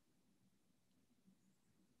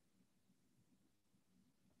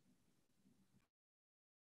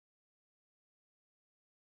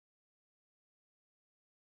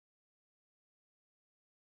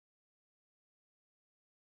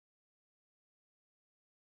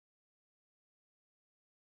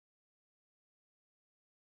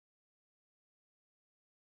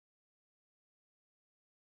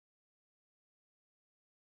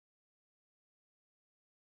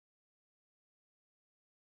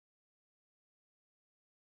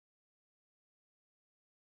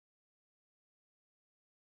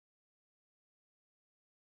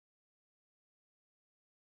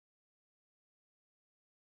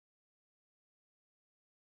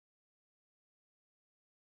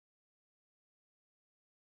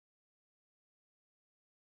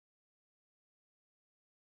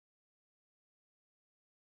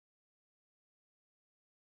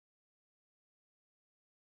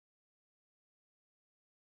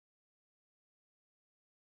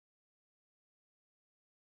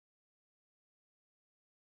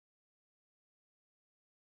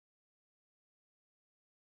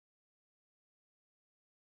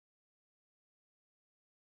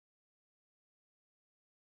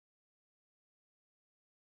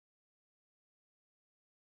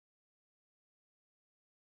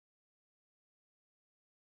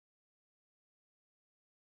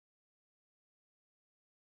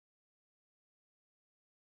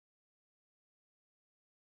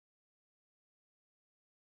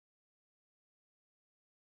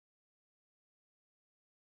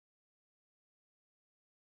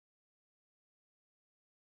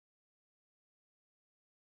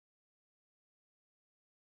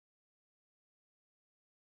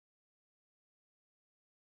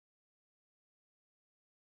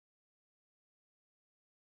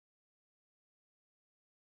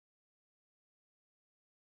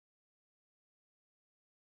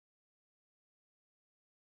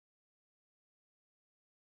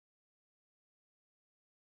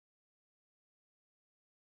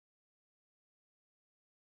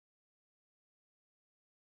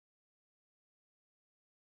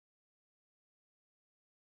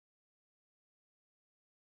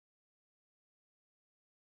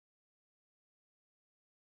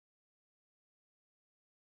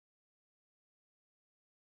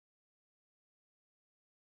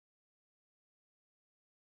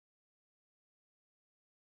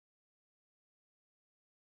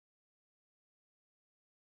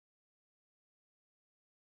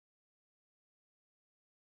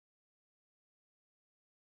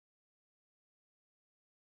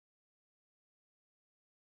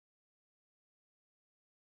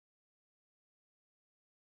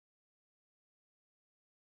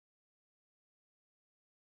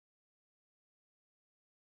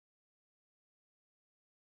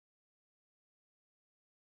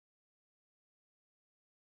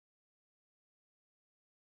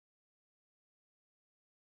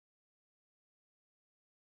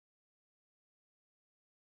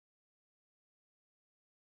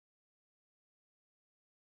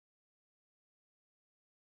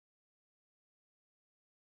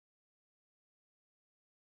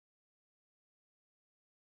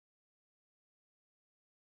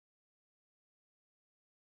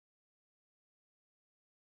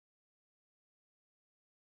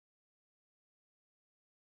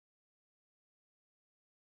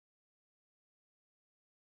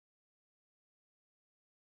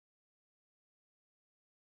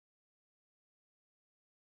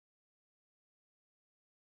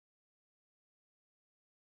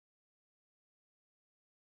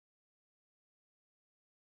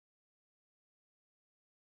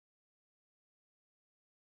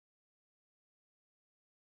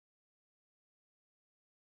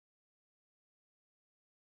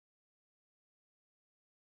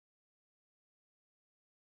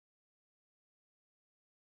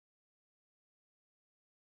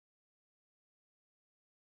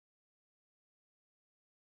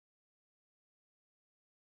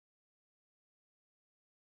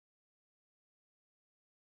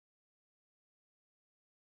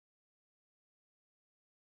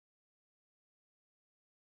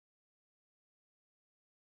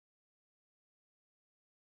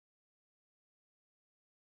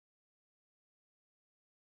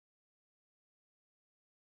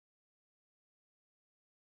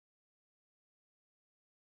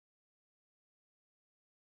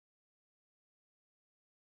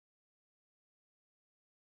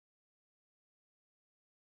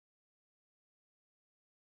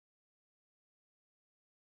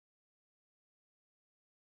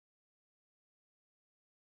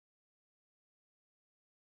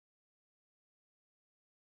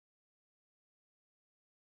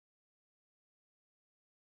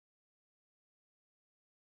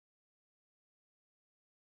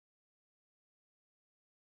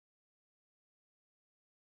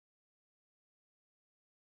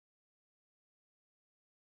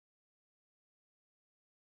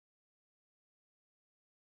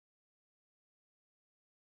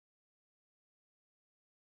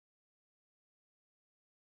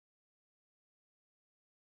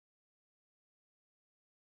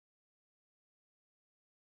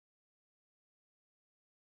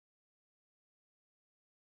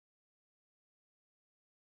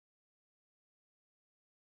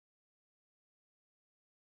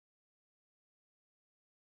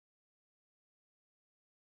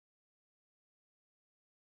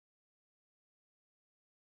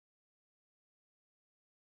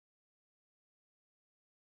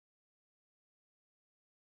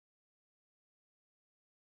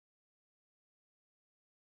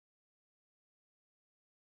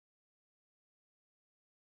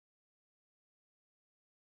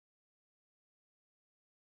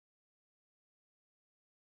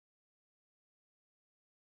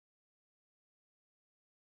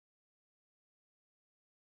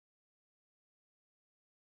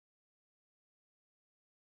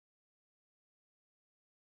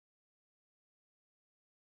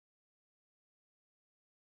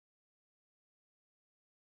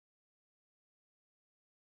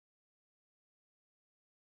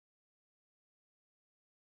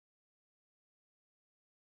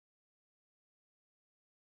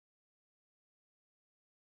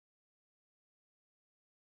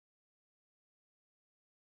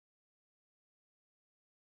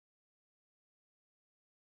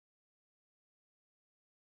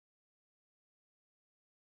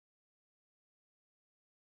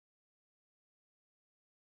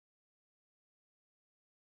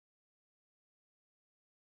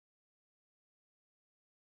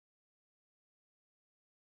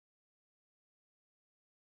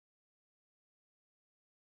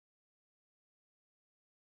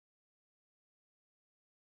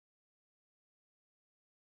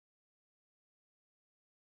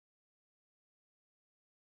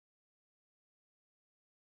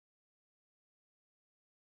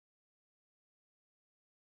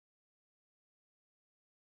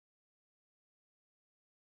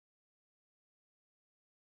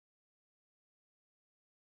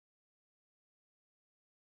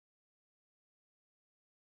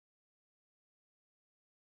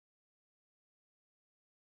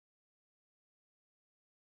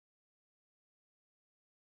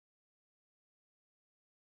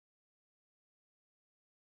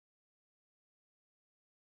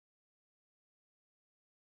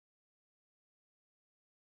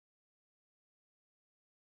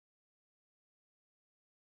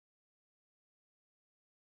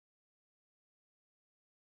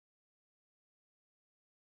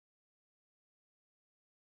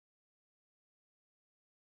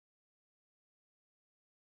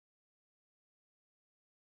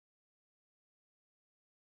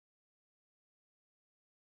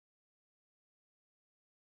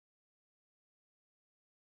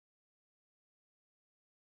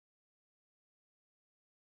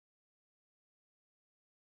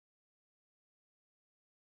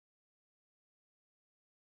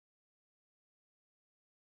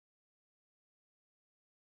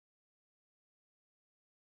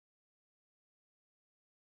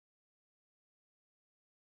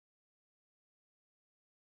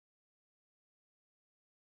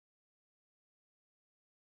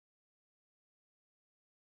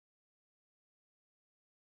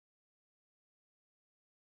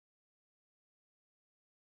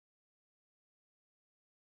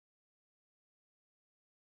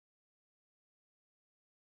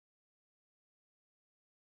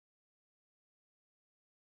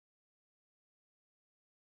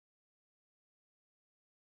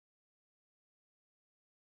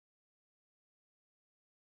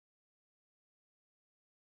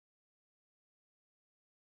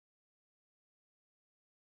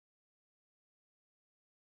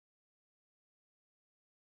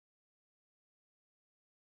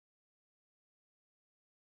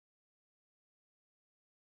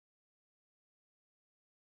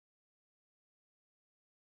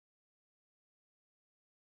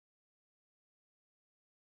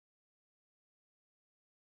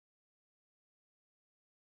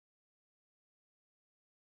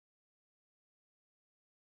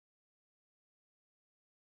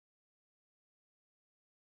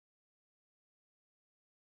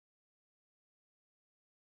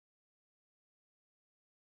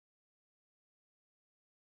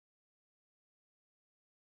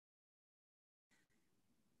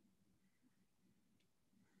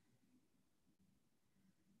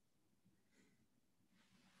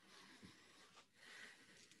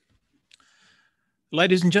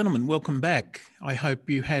 Ladies and gentlemen, welcome back. I hope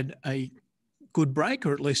you had a good break,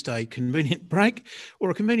 or at least a convenient break, or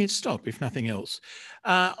a convenient stop, if nothing else.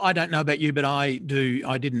 I don't know about you, but I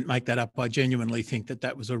didn't make that up. I genuinely think that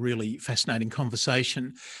that was a really fascinating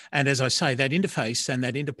conversation. And as I say, that interface and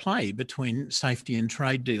that interplay between safety and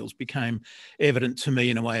trade deals became evident to me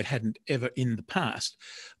in a way it hadn't ever in the past.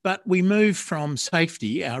 But we move from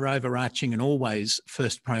safety, our overarching and always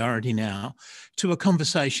first priority now, to a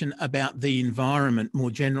conversation about the environment more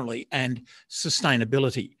generally and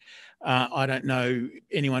sustainability. I don't know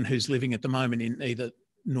anyone who's living at the moment in either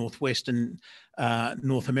northwestern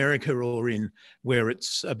North America or in where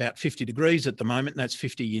it's about 50 degrees at the moment, and that's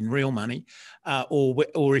 50 in real money,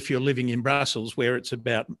 or if you're living in Brussels where it's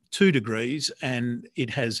about 2 degrees and it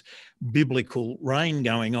has biblical rain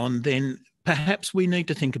going on, then perhaps we need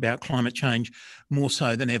to think about climate change more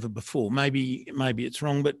so than ever before. Maybe it's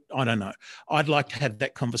wrong, but I don't know. I'd like to have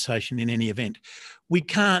that conversation in any event. We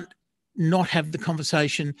can't not have the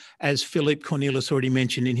conversation, as Philippe Cornelis already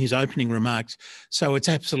mentioned in his opening remarks. So it's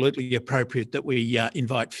absolutely appropriate that we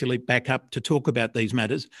invite Philippe back up to talk about these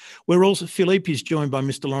matters. Philippe is joined by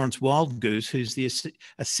Mr. Lawrence Wildgoose, who's the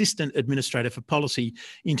Assistant Administrator for Policy,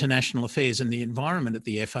 International Affairs and the Environment at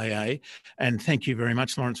the FAA. And thank you very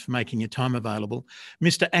much, Lawrence, for making your time available.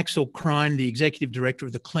 Mr. Axel Krein, the Executive Director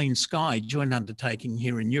of the Clean Sky Joint Undertaking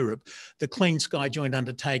here in Europe. The Clean Sky Joint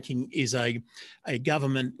Undertaking is a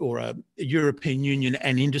government or a European Union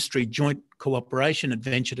and industry joint cooperation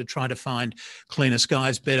adventure to try to find cleaner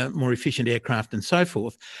skies, better, more efficient aircraft and so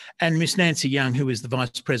forth. And Miss Nancy Young, who is the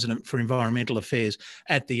Vice President for Environmental Affairs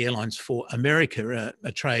at the Airlines for America,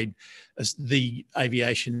 the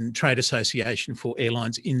Aviation Trade Association for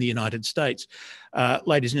Airlines in the United States.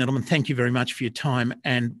 Ladies and gentlemen, thank you very much for your time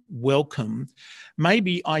and welcome.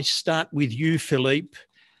 Maybe I start with you, Philippe.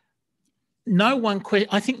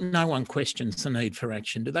 I think no one questions the need for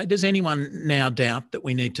action, do they? Does anyone now doubt that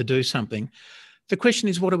we need to do something? The question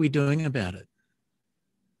is, what are we doing about it?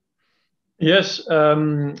 Yes,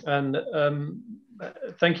 thank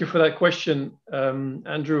you for that question,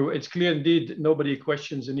 Andrew. It's clear indeed nobody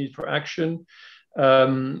questions the need for action.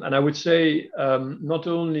 And I would say not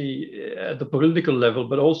only at the political level,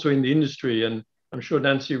 but also in the industry. And I'm sure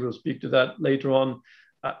Nancy will speak to that later on.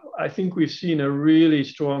 I think we've seen a really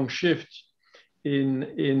strong shift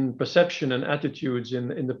in perception and attitudes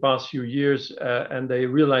in the past few years, and a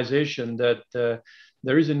realization that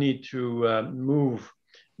there is a need to move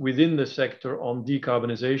within the sector on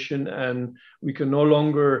decarbonization, and we can no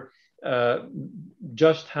longer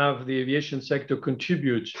just have the aviation sector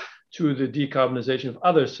contribute to the decarbonization of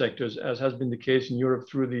other sectors, as has been the case in Europe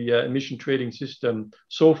through the emission trading system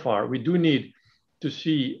so far. We do need to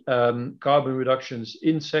see carbon reductions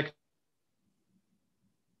in sector.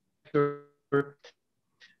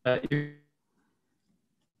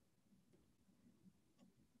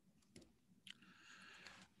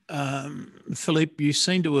 Philippe, you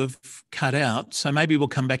seem to have cut out, so maybe we'll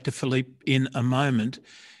come back to Philippe in a moment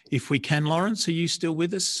if we can. Lawrence, are you still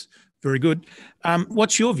with us? Very good.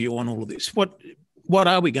 What's your view on all of this? What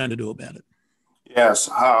are we going to do about it? Yes.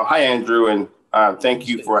 Hi, Andrew, and thank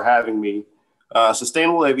you for having me.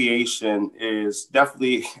 Sustainable aviation is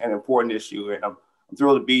definitely an important issue, and I'm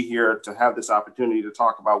thrilled to be here to have this opportunity to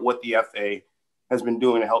talk about what the FAA has been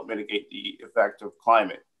doing to help mitigate the effect of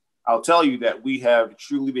climate. I'll tell you that we have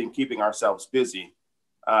truly been keeping ourselves busy.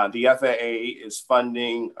 The FAA is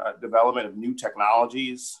funding development of new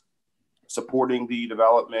technologies, supporting the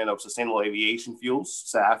development of sustainable aviation fuels.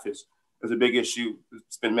 SAF is a big issue.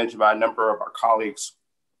 It's been mentioned by a number of our colleagues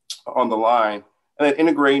on the line. And then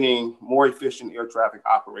integrating more efficient air traffic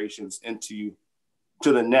operations into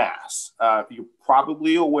the NAS. You're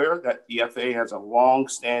probably aware that the FAA has a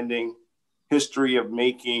long-standing history of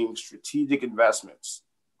making strategic investments,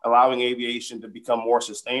 allowing aviation to become more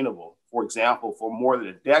sustainable. For example, for more than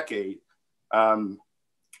a decade,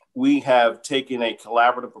 we have taken a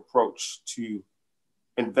collaborative approach to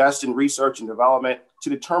invest in research and development to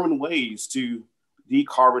determine ways to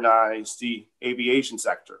decarbonize the aviation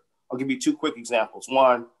sector. I'll give you two quick examples.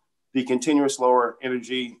 One, the Continuous Lower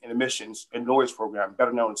Energy and Emissions and Noise Program,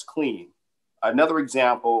 better known as CLEAN. Another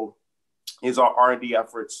example is our R&D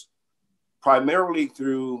efforts, primarily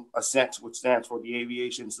through ASCENT, which stands for the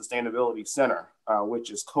Aviation Sustainability Center, which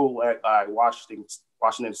is co-led by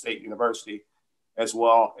Washington State University, as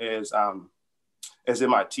well as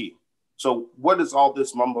MIT. So what does all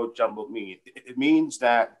this mumbo jumbo mean? It means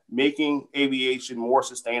that making aviation more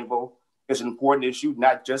sustainable is an important issue,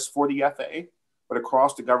 not just for the FAA, but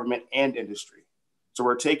across the government and industry. So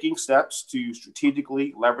we're taking steps to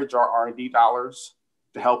strategically leverage our R&D dollars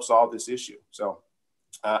to help solve this issue. So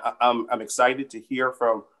I'm excited to hear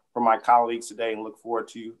from my colleagues today and look forward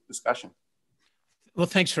to discussion. Well,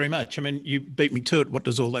 thanks very much. I mean, you beat me to it. What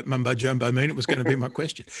does all that mumbo jumbo mean? It was going to be my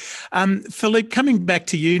question. Philippe, coming back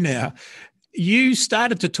to you now, you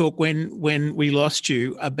started to talk when we lost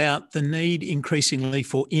you about the need increasingly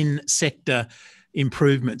for in-sector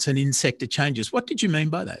improvements and in-sector changes. What did you mean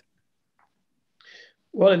by that?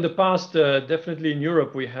 Well, in the past, definitely in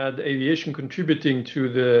Europe, we had aviation contributing to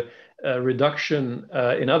the reduction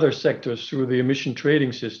in other sectors through the emission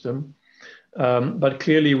trading system. But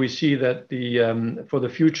clearly we see that for the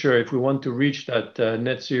future, if we want to reach that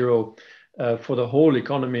net zero for the whole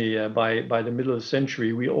economy by the middle of the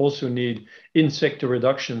century, we also need in-sector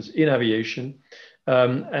reductions in aviation.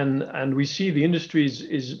 And we see the industry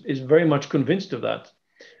is very much convinced of that,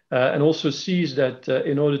 and also sees that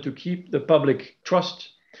in order to keep the public trust,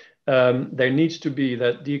 there needs to be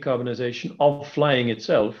that decarbonization of flying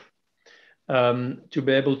itself, to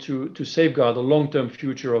be able to safeguard the long-term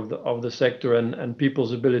future of the sector and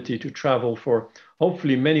people's ability to travel for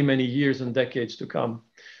hopefully many, many years and decades to come.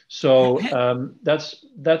 So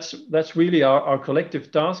that's really our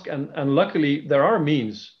collective task, and luckily there are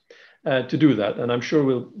means to do that, and I'm sure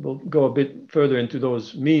we'll go a bit further into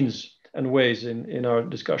those means and ways in our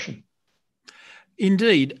discussion.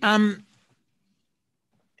 Indeed.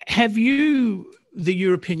 Have you, the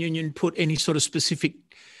European Union, put any sort of specific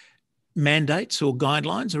mandates or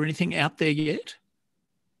guidelines or anything out there yet?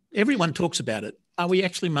 Everyone talks about it. Are we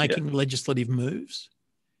actually making legislative moves?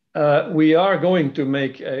 We are going to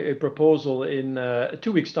make a proposal in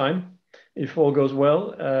 2 weeks' time, if all goes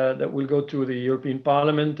well, that will go to the European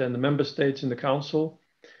Parliament and the member states in the Council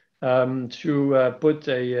to put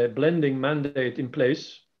a blending mandate in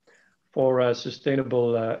place for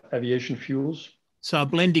sustainable aviation fuels. So a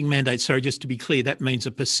blending mandate, sorry, just to be clear, that means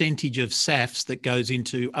a percentage of SAFs that goes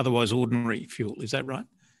into otherwise ordinary fuel. Is that right?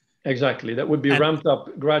 Exactly. That would be ramped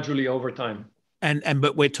up gradually over time.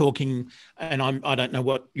 But we're talking, and I don't know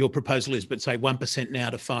what your proposal is, but say 1%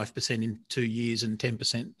 now to 5% in 2 years and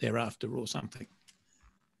 10% thereafter or something.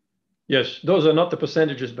 Yes, those are not the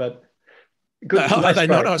percentages, but good. No, nice are they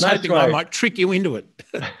try. not? I was nice hoping try. I might trick you into it.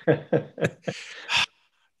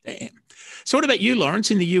 Damn. So what about you, Lawrence,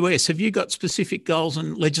 in the US? Have you got specific goals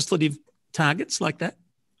and legislative targets like that?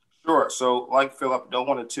 Sure. So like Philip, don't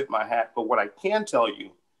want to tip my hat, but what I can tell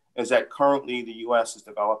you is that currently the US is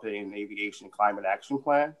developing an aviation climate action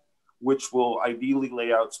plan, which will ideally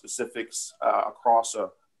lay out specifics across a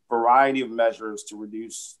variety of measures to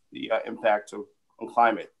reduce the impact on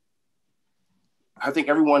climate. I think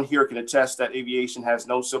everyone here can attest that aviation has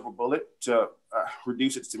no silver bullet to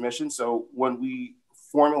reduce its emissions. So when we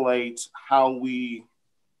formulate how we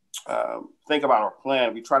think about our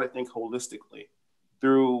plan, we try to think holistically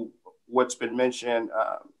through what's been mentioned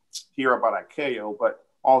here about ICAO, but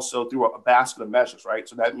also through a basket of measures, right?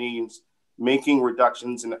 So that means making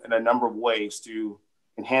reductions in a number of ways to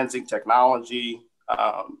enhancing technology,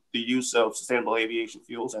 the use of sustainable aviation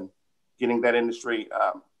fuels and getting that industry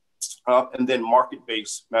up, and then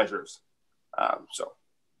market-based measures.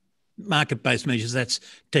 Market-based measures, that's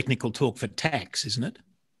technical talk for tax, isn't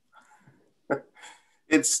it?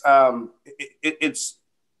 It's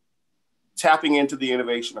tapping into the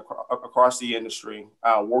innovation across the industry,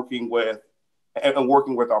 working with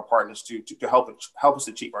our partners to help us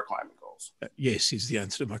achieve our climate goals. Yes, is the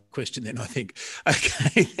answer to my question then, I think.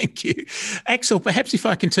 Okay, thank you. Axel, perhaps if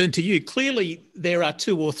I can turn to you. Clearly, there are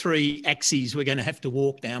 2 or 3 axes we're going to have to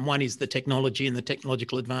walk down. One is the technology and the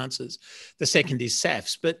technological advances. The second is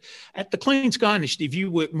SAFs. But at the Clean Sky Initiative,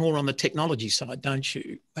 you work more on the technology side, don't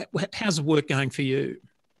you? How's the work going for you?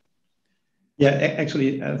 Yeah,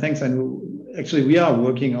 actually, thanks, Andrew. Actually, we are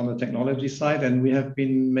working on the technology side, and we have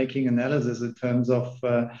been making analysis in terms of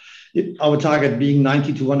our target being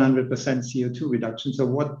 90 to 100% CO2 reduction. So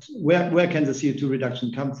where can the CO2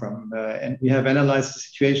 reduction come from? And we have analyzed the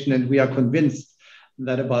situation, and we are convinced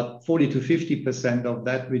that about 40 to 50% of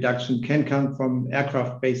that reduction can come from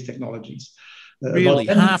aircraft-based technologies. Really,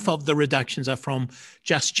 half of the reductions are from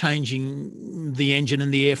just changing the engine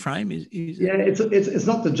and the airframe? Yeah, it's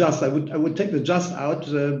not the just. I would take the just out,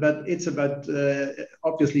 but it's about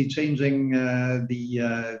obviously changing the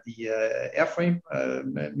airframe,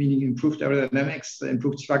 meaning improved aerodynamics,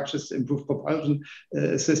 improved structures, improved propulsion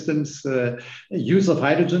systems, use of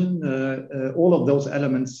hydrogen. All of those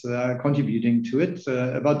elements are contributing to it.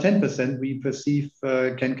 About 10% we perceive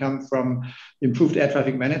can come from improved air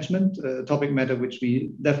traffic management, topic matter matter which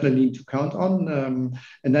we definitely need to count on.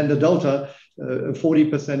 And then the delta,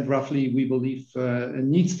 40% roughly, we believe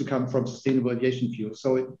needs to come from sustainable aviation fuel.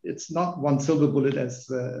 So it's not one silver bullet, as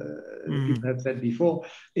people have said before.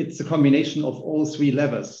 It's a combination of all three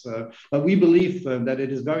levers. But we believe that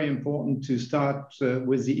it is very important to start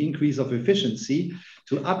with the increase of efficiency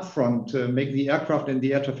to upfront make the aircraft and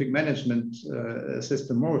the air traffic management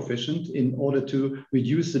system more efficient in order to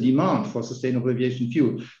reduce the demand for sustainable aviation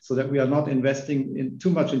fuel, so that we are not investing too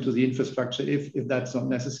much into the infrastructure if that's not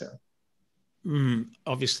necessary.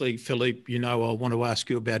 Obviously, Philippe, you know, I want to ask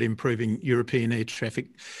you about improving European air traffic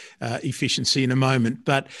efficiency in a moment,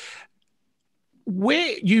 but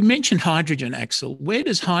where you mentioned hydrogen, Axel, where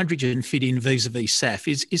does hydrogen fit in vis-a-vis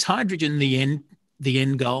SAF? Is hydrogen the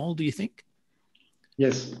end goal, do you think?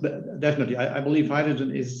 Yes, definitely. I believe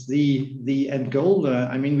hydrogen is the end goal.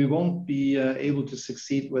 I mean, we won't be able to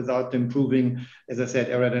succeed without improving, as I said,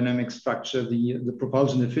 aerodynamic structure, the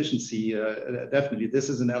propulsion efficiency. Definitely, this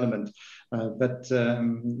is an element. But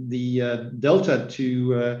the delta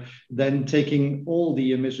to then taking all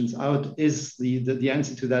the emissions out is the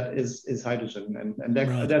answer to that is hydrogen. And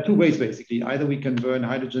there are two ways, basically. Either we can burn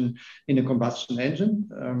hydrogen in a combustion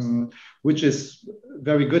engine, which is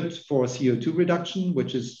very good for CO2 reduction,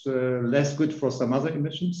 which is less good for some other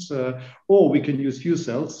emissions, or we can use fuel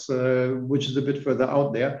cells, which is a bit further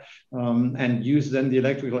out there, and use then the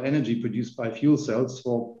electrical energy produced by fuel cells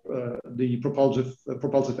for the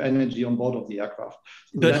propulsive energy on board of the aircraft.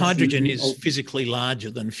 So but hydrogen is physically larger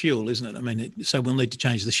than fuel, isn't it? I mean, so we'll need to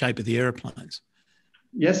change the shape of the aeroplanes.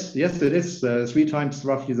 Yes, it is 3 times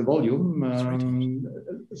roughly the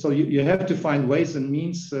volume. So you have to find ways and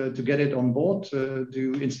means to get it on board,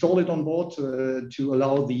 to install it on board, to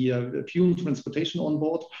allow the fuel transportation on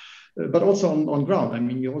board, but also on ground. I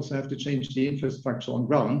mean, you also have to change the infrastructure on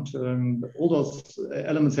ground. All those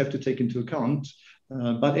elements have to take into account,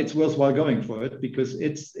 but it's worthwhile going for it because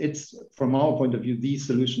it's from our point of view, the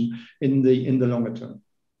solution in the longer term.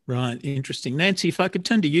 Right, interesting. Nancy, if I could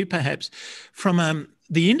turn to you perhaps, from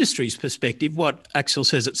the industry's perspective, what Axel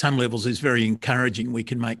says at some levels is very encouraging. We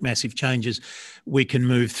can make massive changes. We can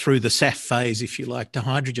move through the SAF phase, if you like, to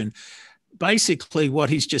hydrogen. Basically, what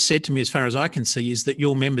he's just said to me, as far as I can see, is that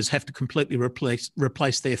your members have to completely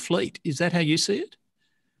replace their fleet. Is that how you see it?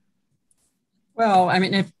 Well, I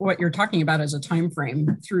mean, if what you're talking about is a time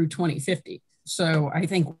frame through 2050. So I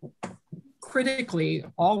think critically,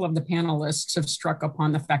 all of the panelists have struck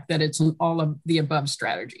upon the fact that it's an all of the above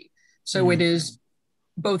strategy. So it is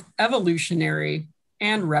both evolutionary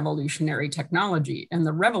and revolutionary technology. And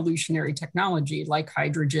the revolutionary technology, like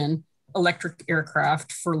hydrogen, electric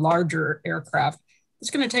aircraft for larger aircraft, it's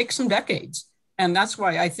going to take some decades. And that's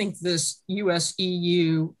why I think this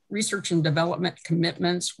US-EU research and development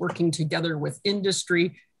commitments working together with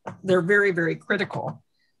industry, they're very, very critical.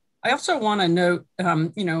 I also want to note,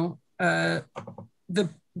 the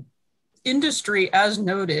industry, as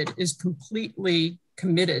noted, is completely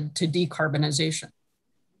committed to decarbonization.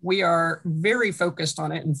 We are very focused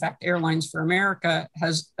on it. In fact, Airlines for America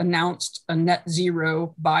has announced a net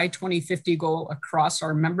zero by 2050 goal across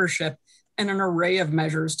our membership and an array of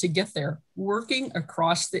measures to get there, working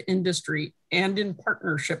across the industry and in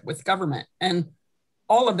partnership with government. And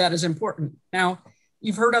all of that is important. Now,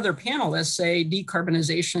 you've heard other panelists say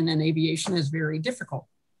decarbonization in aviation is very difficult.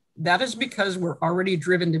 That is because we're already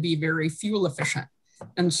driven to be very fuel efficient.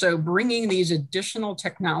 And so bringing these additional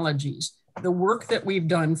technologies, the work that we've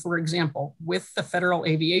done, for example, with the Federal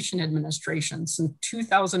Aviation Administration since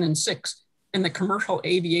 2006 in the Commercial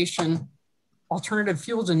Aviation Alternative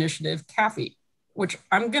Fuels Initiative, CAFE, which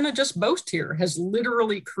I'm going to just boast here, has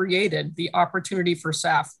literally created the opportunity for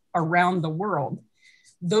SAF around the world.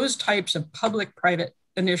 Those types of public-private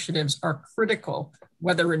initiatives are critical,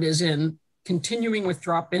 whether it is in continuing with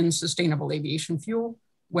drop-in sustainable aviation fuel,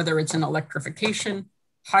 whether it's in electrification,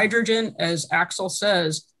 hydrogen, as Axel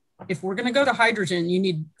says. If we're going to go to hydrogen, you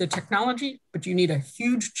need the technology, but you need a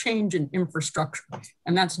huge change in infrastructure.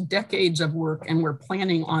 And that's decades of work. And we're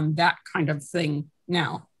planning on that kind of thing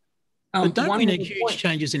now. But don't we need huge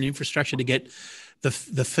changes in infrastructure to get the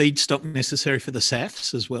feedstock necessary for the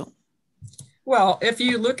SAFs as well? Well, if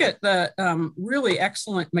you look at the really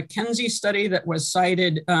excellent McKinsey study that was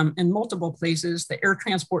cited in multiple places, the Air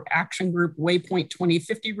Transport Action Group Waypoint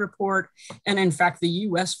 2050 report, and in fact, the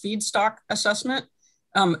US feedstock assessment,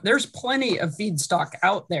 there's plenty of feedstock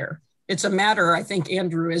out there. It's a matter, I think,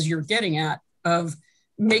 Andrew, as you're getting at, of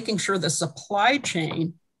making sure the supply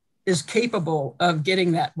chain is capable of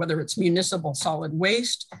getting that, whether it's municipal solid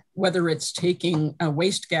waste, whether it's taking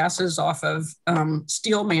waste gases off of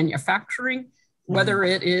steel manufacturing. whether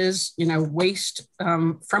it is, waste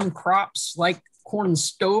from crops like corn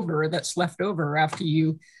stover that's left over after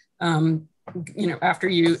you, get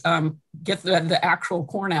the actual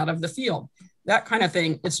corn out of the field, that kind of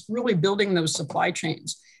thing. It's really building those supply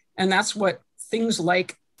chains. And that's what things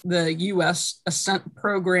like the US Ascent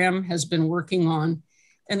program has been working on.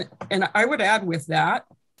 And I would add with that,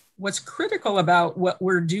 what's critical about what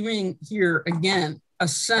we're doing here, again,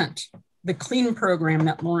 Ascent, the CLEAN program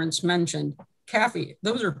that Lawrence mentioned, CAFE,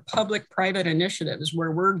 those are public-private initiatives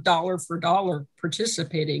where we're dollar for dollar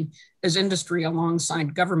participating as industry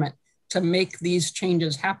alongside government to make these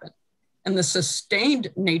changes happen. And the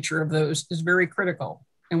sustained nature of those is very critical.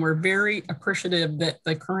 And we're very appreciative that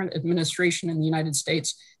the current administration in the United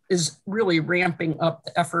States is really ramping up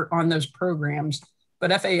the effort on those programs.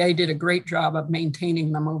 But FAA did a great job of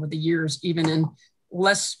maintaining them over the years, even in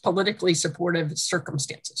less politically supportive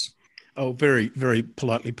circumstances. Oh, very, very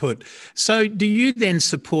politely put. So do you then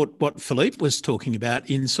support what Philippe was talking about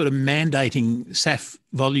in sort of mandating SAF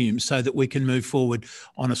volumes so that we can move forward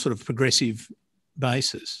on a sort of progressive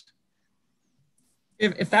basis?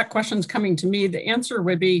 If that question's coming to me, the answer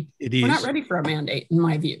would be, we're not ready for a mandate, in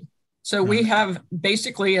my view. So we have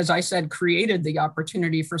basically, as I said, created the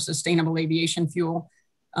opportunity for sustainable aviation fuel.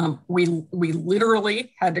 We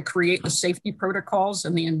literally had to create the safety protocols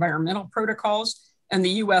and the environmental protocols. And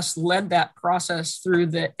the US led that process through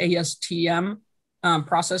the ASTM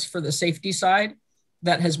process for the safety side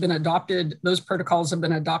that has been adopted. Those protocols have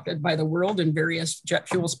been adopted by the world in various jet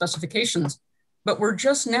fuel specifications, but we're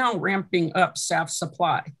just now ramping up SAF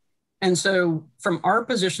supply. And so from our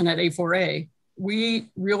position at A4A, we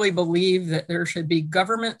really believe that there should be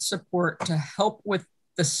government support to help with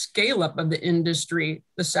the scale up of the industry,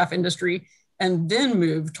 the SAF industry, and then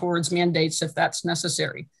move towards mandates if that's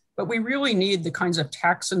necessary. But we really need the kinds of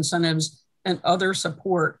tax incentives and other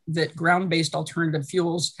support that ground-based alternative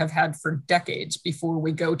fuels have had for decades before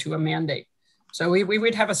we go to a mandate. So we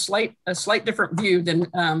would have a slight different view than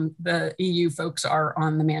the EU folks are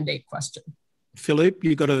on the mandate question. Philippe,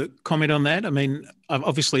 you got a comment on that? I mean,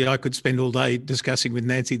 obviously I could spend all day discussing with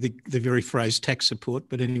Nancy the very phrase tax support,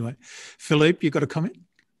 but anyway. Philippe, you got a comment?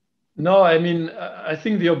 No, I mean, I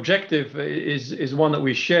think the objective is one that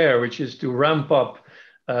we share, which is to ramp up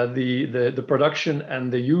the production and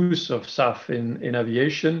the use of SAF in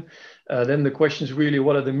aviation. Then the question is really,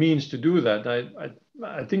 what are the means to do that?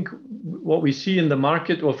 I think what we see in the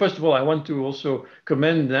market, well, first of all, I want to also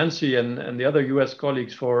commend Nancy and the other US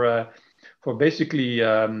colleagues for basically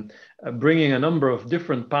bringing a number of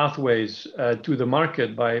different pathways to the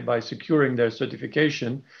market by securing their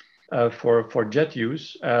certification for jet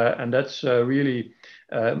use. And that's really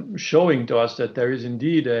showing to us that there is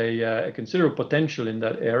indeed a considerable potential in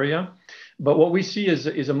that area. But what we see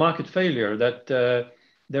is a market failure, that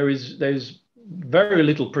there is very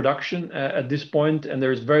little production at this point, and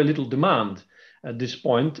there is very little demand at this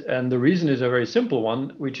point. And the reason is a very simple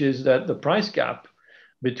one, which is that the price gap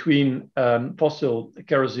between fossil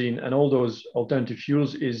kerosene and all those alternative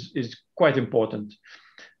fuels is quite important.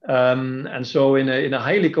 And so in a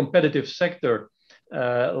highly competitive sector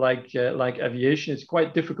like aviation, it's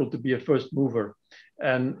quite difficult to be a first mover.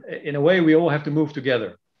 And in a way, we all have to move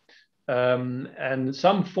together. And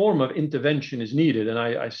some form of intervention is needed. And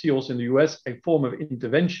I see also in the US, a form of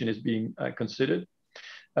intervention is being considered.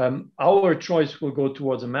 Our choice will go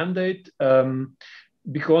towards a mandate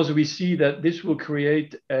because we see that this will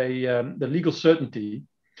create the legal certainty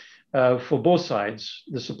for both sides,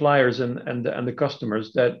 the suppliers and the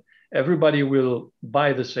customers, that everybody will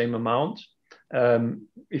buy the same amount.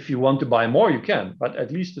 If you want to buy more, you can, but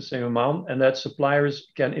at least the same amount, and that suppliers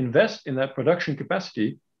can invest in that production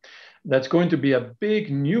capacity. That's going to be a big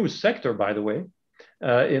new sector, by the way,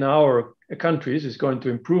 in our countries. It's going to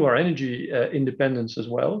improve our energy independence as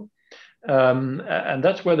well. And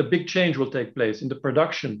that's where the big change will take place, in the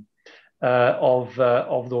production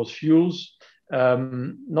of those fuels.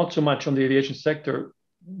 Not so much on the aviation sector.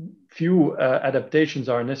 Few adaptations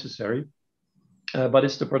are necessary, but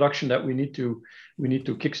it's the production that we need to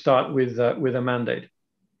kickstart with a mandate.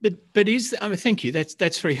 But thank you.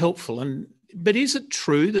 That's very helpful. But is it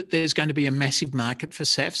true that there's going to be a massive market for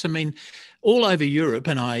SAFs? I mean, all over Europe,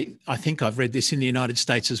 and I think I've read this in the United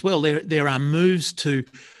States as well, there are moves to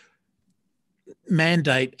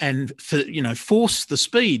mandate and force the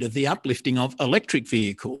speed of the uplifting of electric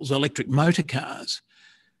vehicles, electric motor cars.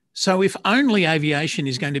 So if only aviation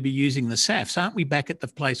is going to be using the SAFs, aren't we back at the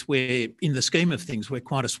place where, in the scheme of things, we're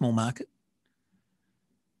quite a small market?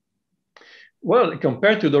 Well,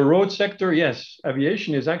 compared to the road sector, yes,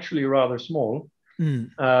 aviation is actually rather small,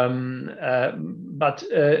 but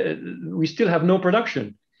we still have no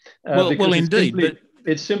production. Because indeed.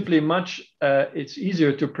 It's simply much, it's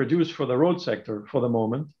easier to produce for the road sector for the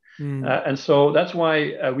moment. And so that's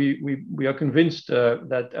why we are convinced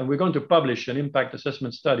that, and we're going to publish an impact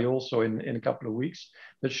assessment study also in a couple of weeks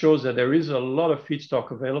that shows that there is a lot of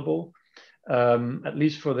feedstock available, at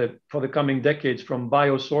least for the coming decades, from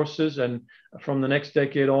bio sources, and from the next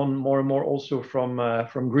decade on, more and more also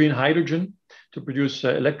from green hydrogen to produce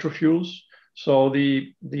electrofuels. So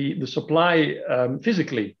the supply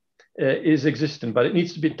physically is existent, but it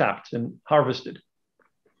needs to be tapped and harvested.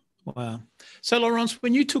 Wow. So Laurence,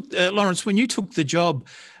 when you took the job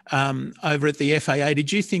over at the FAA,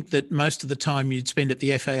 did you think that most of the time you'd spend at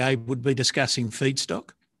the FAA would be discussing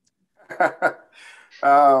feedstock?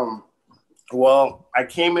 Well, I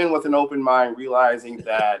came in with an open mind, realizing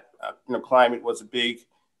that climate was a big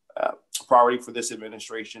priority for this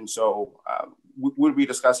administration. So we'll be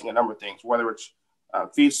discussing a number of things, whether it's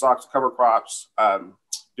feedstocks, cover crops,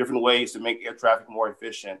 different ways to make air traffic more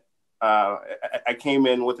efficient. I came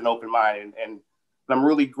in with an open mind, and I'm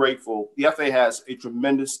really grateful. The FAA has a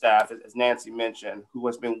tremendous staff, as Nancy mentioned, who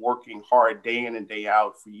has been working hard day in and day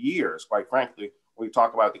out for years, quite frankly. We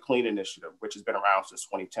talk about the CLEAN initiative, which has been around since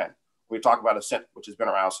 2010. We talk about Ascent, which has been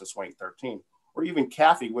around since 2013, or even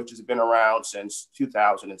CAFE, which has been around since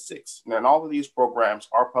 2006. And all of these programs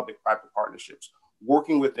are public-private partnerships,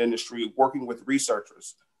 working with industry, working with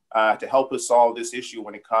researchers to help us solve this issue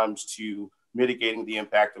when it comes to mitigating the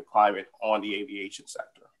impact of climate on the aviation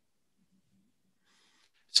sector.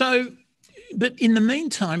 So, but in the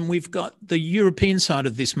meantime, we've got the European side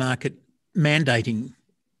of this market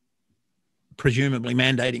presumably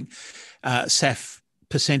mandating SAF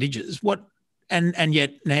percentages. And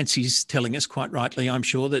yet Nancy's telling us quite rightly, I'm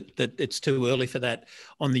sure, that it's too early for that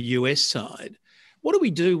on the US side. What do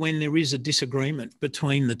we do when there is a disagreement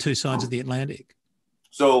between the two sides of the Atlantic?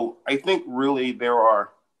 So I think really there are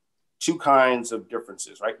two kinds of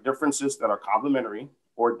differences, right? Differences that are complementary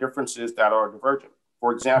or differences that are divergent.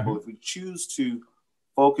 For example, if we choose to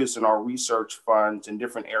focus in our research funds in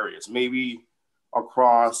different areas, maybe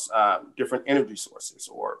across different energy sources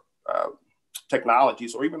or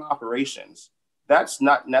technologies or even operations, that's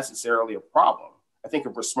not necessarily a problem. I think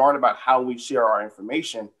if we're smart about how we share our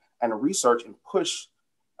information and research and push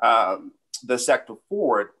the sector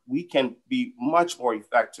forward, we can be much more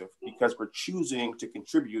effective because we're choosing to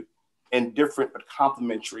contribute in different but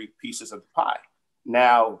complementary pieces of the pie.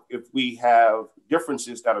 Now, if we have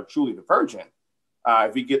differences that are truly divergent,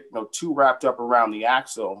 if we get too wrapped up around the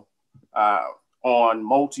axle on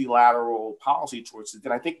multilateral policy choices,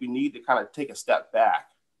 then I think we need to kind of take a step back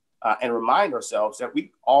and remind ourselves that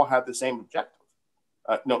we all have the same objective.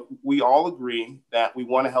 We all agree that we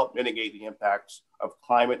want to help mitigate the impacts of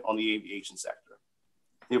climate on the aviation sector.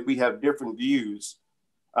 If we have different views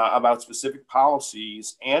about specific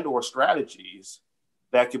policies and or strategies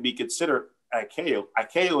that could be considered at ICAO,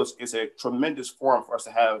 ICAO is a tremendous forum for us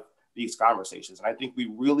to have these conversations. And I think we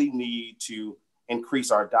really need to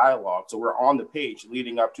increase our dialogue so we're on the page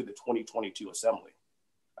leading up to the 2022 assembly.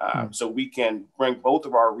 So we can bring both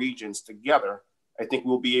of our regions together. I think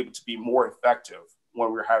we'll be able to be more effective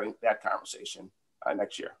when we're having that conversation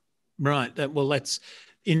next year. Right. Well, that's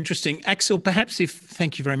interesting. Axel, perhaps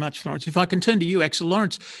thank you very much, Laurence. If I can turn to you, Axel.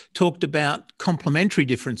 Laurence talked about complementary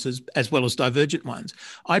differences as well as divergent ones.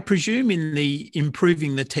 I presume in the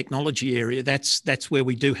improving the technology area, that's where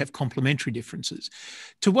we do have complementary differences.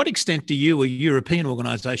 To what extent do you, a European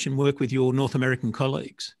organisation, work with your North American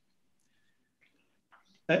colleagues?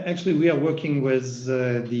 Actually, we are working with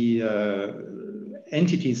the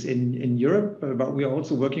entities in Europe, but we are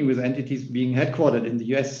also working with entities being headquartered in the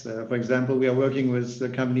US. For example, we are working with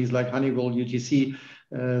companies like Honeywell, UTC.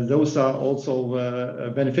 Those are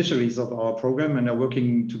also beneficiaries of our program and are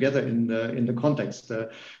working together in the context,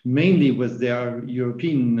 mainly with their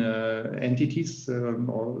European entities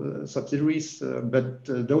or subsidiaries, but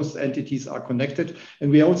those entities are connected.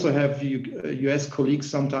 And we also have US colleagues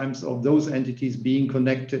sometimes of those entities being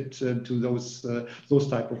connected to those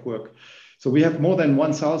type of work. So we have more than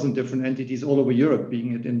 1,000 different entities all over Europe,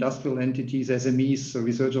 being it industrial entities, SMEs,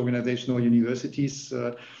 research organizations, or universities.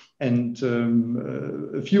 And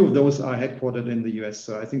a few of those are headquartered in the US.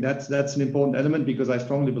 So I think that's an important element because I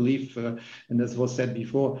strongly believe, and as was said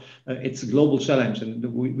before, it's a global challenge. And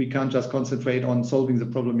we can't just concentrate on solving the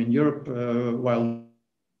problem in Europe while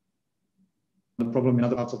the problem in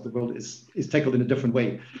other parts of the world is tackled in a different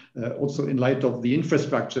way. Also in light of the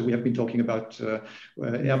infrastructure, we have been talking about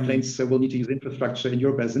airplanes will need to use infrastructure in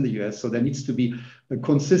Europe as in the US. So there needs to be a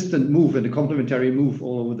consistent move and a complementary move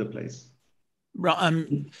all over the place. Right.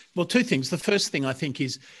 Well, two things. The first thing I think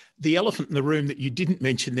is the elephant in the room that you didn't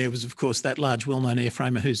mention there was, of course, that large well-known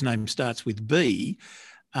airframer whose name starts with B.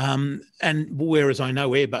 And whereas I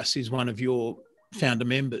know Airbus is one of your founder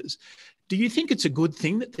members, do you think it's a good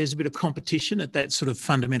thing that there's a bit of competition at that sort of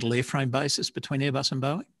fundamental airframe basis between Airbus and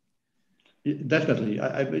Boeing? Definitely.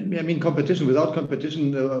 I mean, competition. Without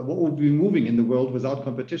competition, what would be moving in the world without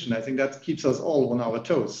competition? I think that keeps us all on our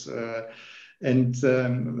toes.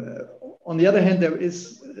 On the other hand,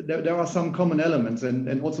 there are some common elements,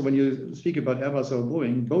 and also when you speak about Airbus or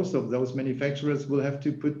Boeing, both of those manufacturers will have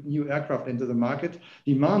to put new aircraft into the market,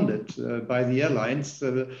 demanded by the airlines,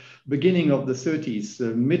 beginning of the 30s,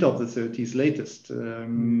 mid of the 30s latest.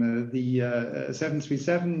 The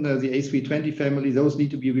 737, the A320 family, those need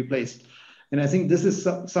to be replaced. And I think this is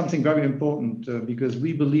something very important because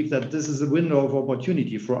we believe that this is a window of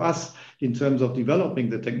opportunity for us in terms of developing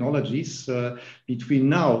the technologies between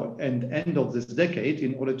now and end of this decade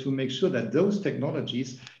in order to make sure that those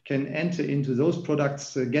technologies can enter into those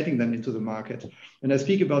products, getting them into the market. And I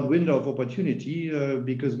speak about window of opportunity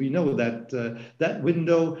because we know that that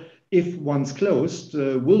window, if once closed,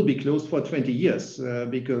 will be closed for 20 years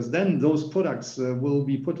because then those products will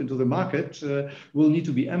be put into the market, will need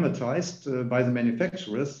to be amortized by the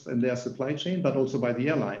manufacturers and their supply chain, but also by the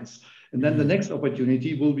airlines. And then the next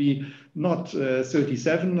opportunity will be not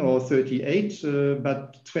 37 or 38,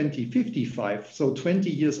 but 2055. So 20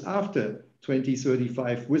 years after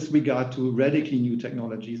 2035 with regard to radically new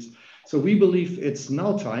technologies. So we believe it's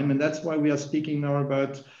now time, and that's why we are speaking now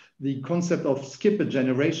about the concept of skip a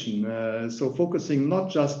generation. So focusing not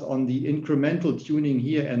just on the incremental tuning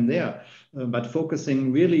here and there, but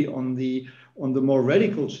focusing really on the more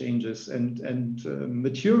radical changes and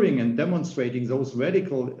maturing and demonstrating those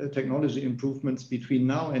radical technology improvements between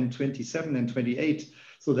now and 27 and 28,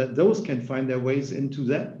 so that those can find their ways into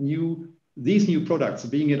these new products,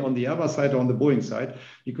 being it on the Airbus side or on the Boeing side,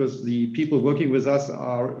 because the people working with us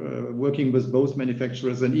are working with both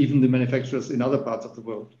manufacturers and even the manufacturers in other parts of the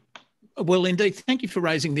world. Well, indeed. Thank you for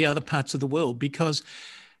raising the other parts of the world, because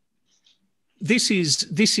this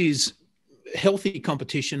is healthy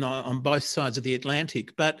competition on both sides of the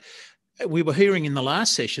Atlantic. But we were hearing in the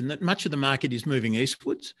last session that much of the market is moving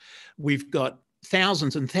eastwards. We've got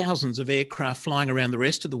thousands and thousands of aircraft flying around the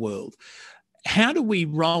rest of the world. How do we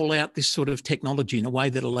roll out this sort of technology in a way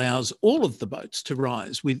that allows all of the boats to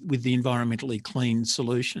rise with the environmentally clean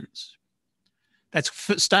solutions?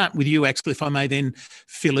 Let's start with you, actually, if I may, then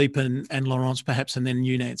Philippe and Laurence perhaps, and then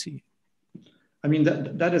you, Nancy. I mean,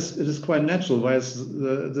 it is quite natural. Whereas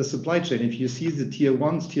the supply chain, if you see the tier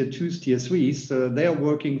 1s, tier 2s, tier 3s, they are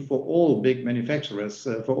working for all big manufacturers,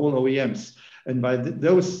 for all OEMs. And by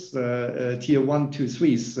those tier 1, 2,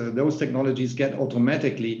 3s, those technologies get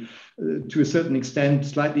automatically, to a certain extent,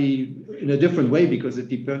 slightly in a different way, because it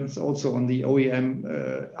depends also on the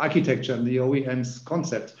OEM architecture and the OEM's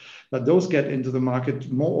concept. But those get into the market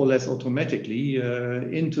more or less automatically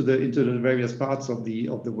into the various parts of the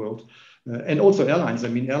world. And also airlines. I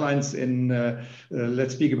mean, airlines in,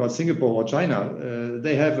 let's speak about Singapore or China,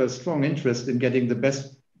 they have a strong interest in getting the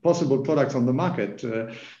best possible products on the market.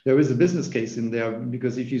 There is a business case in there,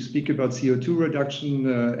 because if you speak about CO2 reduction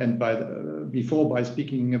and by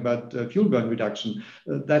speaking about fuel burn reduction,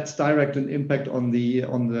 that's direct an impact on the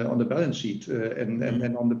balance sheet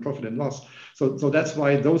and on the profit and loss. So that's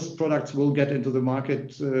why those products will get into the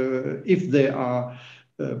market if they are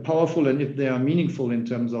powerful and if they are meaningful in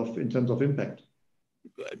terms of impact.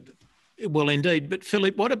 Well, indeed. But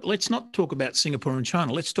Philippe, let's not talk about Singapore and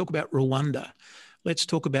China. Let's talk about Rwanda. Let's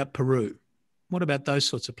talk about Peru. What about those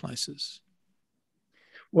sorts of places?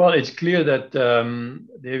 Well, it's clear that the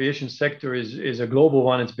aviation sector is a global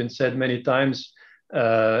one. It's been said many times.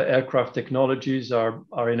 Aircraft technologies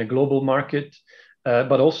are in a global market,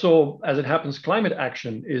 but also, as it happens, climate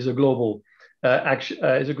action is a global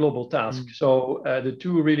task. So the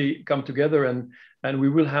two really come together, and we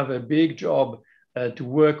will have a big job to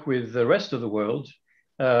work with the rest of the world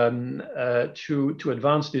to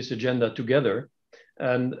advance this agenda together.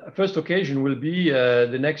 And first occasion will be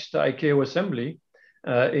the next ICAO assembly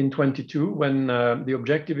in 22, when the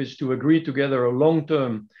objective is to agree together a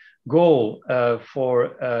long-term goal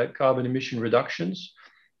for carbon emission reductions.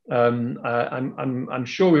 I'm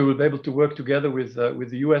sure we will be able to work together with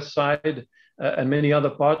the US side and many other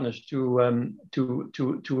partners to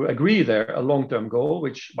agree there a long-term goal,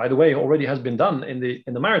 which, by the way, already has been done in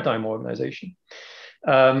the Maritime Organization.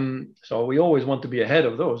 So we always want to be ahead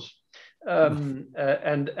of those.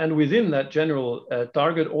 And within that general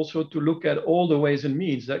target, also to look at all the ways and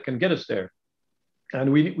means that can get us there.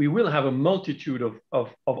 And we will have a multitude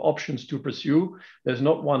of options to pursue. There's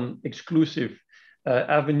not one exclusive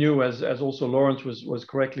avenue, as also Lawrence was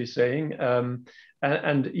correctly saying.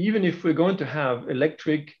 And even if we're going to have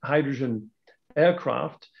electric hydrogen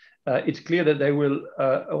aircraft, it's clear that they will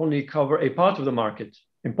only cover a part of the market,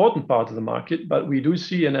 important part of the market, but we do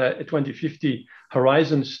see in a 2050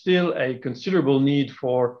 horizon still a considerable need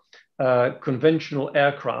for conventional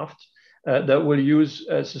aircraft that will use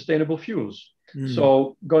sustainable fuels.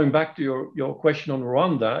 So going back to your question on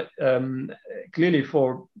Rwanda, clearly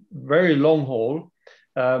for very long haul,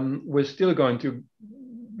 we're still going to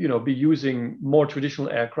be using more traditional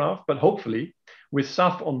aircraft, but hopefully with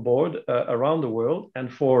SAF on board around the world,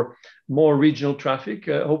 and for more regional traffic,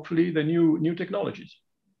 hopefully the new technologies.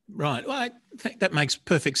 Right. Well, I think that makes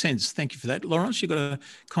perfect sense. Thank you for that. Lawrence, you got a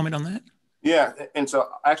comment on that? Yeah, and so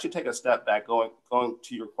I actually take a step back, going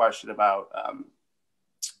to your question about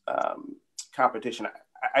competition.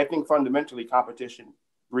 I think fundamentally competition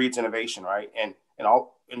breeds innovation, right? And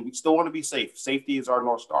we still want to be safe. Safety is our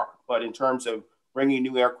North Star. But in terms of bringing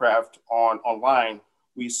new aircraft online,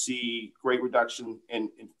 we see great reduction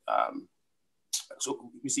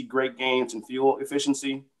so we see great gains in fuel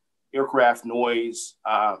efficiency, aircraft noise,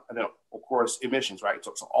 and then of course emissions, right?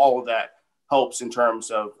 So all of that helps in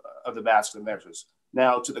terms of the basket of measures.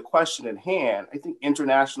 Now, to the question at hand, I think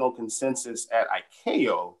international consensus at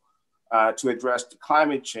ICAO to address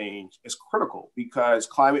climate change is critical, because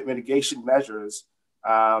climate mitigation measures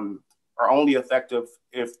are only effective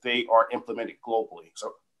if they are implemented globally.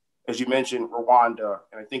 So as you mentioned, Rwanda,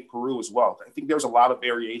 and I think Peru as well, I think there's a lot of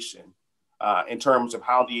variation in terms of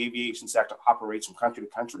how the aviation sector operates from country to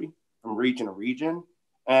country, from region to region,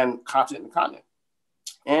 and continent to continent.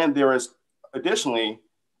 And there is additionally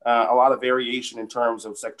a lot of variation in terms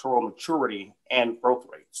of sectoral maturity and growth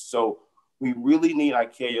rates. So we really need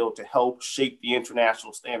ICAO to help shape the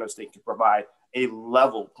international standards that can provide a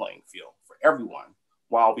level playing field for everyone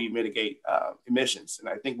while we mitigate emissions. And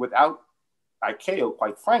I think without ICAO,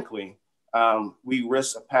 quite frankly, we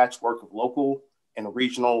risk a patchwork of local and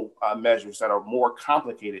regional measures that are more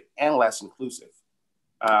complicated and less inclusive.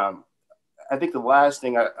 I think the last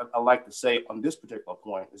thing I'd like to say on this particular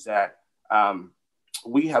point is that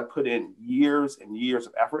we have put in years and years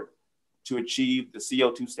of effort to achieve the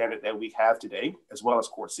CO2 standard that we have today, as well as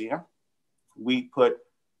CORSIA. We put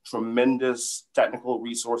tremendous technical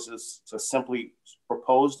resources to simply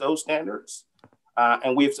propose those standards.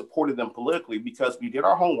 And we have supported them politically because we did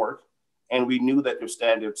our homework and we knew that their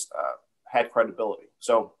standards had credibility.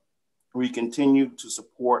 So we continue to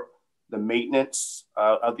support the maintenance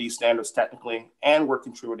of these standards technically, and we're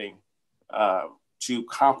contributing to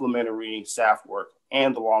complementary SAF work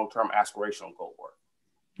and the long-term aspirational goal work.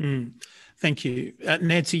 Thank you.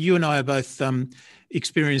 Nancy, you and I are both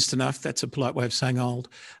experienced enough, that's a polite way of saying old,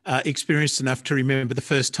 experienced enough to remember the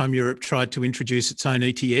first time Europe tried to introduce its own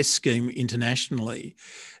ETS scheme internationally.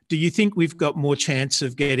 Do you think we've got more chance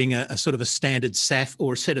of getting a sort of a standard SAF,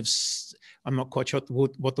 or a set of, I'm not quite sure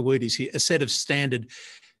what the word is here, a set of standard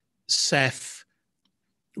SAF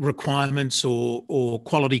requirements or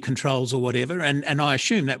quality controls or whatever? And I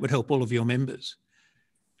assume that would help all of your members.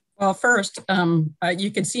 Well, first,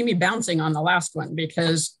 you can see me bouncing on the last one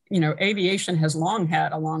because, aviation has long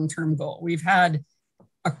had a long-term goal. We've had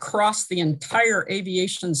across the entire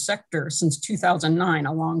aviation sector since 2009,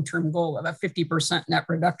 a long-term goal of a 50% net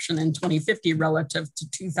reduction in 2050 relative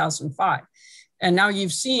to 2005. And now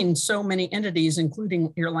you've seen so many entities,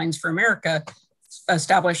 including Airlines for America,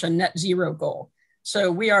 establish a net zero goal.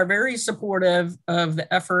 So we are very supportive of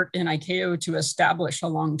the effort in ICAO to establish a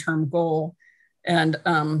long-term goal. And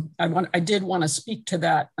I did want to speak to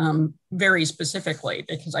that very specifically,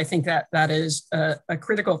 because I think that is a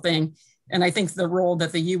critical thing. And I think the role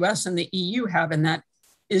that the US and the EU have in that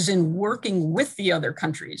is in working with the other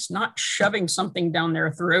countries, not shoving something down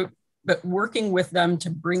their throat, but working with them to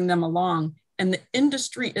bring them along. And the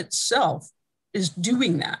industry itself is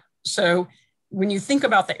doing that. So when you think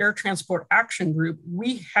about the Air Transport Action Group,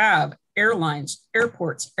 we have airlines,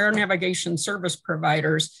 airports, air navigation service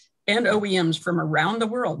providers, and OEMs from around the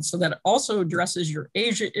world. So that also addresses your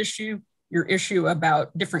Asia issue, your issue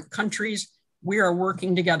about different countries. We are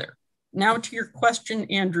working together. Now to your question,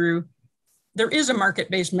 Andrew, there is a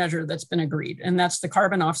market-based measure that's been agreed, and that's the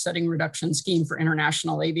carbon offsetting reduction scheme for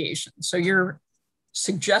international aviation. So your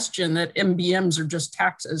suggestion that MBMs are just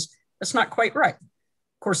taxes, that's not quite right.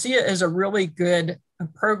 CORSIA is a really good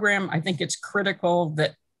program. I think it's critical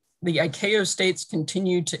that the ICAO states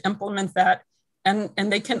continue to implement that, and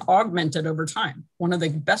they can augment it over time. One of the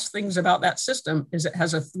best things about that system is it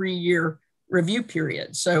has a 3-year review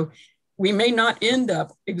period. So we may not end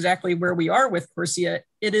up exactly where we are with CORSIA.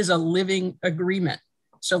 It is a living agreement.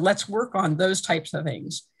 So let's work on those types of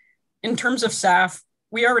things. In terms of SAF,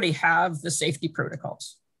 we already have the safety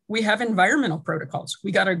protocols. We have environmental protocols.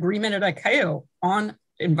 We got agreement at ICAO on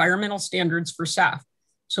environmental standards for SAF.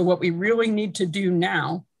 So what we really need to do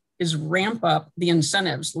now is ramp up the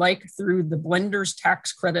incentives, like through the blenders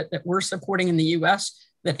tax credit that we're supporting in the US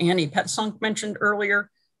that Annie Petsonk mentioned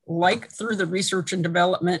earlier, like through the research and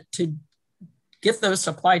development to get those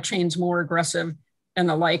supply chains more aggressive and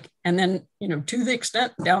the like. And then, to the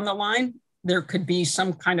extent down the line, there could be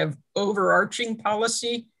some kind of overarching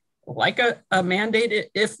policy, like a mandate.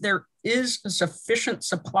 If there is a sufficient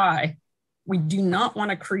supply, we do not want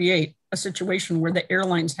to create a situation where the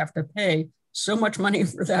airlines have to pay so much money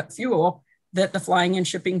for that fuel that the flying and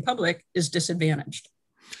shipping public is disadvantaged.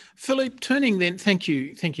 Philippe, turning then, thank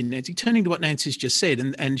you, Nancy. Turning to what Nancy's just said,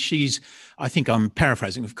 and she's, I think I'm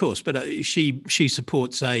paraphrasing, of course, but she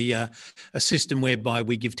supports a system whereby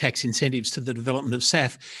we give tax incentives to the development of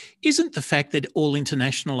SAF. Isn't the fact that all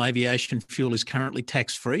international aviation fuel is currently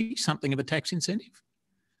tax-free something of a tax incentive?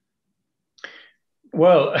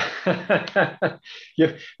 Well,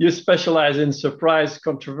 you specialize in surprise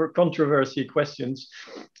controversy questions,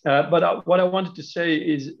 but what I wanted to say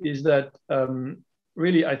is that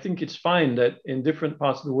really, I think it's fine that in different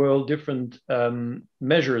parts of the world, different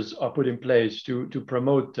measures are put in place to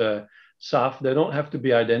promote SAF. They don't have to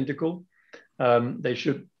be identical. They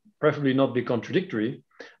should preferably not be contradictory,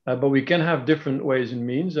 but we can have different ways and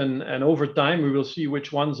means. And over time, we will see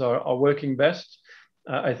which ones are working best.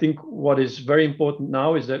 I think what is very important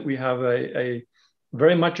now is that we have a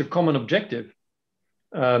very much a common objective,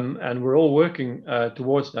 and we're all working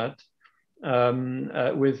towards that.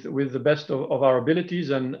 With the best of our abilities,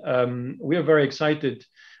 and we are very excited.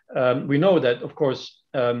 We know that, of course,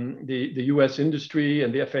 the US industry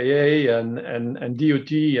and the FAA and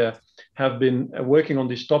DOT have been working on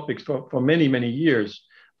these topics for many, many years,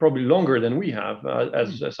 probably longer than we have,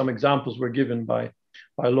 as some examples were given by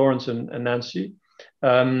Lawrence and Nancy,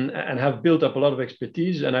 and have built up a lot of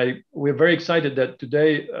expertise. And we're very excited that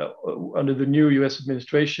today, under the new US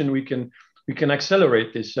administration, we can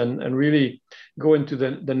accelerate this and really go into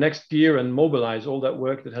the next gear and mobilize all that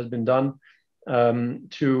work that has been done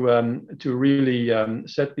to really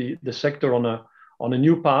set the sector on a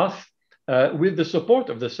new path with the support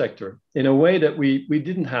of the sector in a way that we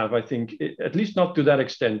didn't have, I think, at least not to that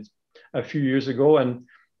extent a few years ago.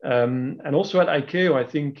 And also at ICAO, I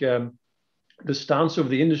think the stance of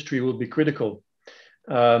the industry will be critical.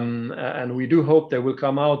 And we do hope that will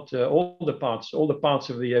come out, all the parts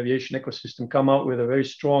of the aviation ecosystem come out with a very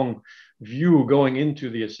strong view going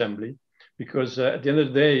into the assembly, because at the end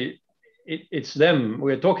of the day, it's them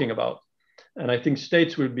we're talking about. And I think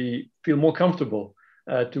states will feel more comfortable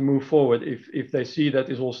to move forward if they see that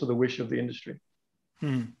is also the wish of the industry.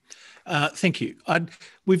 Thank you.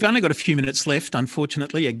 We've only got a few minutes left,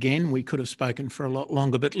 unfortunately. Again, we could have spoken for a lot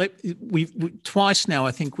longer, but we've twice now,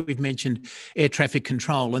 I think we've mentioned air traffic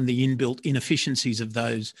control and the inbuilt inefficiencies of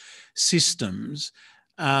those systems.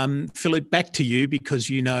 Philippe, back to you, because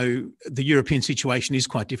the European situation is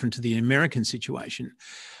quite different to the American situation.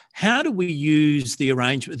 How do we use the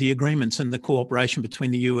agreements and the cooperation between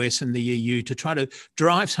the US and the EU to try to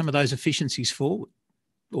drive some of those efficiencies forward,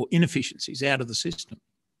 or inefficiencies out of the system?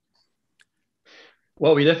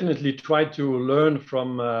 Well, we definitely try to learn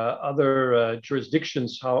from other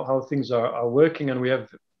jurisdictions how things are working, and we have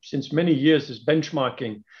since many years this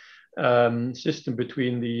benchmarking system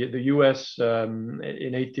between the US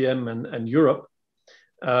in ATM and Europe.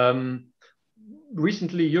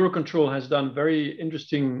 Recently, Eurocontrol has done very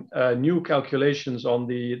interesting new calculations on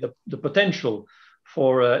the potential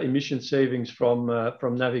for emission savings from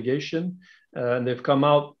navigation, and they've come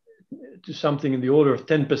out to something in the order of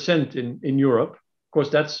 10% in Europe. Of course,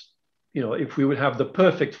 that's, if we would have the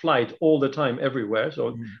perfect flight all the time everywhere,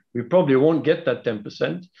 so we probably won't get that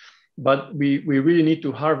 10%, but we really need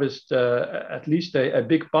to harvest at least a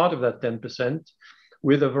big part of that 10%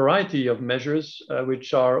 with a variety of measures,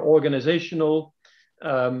 which are organizational,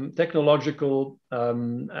 technological.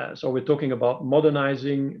 So we're talking about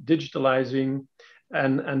modernizing, digitalizing,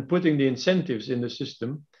 and putting the incentives in the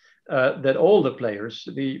system that all the players,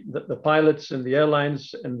 the pilots and the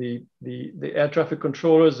airlines and the air traffic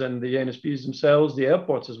controllers and the ANSPs themselves, the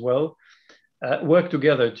airports as well, work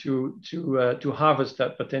together to harvest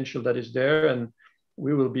that potential that is there. And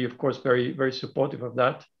we will be, of course, very, very supportive of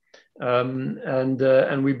that.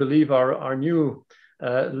 And we believe our new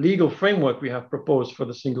legal framework we have proposed for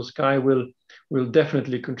the single sky will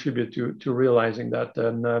definitely contribute to realizing that.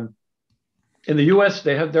 And in the US,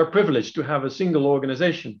 they're privileged to have a single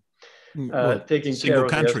organization taking care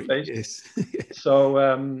of the airspace. Yes.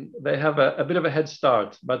 So they have a bit of a head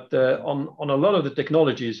start, but on a lot of the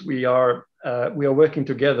technologies, we are working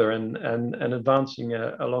together and advancing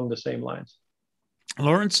along the same lines.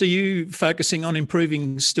 Lawrence, are you focusing on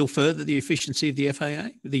improving still further the efficiency of the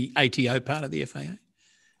FAA, the ATO part of the FAA?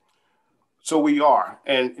 So we are,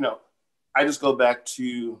 and I just go back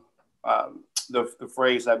to the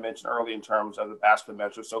phrase I mentioned earlier in terms of the basket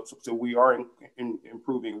measure. So we are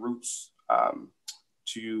improving routes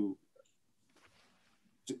to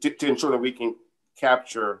ensure that we can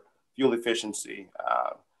capture fuel efficiency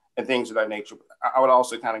and things of that nature. I would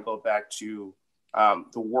also kind of go back to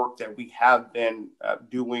the work that we have been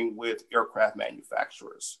doing with aircraft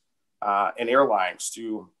manufacturers and airlines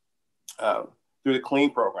through the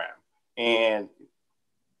CLEAN program. And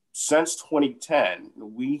since 2010,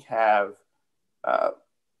 we have,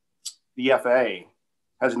 the FAA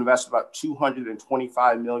has invested about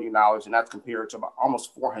 $225 million, and that's compared to about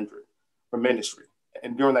almost 400 from industry.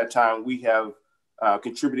 And during that time, we have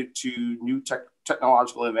contributed to new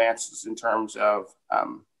technological advances in terms of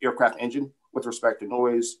aircraft engine with respect to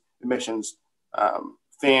noise, emissions,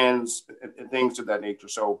 fans, and things of that nature.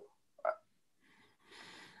 So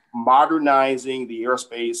modernizing the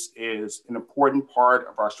airspace is an important part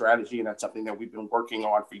of our strategy, and that's something that we've been working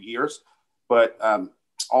on for years. But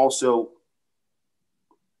also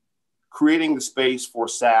creating the space for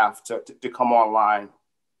SAF to come online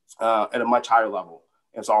at a much higher level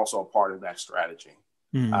is also a part of that strategy,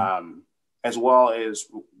 as well as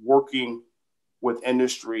working with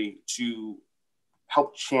industry to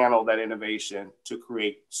help channel that innovation to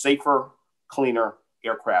create safer, cleaner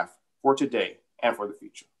aircraft for today and for the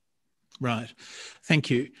future. Right. Thank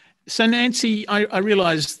you. So, Nancy, I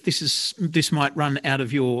realise this might run out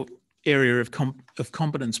of your area of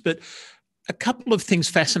competence, but a couple of things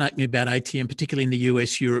fascinate me about ATM, particularly in the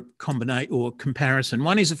US-Europe comparison.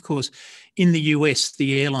 One is, of course, in the US,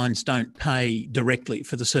 the airlines don't pay directly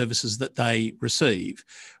for the services that they receive,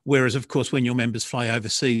 whereas, of course, when your members fly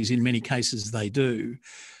overseas, in many cases they do.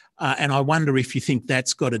 And I wonder if you think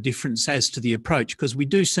that's got a difference as to the approach, because we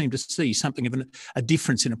do seem to see something of a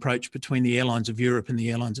difference in approach between the airlines of Europe and the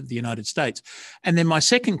airlines of the United States. And then my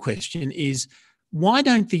second question is, why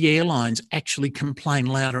don't the airlines actually complain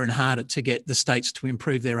louder and harder to get the states to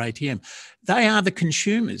improve their ATM? They are the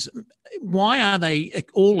consumers. Why are they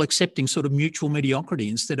all accepting sort of mutual mediocrity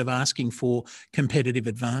instead of asking for competitive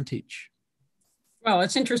advantage? Well,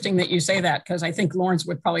 it's interesting that you say that, because I think Lawrence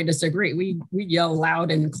would probably disagree. We yell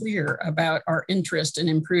loud and clear about our interest in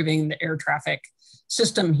improving the air traffic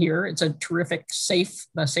system here. It's a terrific,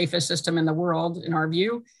 the safest system in the world, in our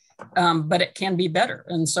view. But it can be better.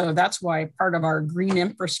 And so that's why part of our green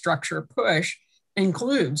infrastructure push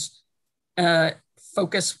includes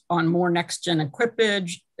focus on more next-gen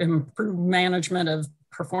equipage, improved management of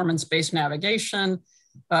performance-based navigation,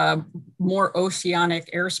 more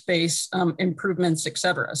oceanic airspace improvements, et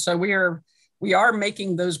cetera. So we are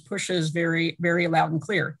making those pushes very, very loud and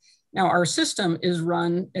clear. Now, our system is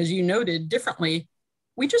run, as you noted, differently.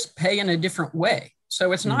 We just pay in a different way.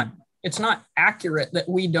 So it's not accurate that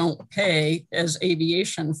we don't pay as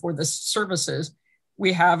aviation for the services.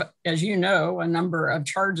 We have, as you know, a number of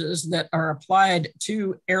charges that are applied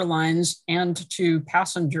to airlines and to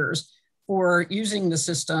passengers for using the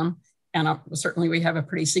system. And certainly we have a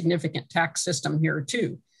pretty significant tax system here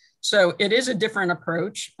too. So it is a different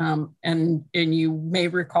approach. And you may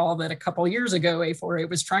recall that a couple of years ago, A4A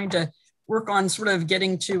was trying to work on sort of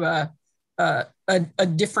getting to a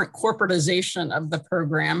different corporatization of the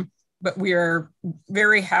program. But we are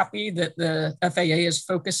very happy that the FAA is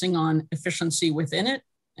focusing on efficiency within it.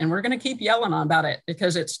 And we're going to keep yelling about it,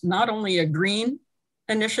 because it's not only a green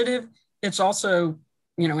initiative, it's also,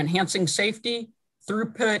 enhancing safety,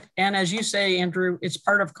 throughput. And as you say, Andrew, it's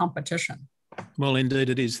part of competition. Well, indeed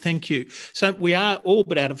it is. Thank you. So we are all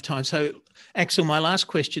but out of time. So Axel, my last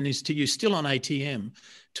question is to you, still on ATM.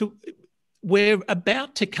 We're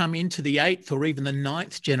about to come into the 8th or even the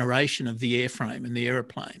 9th generation of the airframe and the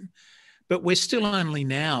aeroplane, but we're still only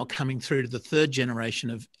now coming through to the 3rd generation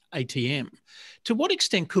of ATM. To what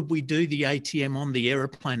extent could we do the ATM on the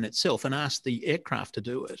aeroplane itself and ask the aircraft to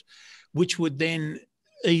do it, which would then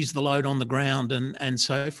ease the load on the ground and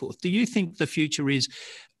so forth? Do you think the future is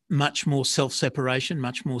much more self-separation,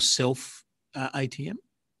 much more self-ATM?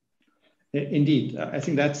 Indeed, I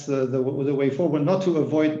think that's the way forward, not to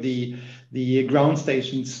avoid the ground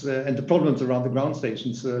stations and the problems around the ground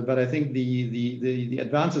stations, but I think the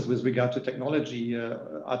advances with regard to technology,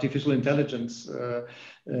 artificial intelligence,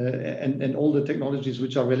 and all the technologies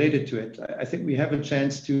which are related to it, I think we have a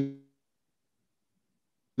chance to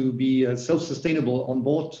be self-sustainable on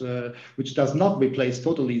board, which does not replace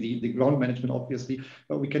totally the ground management, obviously,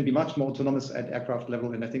 but we can be much more autonomous at aircraft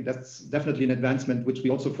level. And I think that's definitely an advancement, which we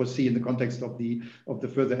also foresee in the context of the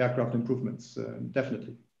further aircraft improvements,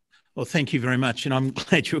 definitely. Well, thank you very much. And I'm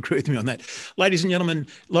glad you agree with me on that. Ladies and gentlemen,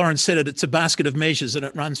 Lawrence said it, it's a basket of measures, and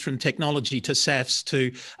it runs from technology to SAFs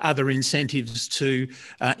to other incentives to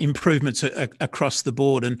improvements across the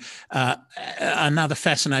board. And another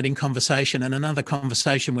fascinating conversation, and another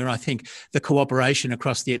conversation where I think the cooperation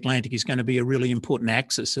across the Atlantic is going to be a really important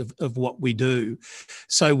axis of what we do.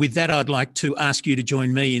 So with that, I'd like to ask you to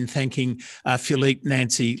join me in thanking Philippe,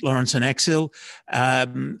 Nancy, Lawrence and Axel,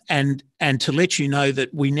 and to let you know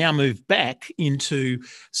that we now move back into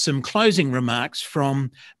some closing remarks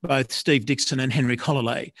from both Steve Dixon and Henrik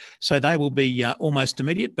Hollolay. So they will be almost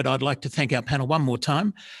immediate, but I'd like to thank our panel one more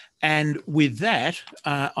time. And with that,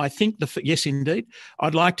 I think, yes, indeed,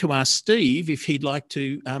 I'd like to ask Steve if he'd like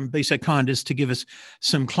to be so kind as to give us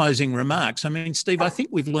some closing remarks. I mean, Steve, I think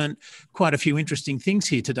we've learned quite a few interesting things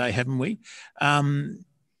here today, haven't we?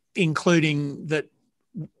 Including that,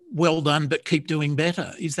 well done, but keep doing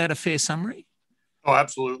better. Is that a fair summary? Oh,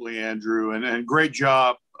 absolutely, Andrew. And great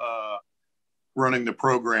job running the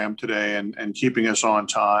program today and keeping us on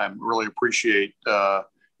time. Really appreciate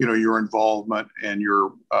your involvement and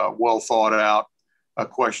your well thought out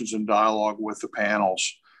questions and dialogue with the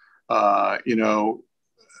panels.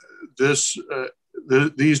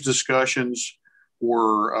 These discussions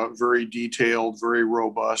were very detailed, very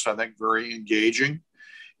robust, I think very engaging.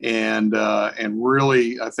 And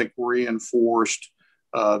really, I think, reinforced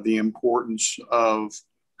the importance of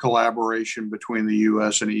collaboration between the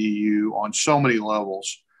U.S. and EU on so many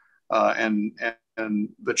levels, and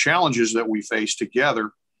the challenges that we face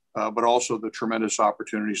together, but also the tremendous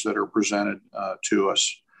opportunities that are presented to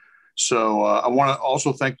us. So I want to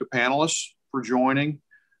also thank the panelists for joining.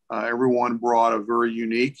 Everyone brought a very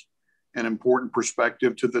unique and important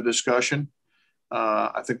perspective to the discussion.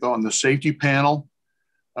 I think on the safety panel,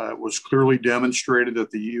 it was clearly demonstrated that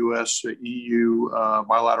the U.S.-EU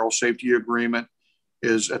bilateral safety agreement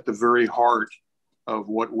is at the very heart of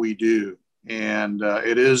what we do. And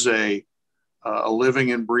it is a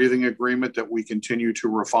living and breathing agreement that we continue to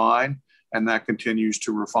refine, and that continues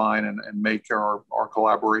to refine and make our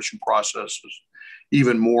collaboration processes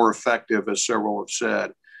even more effective, as several have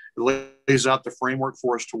said. It lays out the framework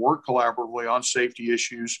for us to work collaboratively on safety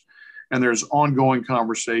issues, and there's ongoing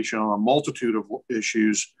conversation on a multitude of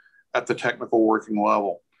issues at the technical working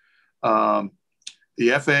level. The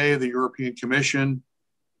FAA, the European Commission,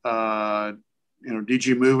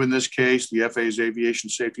 DG Move in this case, the FAA's aviation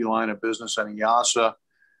safety line of business, and EASA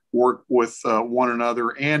work with one another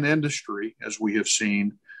and industry, as we have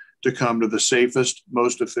seen, to come to the safest,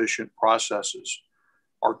 most efficient processes.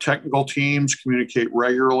 Our technical teams communicate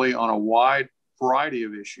regularly on a wide variety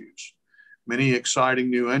of issues. Many exciting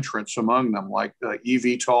new entrants among them, like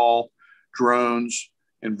eVTOL, drones,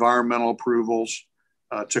 environmental approvals,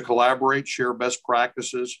 to collaborate, share best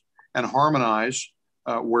practices, and harmonize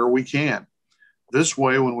where we can. This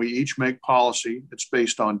way, when we each make policy, it's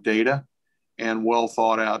based on data and well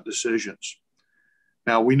thought out decisions.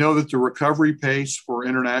 Now, we know that the recovery pace for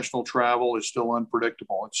international travel is still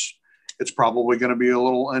unpredictable. It's probably going to be a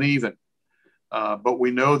little uneven, but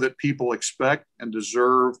we know that people expect and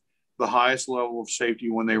deserve the highest level of safety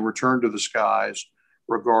when they return to the skies,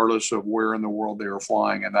 regardless of where in the world they are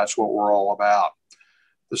flying. And that's what we're all about.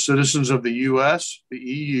 The citizens of the US, the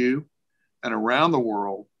EU, and around the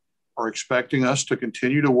world are expecting us to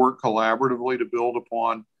continue to work collaboratively to build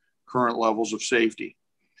upon current levels of safety.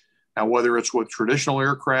 Now, whether it's with traditional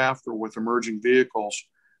aircraft or with emerging vehicles,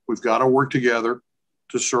 we've got to work together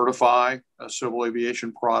to certify civil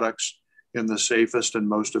aviation products in the safest and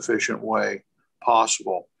most efficient way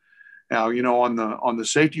possible. Now, on the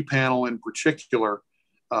safety panel in particular,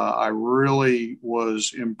 I really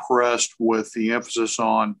was impressed with the emphasis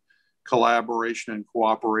on collaboration and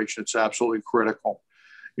cooperation. It's absolutely critical.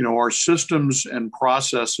 Our systems and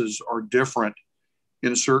processes are different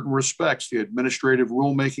in certain respects. The administrative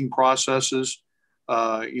rulemaking processes,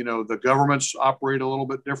 the governments operate a little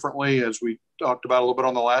bit differently. As we talked about a little bit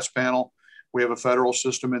on the last panel, we have a federal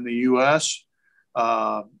system in the US,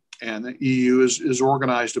 and the EU is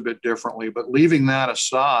organized a bit differently. But leaving that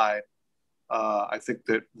aside, I think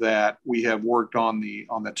that we have worked on the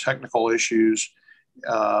technical issues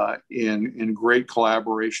in great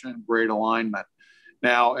collaboration and great alignment.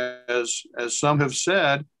 Now, as some have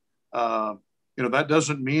said, that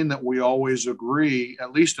doesn't mean that we always agree,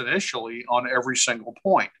 at least initially, on every single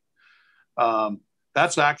point.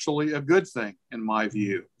 That's actually a good thing, in my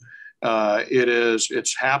view.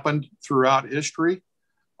 It's happened throughout history.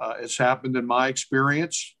 It's happened in my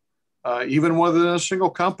experience, even within a single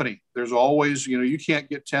company. There's always, you can't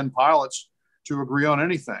get 10 pilots to agree on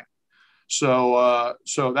anything. So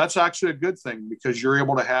that's actually a good thing, because you're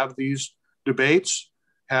able to have these debates,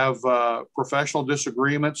 have professional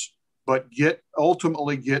disagreements, but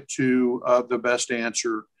ultimately get to the best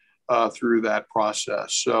answer through that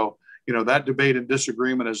process. So, that debate and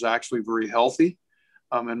disagreement is actually very healthy.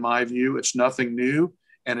 In my view, it's nothing new,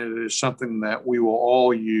 and it is something that we will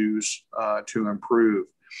all use to improve.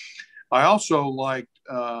 I also liked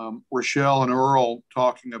Rochelle and Earl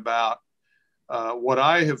talking about what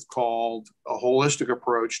I have called a holistic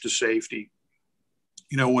approach to safety.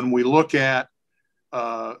 When we look at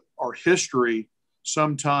our history,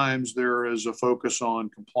 sometimes there is a focus on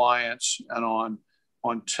compliance and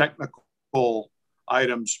on technical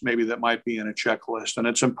items maybe that might be in a checklist. And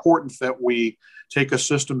it's important that we take a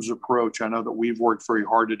systems approach. I know that we've worked very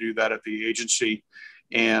hard to do that at the agency,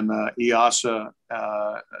 and EASA,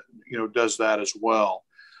 does that as well.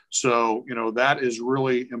 So, that is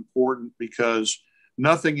really important, because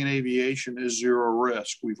nothing in aviation is zero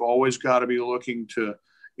risk. We've always got to be looking to,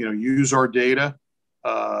 use our data,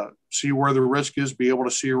 see where the risk is, be able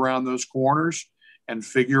to see around those corners, and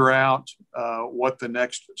figure out what the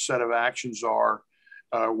next set of actions are,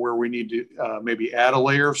 where we need to maybe add a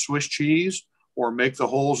layer of Swiss cheese or make the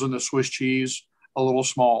holes in the Swiss cheese a little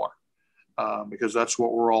smaller, because that's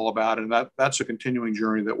what we're all about. And that's a continuing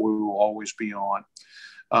journey that we will always be on.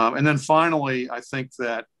 And then finally, I think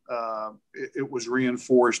that it was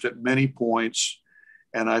reinforced at many points,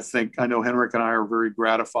 and I know Henrik and I are very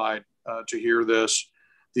gratified to hear this,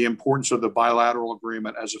 the importance of the bilateral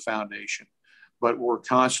agreement as a foundation. But we're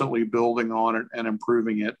constantly building on it and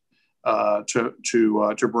improving it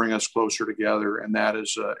to bring us closer together, and that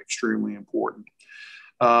is extremely important.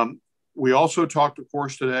 We also talked, of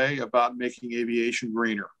course, today about making aviation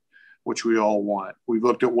greener, which we all want. We've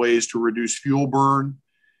looked at ways to reduce fuel burn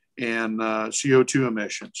and CO2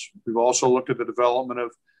 emissions. We've also looked at the development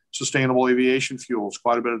of sustainable aviation fuels,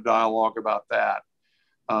 quite a bit of dialogue about that.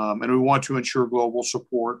 And we want to ensure global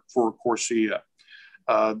support for CORSIA.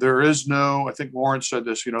 There is no, I think Lawrence said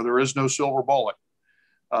this, there is no silver bullet.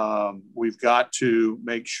 We've got to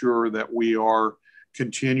make sure that we are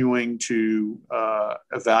continuing to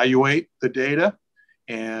evaluate the data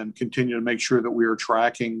and continue to make sure that we are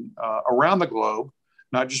tracking around the globe,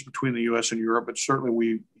 not just between the US and Europe, but certainly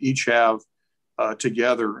we each have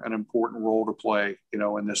together an important role to play,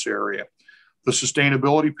 in this area. The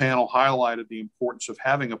sustainability panel highlighted the importance of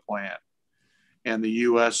having a plan, and the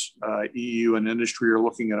US, EU, and industry are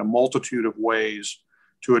looking at a multitude of ways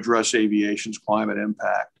to address aviation's climate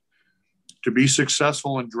impact. To be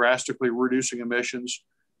successful in drastically reducing emissions,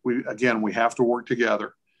 we have to work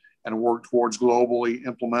together and work towards globally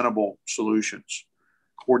implementable solutions.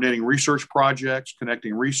 Coordinating research projects,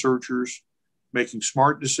 connecting researchers, making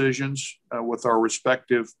smart decisions with our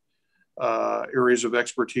respective areas of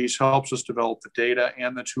expertise helps us develop the data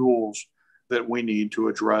and the tools that we need to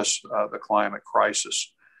address the climate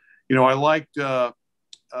crisis. I liked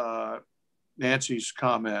Nancy's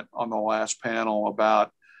comment on the last panel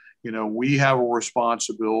about, we have a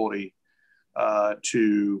responsibility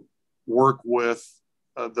to work with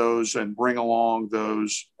those and bring along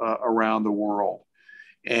those around the world.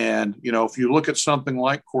 And, if you look at something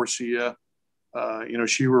like CORSIA,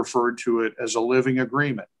 she referred to it as a living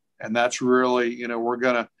agreement. And that's really, we're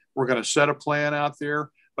gonna set a plan out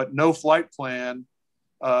there, but no flight plan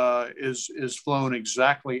is flown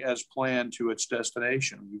exactly as planned to its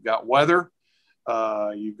destination. You've got weather,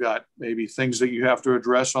 you've got maybe things that you have to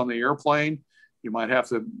address on the airplane. You might have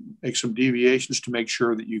to make some deviations to make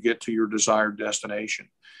sure that you get to your desired destination.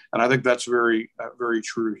 And I think that's very, very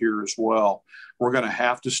true here as well. We're going to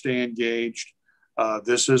have to stay engaged.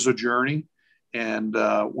 This is a journey, and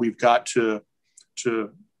we've got to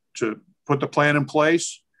put the plan in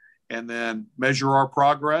place and then measure our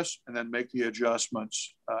progress and then make the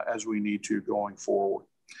adjustments as we need to going forward.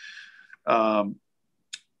 And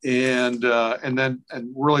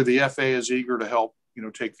really the FAA is eager to help,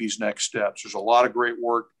 take these next steps. There's a lot of great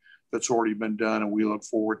work that's already been done, and we look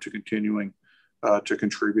forward to continuing to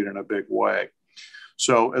contribute in a big way.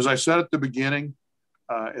 So as I said at the beginning,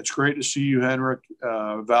 it's great to see you, Henrik.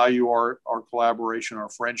 Value our collaboration, our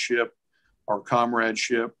friendship, our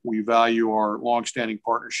comradeship. We value our longstanding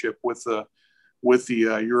partnership with the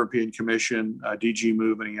European Commission, DG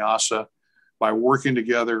Move, and EASA. By working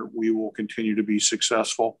together, we will continue to be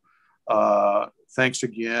successful. Thanks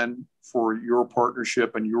again for your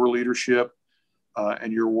partnership and your leadership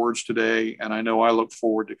and your words today. And I know I look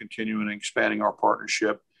forward to continuing and expanding our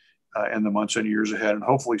partnership in the months and years ahead, and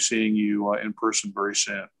hopefully seeing you in person very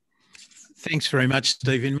soon. Thanks very much,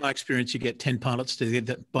 Steve. In my experience, you get 10 pilots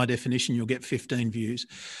together. By definition, you'll get 15 views.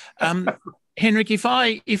 Henrik, if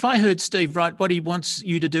I heard Steve right, what he wants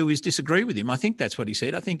you to do is disagree with him. I think that's what he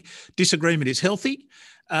said. I think disagreement is healthy,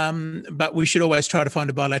 but we should always try to find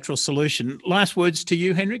a bilateral solution. Last words to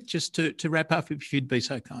you, Henrik, just to wrap up, if you'd be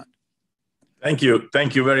so kind. Thank you.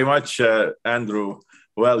 Thank you very much, Andrew.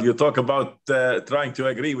 Well, you talk about trying to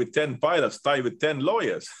agree with 10 pilots, tie with 10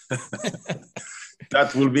 lawyers.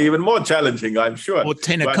 That will be even more challenging, I'm sure. Or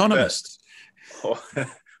 10 economists.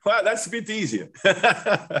 Well, that's a bit easier,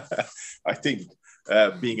 I think,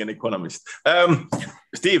 being an economist.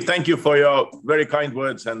 Steve, thank you for your very kind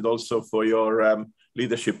words and also for your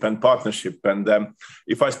leadership and partnership. And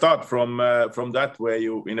if I start from that where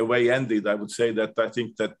you, in a way, ended, I would say that I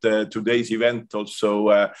think that today's event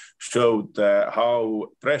also showed how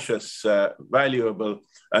precious, valuable,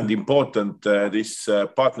 and important this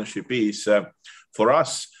partnership is for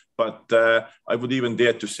us. But I would even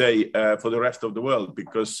dare to say for the rest of the world,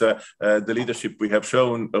 because the leadership we have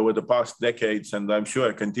shown over the past decades, and I'm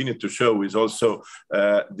sure continue to show, is also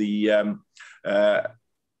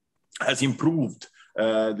has improved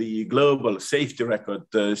the global safety record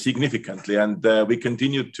significantly, and we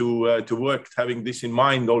continue to work having this in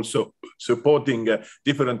mind, also supporting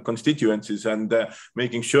different constituencies and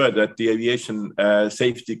making sure that the aviation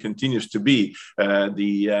safety continues to be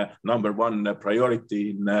the number one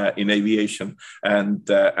priority in aviation, and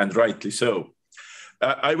rightly so.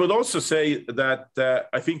 I would also say that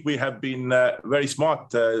I think we have been very smart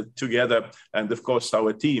together, and of course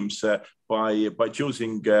our teams, by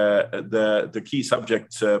choosing the key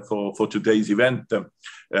subjects for today's event,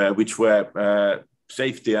 which were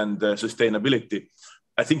safety and sustainability.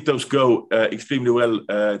 I think those go extremely well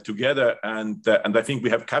together, and I think we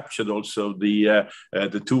have captured also the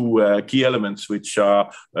two key elements which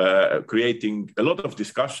are creating a lot of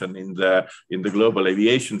discussion in the global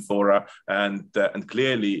aviation fora, and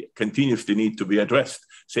clearly continuously need to be addressed.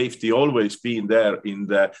 Safety always being there in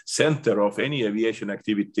the center of any aviation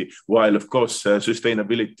activity, while of course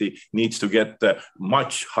sustainability needs to get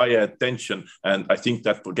much higher attention, and I think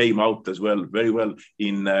that came out as well very well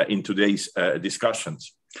in today's discussions.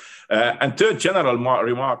 And third general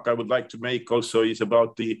remark I would like to make also is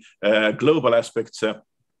about the global aspects.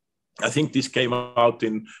 I think this came out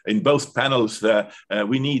in both panels.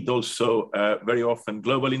 We need also very often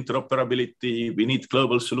global interoperability. We need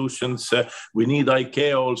global solutions. We need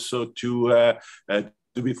ICAO also to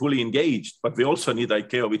be fully engaged, but we also need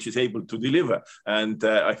ICAO, which is able to deliver. And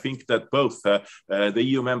I think that both the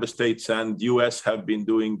EU member states and US have been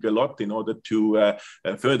doing a lot in order to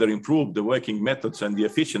further improve the working methods and the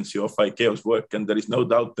efficiency of ICAO's work. And there is no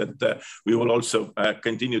doubt that we will also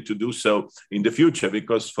continue to do so in the future,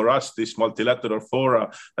 because for us, this multilateral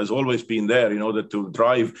fora has always been there in order to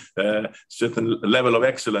drive certain level of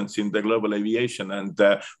excellence in the global aviation. And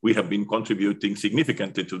we have been contributing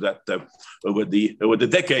significantly to that over the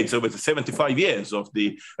decades, over the 75 years of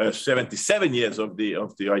the 77 years of the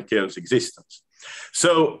ICAO's existence.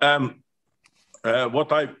 So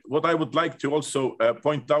what I would like to also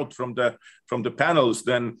point out from the panels,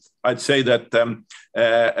 then I'd say that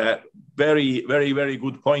very, very, very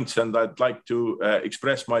good points, and I'd like to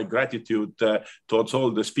express my gratitude towards all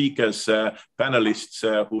the speakers,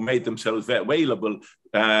 panelists who made themselves available,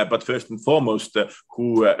 but first and foremost,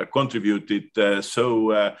 who contributed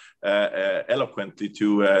so eloquently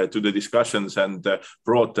to the discussions and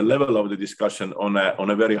brought the level of the discussion on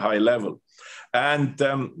a very high level. And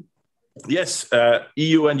yes,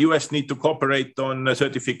 EU and US need to cooperate on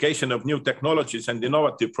certification of new technologies and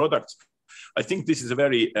innovative products. I think this is a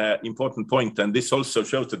very important point, and this also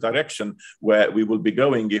shows the direction where we will be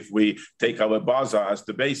going if we take our BASA as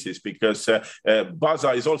the basis, because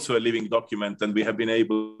BASA is also a living document, and we have been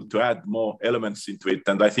able to add more elements into it.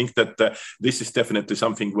 And I think that this is definitely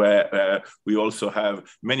something where we also have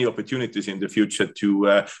many opportunities in the future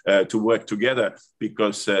to work together,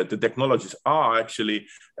 because the technologies are actually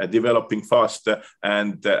developing faster,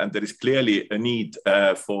 and there is clearly a need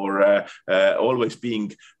for always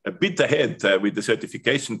being a bit ahead with the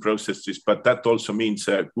certification processes, but that also means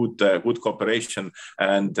good cooperation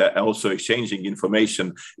and also exchanging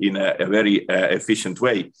information in a very efficient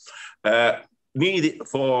way. Need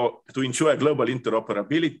to ensure global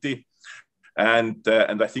interoperability. And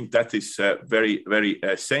I think that is very, very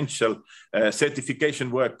essential.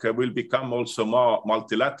 Certification work will become also more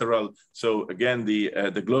multilateral. So again,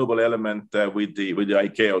 the global element with the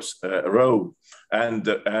ICAO's role,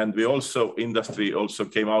 and we also, industry also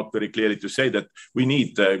came out very clearly to say that we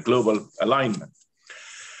need global alignment.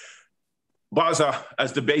 BASA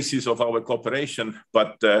as the basis of our cooperation,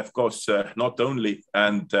 but of course not only,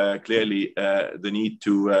 and clearly the need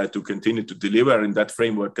to continue to deliver in that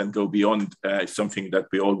framework and go beyond is something that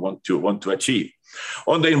we all want to achieve.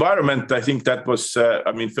 On the environment, I think that was,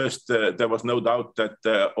 first there was no doubt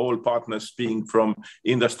that all partners, being from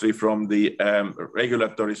industry, from the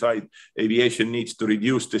regulatory side, aviation needs to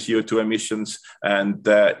reduce the CO2 emissions, and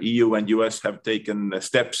EU and US have taken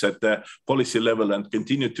steps at the policy level and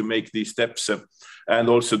continue to make these steps. And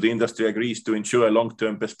also the industry agrees to ensure a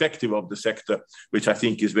long-term perspective of the sector, which I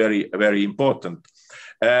think is very, very important.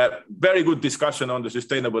 Very good discussion on the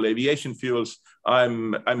sustainable aviation fuels.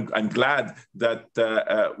 I'm glad that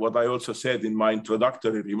what I also said in my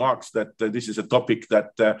introductory remarks, that this is a topic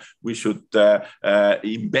that we should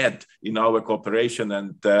embed in our cooperation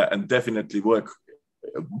and definitely work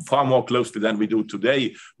far more closely than we do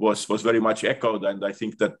today was very much echoed. And I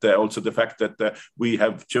think that also the fact that we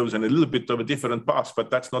have chosen a little bit of a different path, but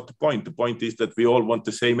that's not the point. The point is that we all want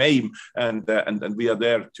the same aim, and we are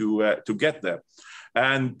there to get there.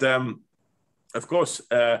 And of course,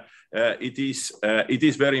 it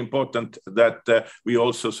is very important that we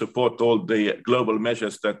also support all the global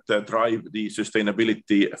measures that drive the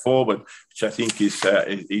sustainability forward, which I think is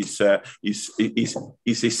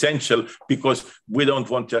essential, because we don't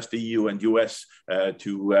want just the EU and US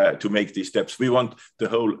to make these steps. We want the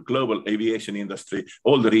whole global aviation industry,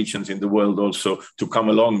 all the regions in the world also, to come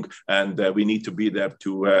along, and we need to be there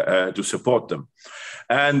to support them.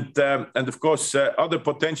 And of course, other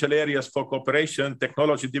potential areas for cooperation: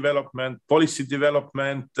 technology development, policy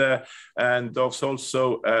development, and also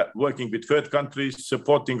working with third countries,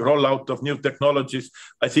 supporting rollout of new technologies.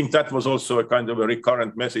 I think that was also a kind of a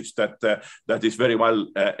recurrent message that is very well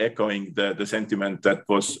echoing the sentiment that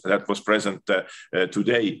was present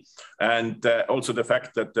today. And also the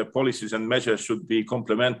fact that the policies and measures should be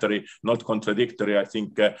complementary, not contradictory. I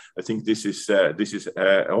think this is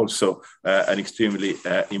also an extremely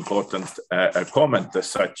important comment as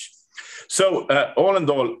such. So all in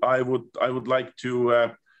all, I would like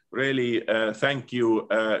to really thank you,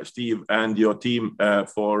 Steve, and your team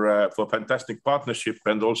for fantastic partnership,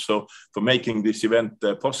 and also for making this event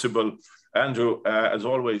possible. Andrew, as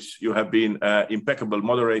always, you have been impeccable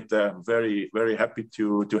moderator. Very, very happy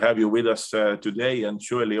to have you with us today, and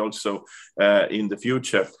surely also in the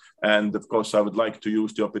future. And of course, I would like to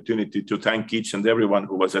use the opportunity to thank each and everyone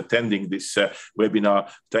who was attending this webinar.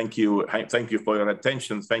 Thank you for your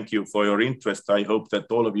attention. Thank you for your interest. I hope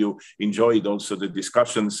that all of you enjoyed also the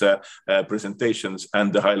discussions, presentations,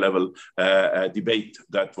 and the high-level debate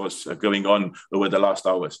that was going on over the last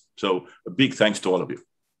hours. So a big thanks to all of you.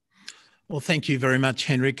 Well, thank you very much,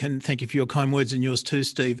 Henrik, and thank you for your kind words, and yours too,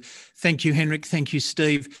 Steve. Thank you, Henrik. Thank you,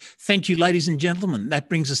 Steve. Thank you, ladies and gentlemen. That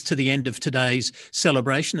brings us to the end of today's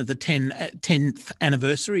celebration of the 10th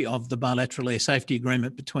anniversary of the Bilateral Air Safety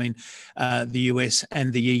Agreement between the US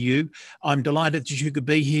and the EU. I'm delighted that you could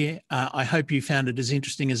be here. I hope you found it as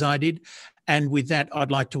interesting as I did. And with that, I'd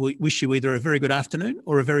like to wish you either a very good afternoon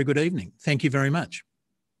or a very good evening. Thank you very much.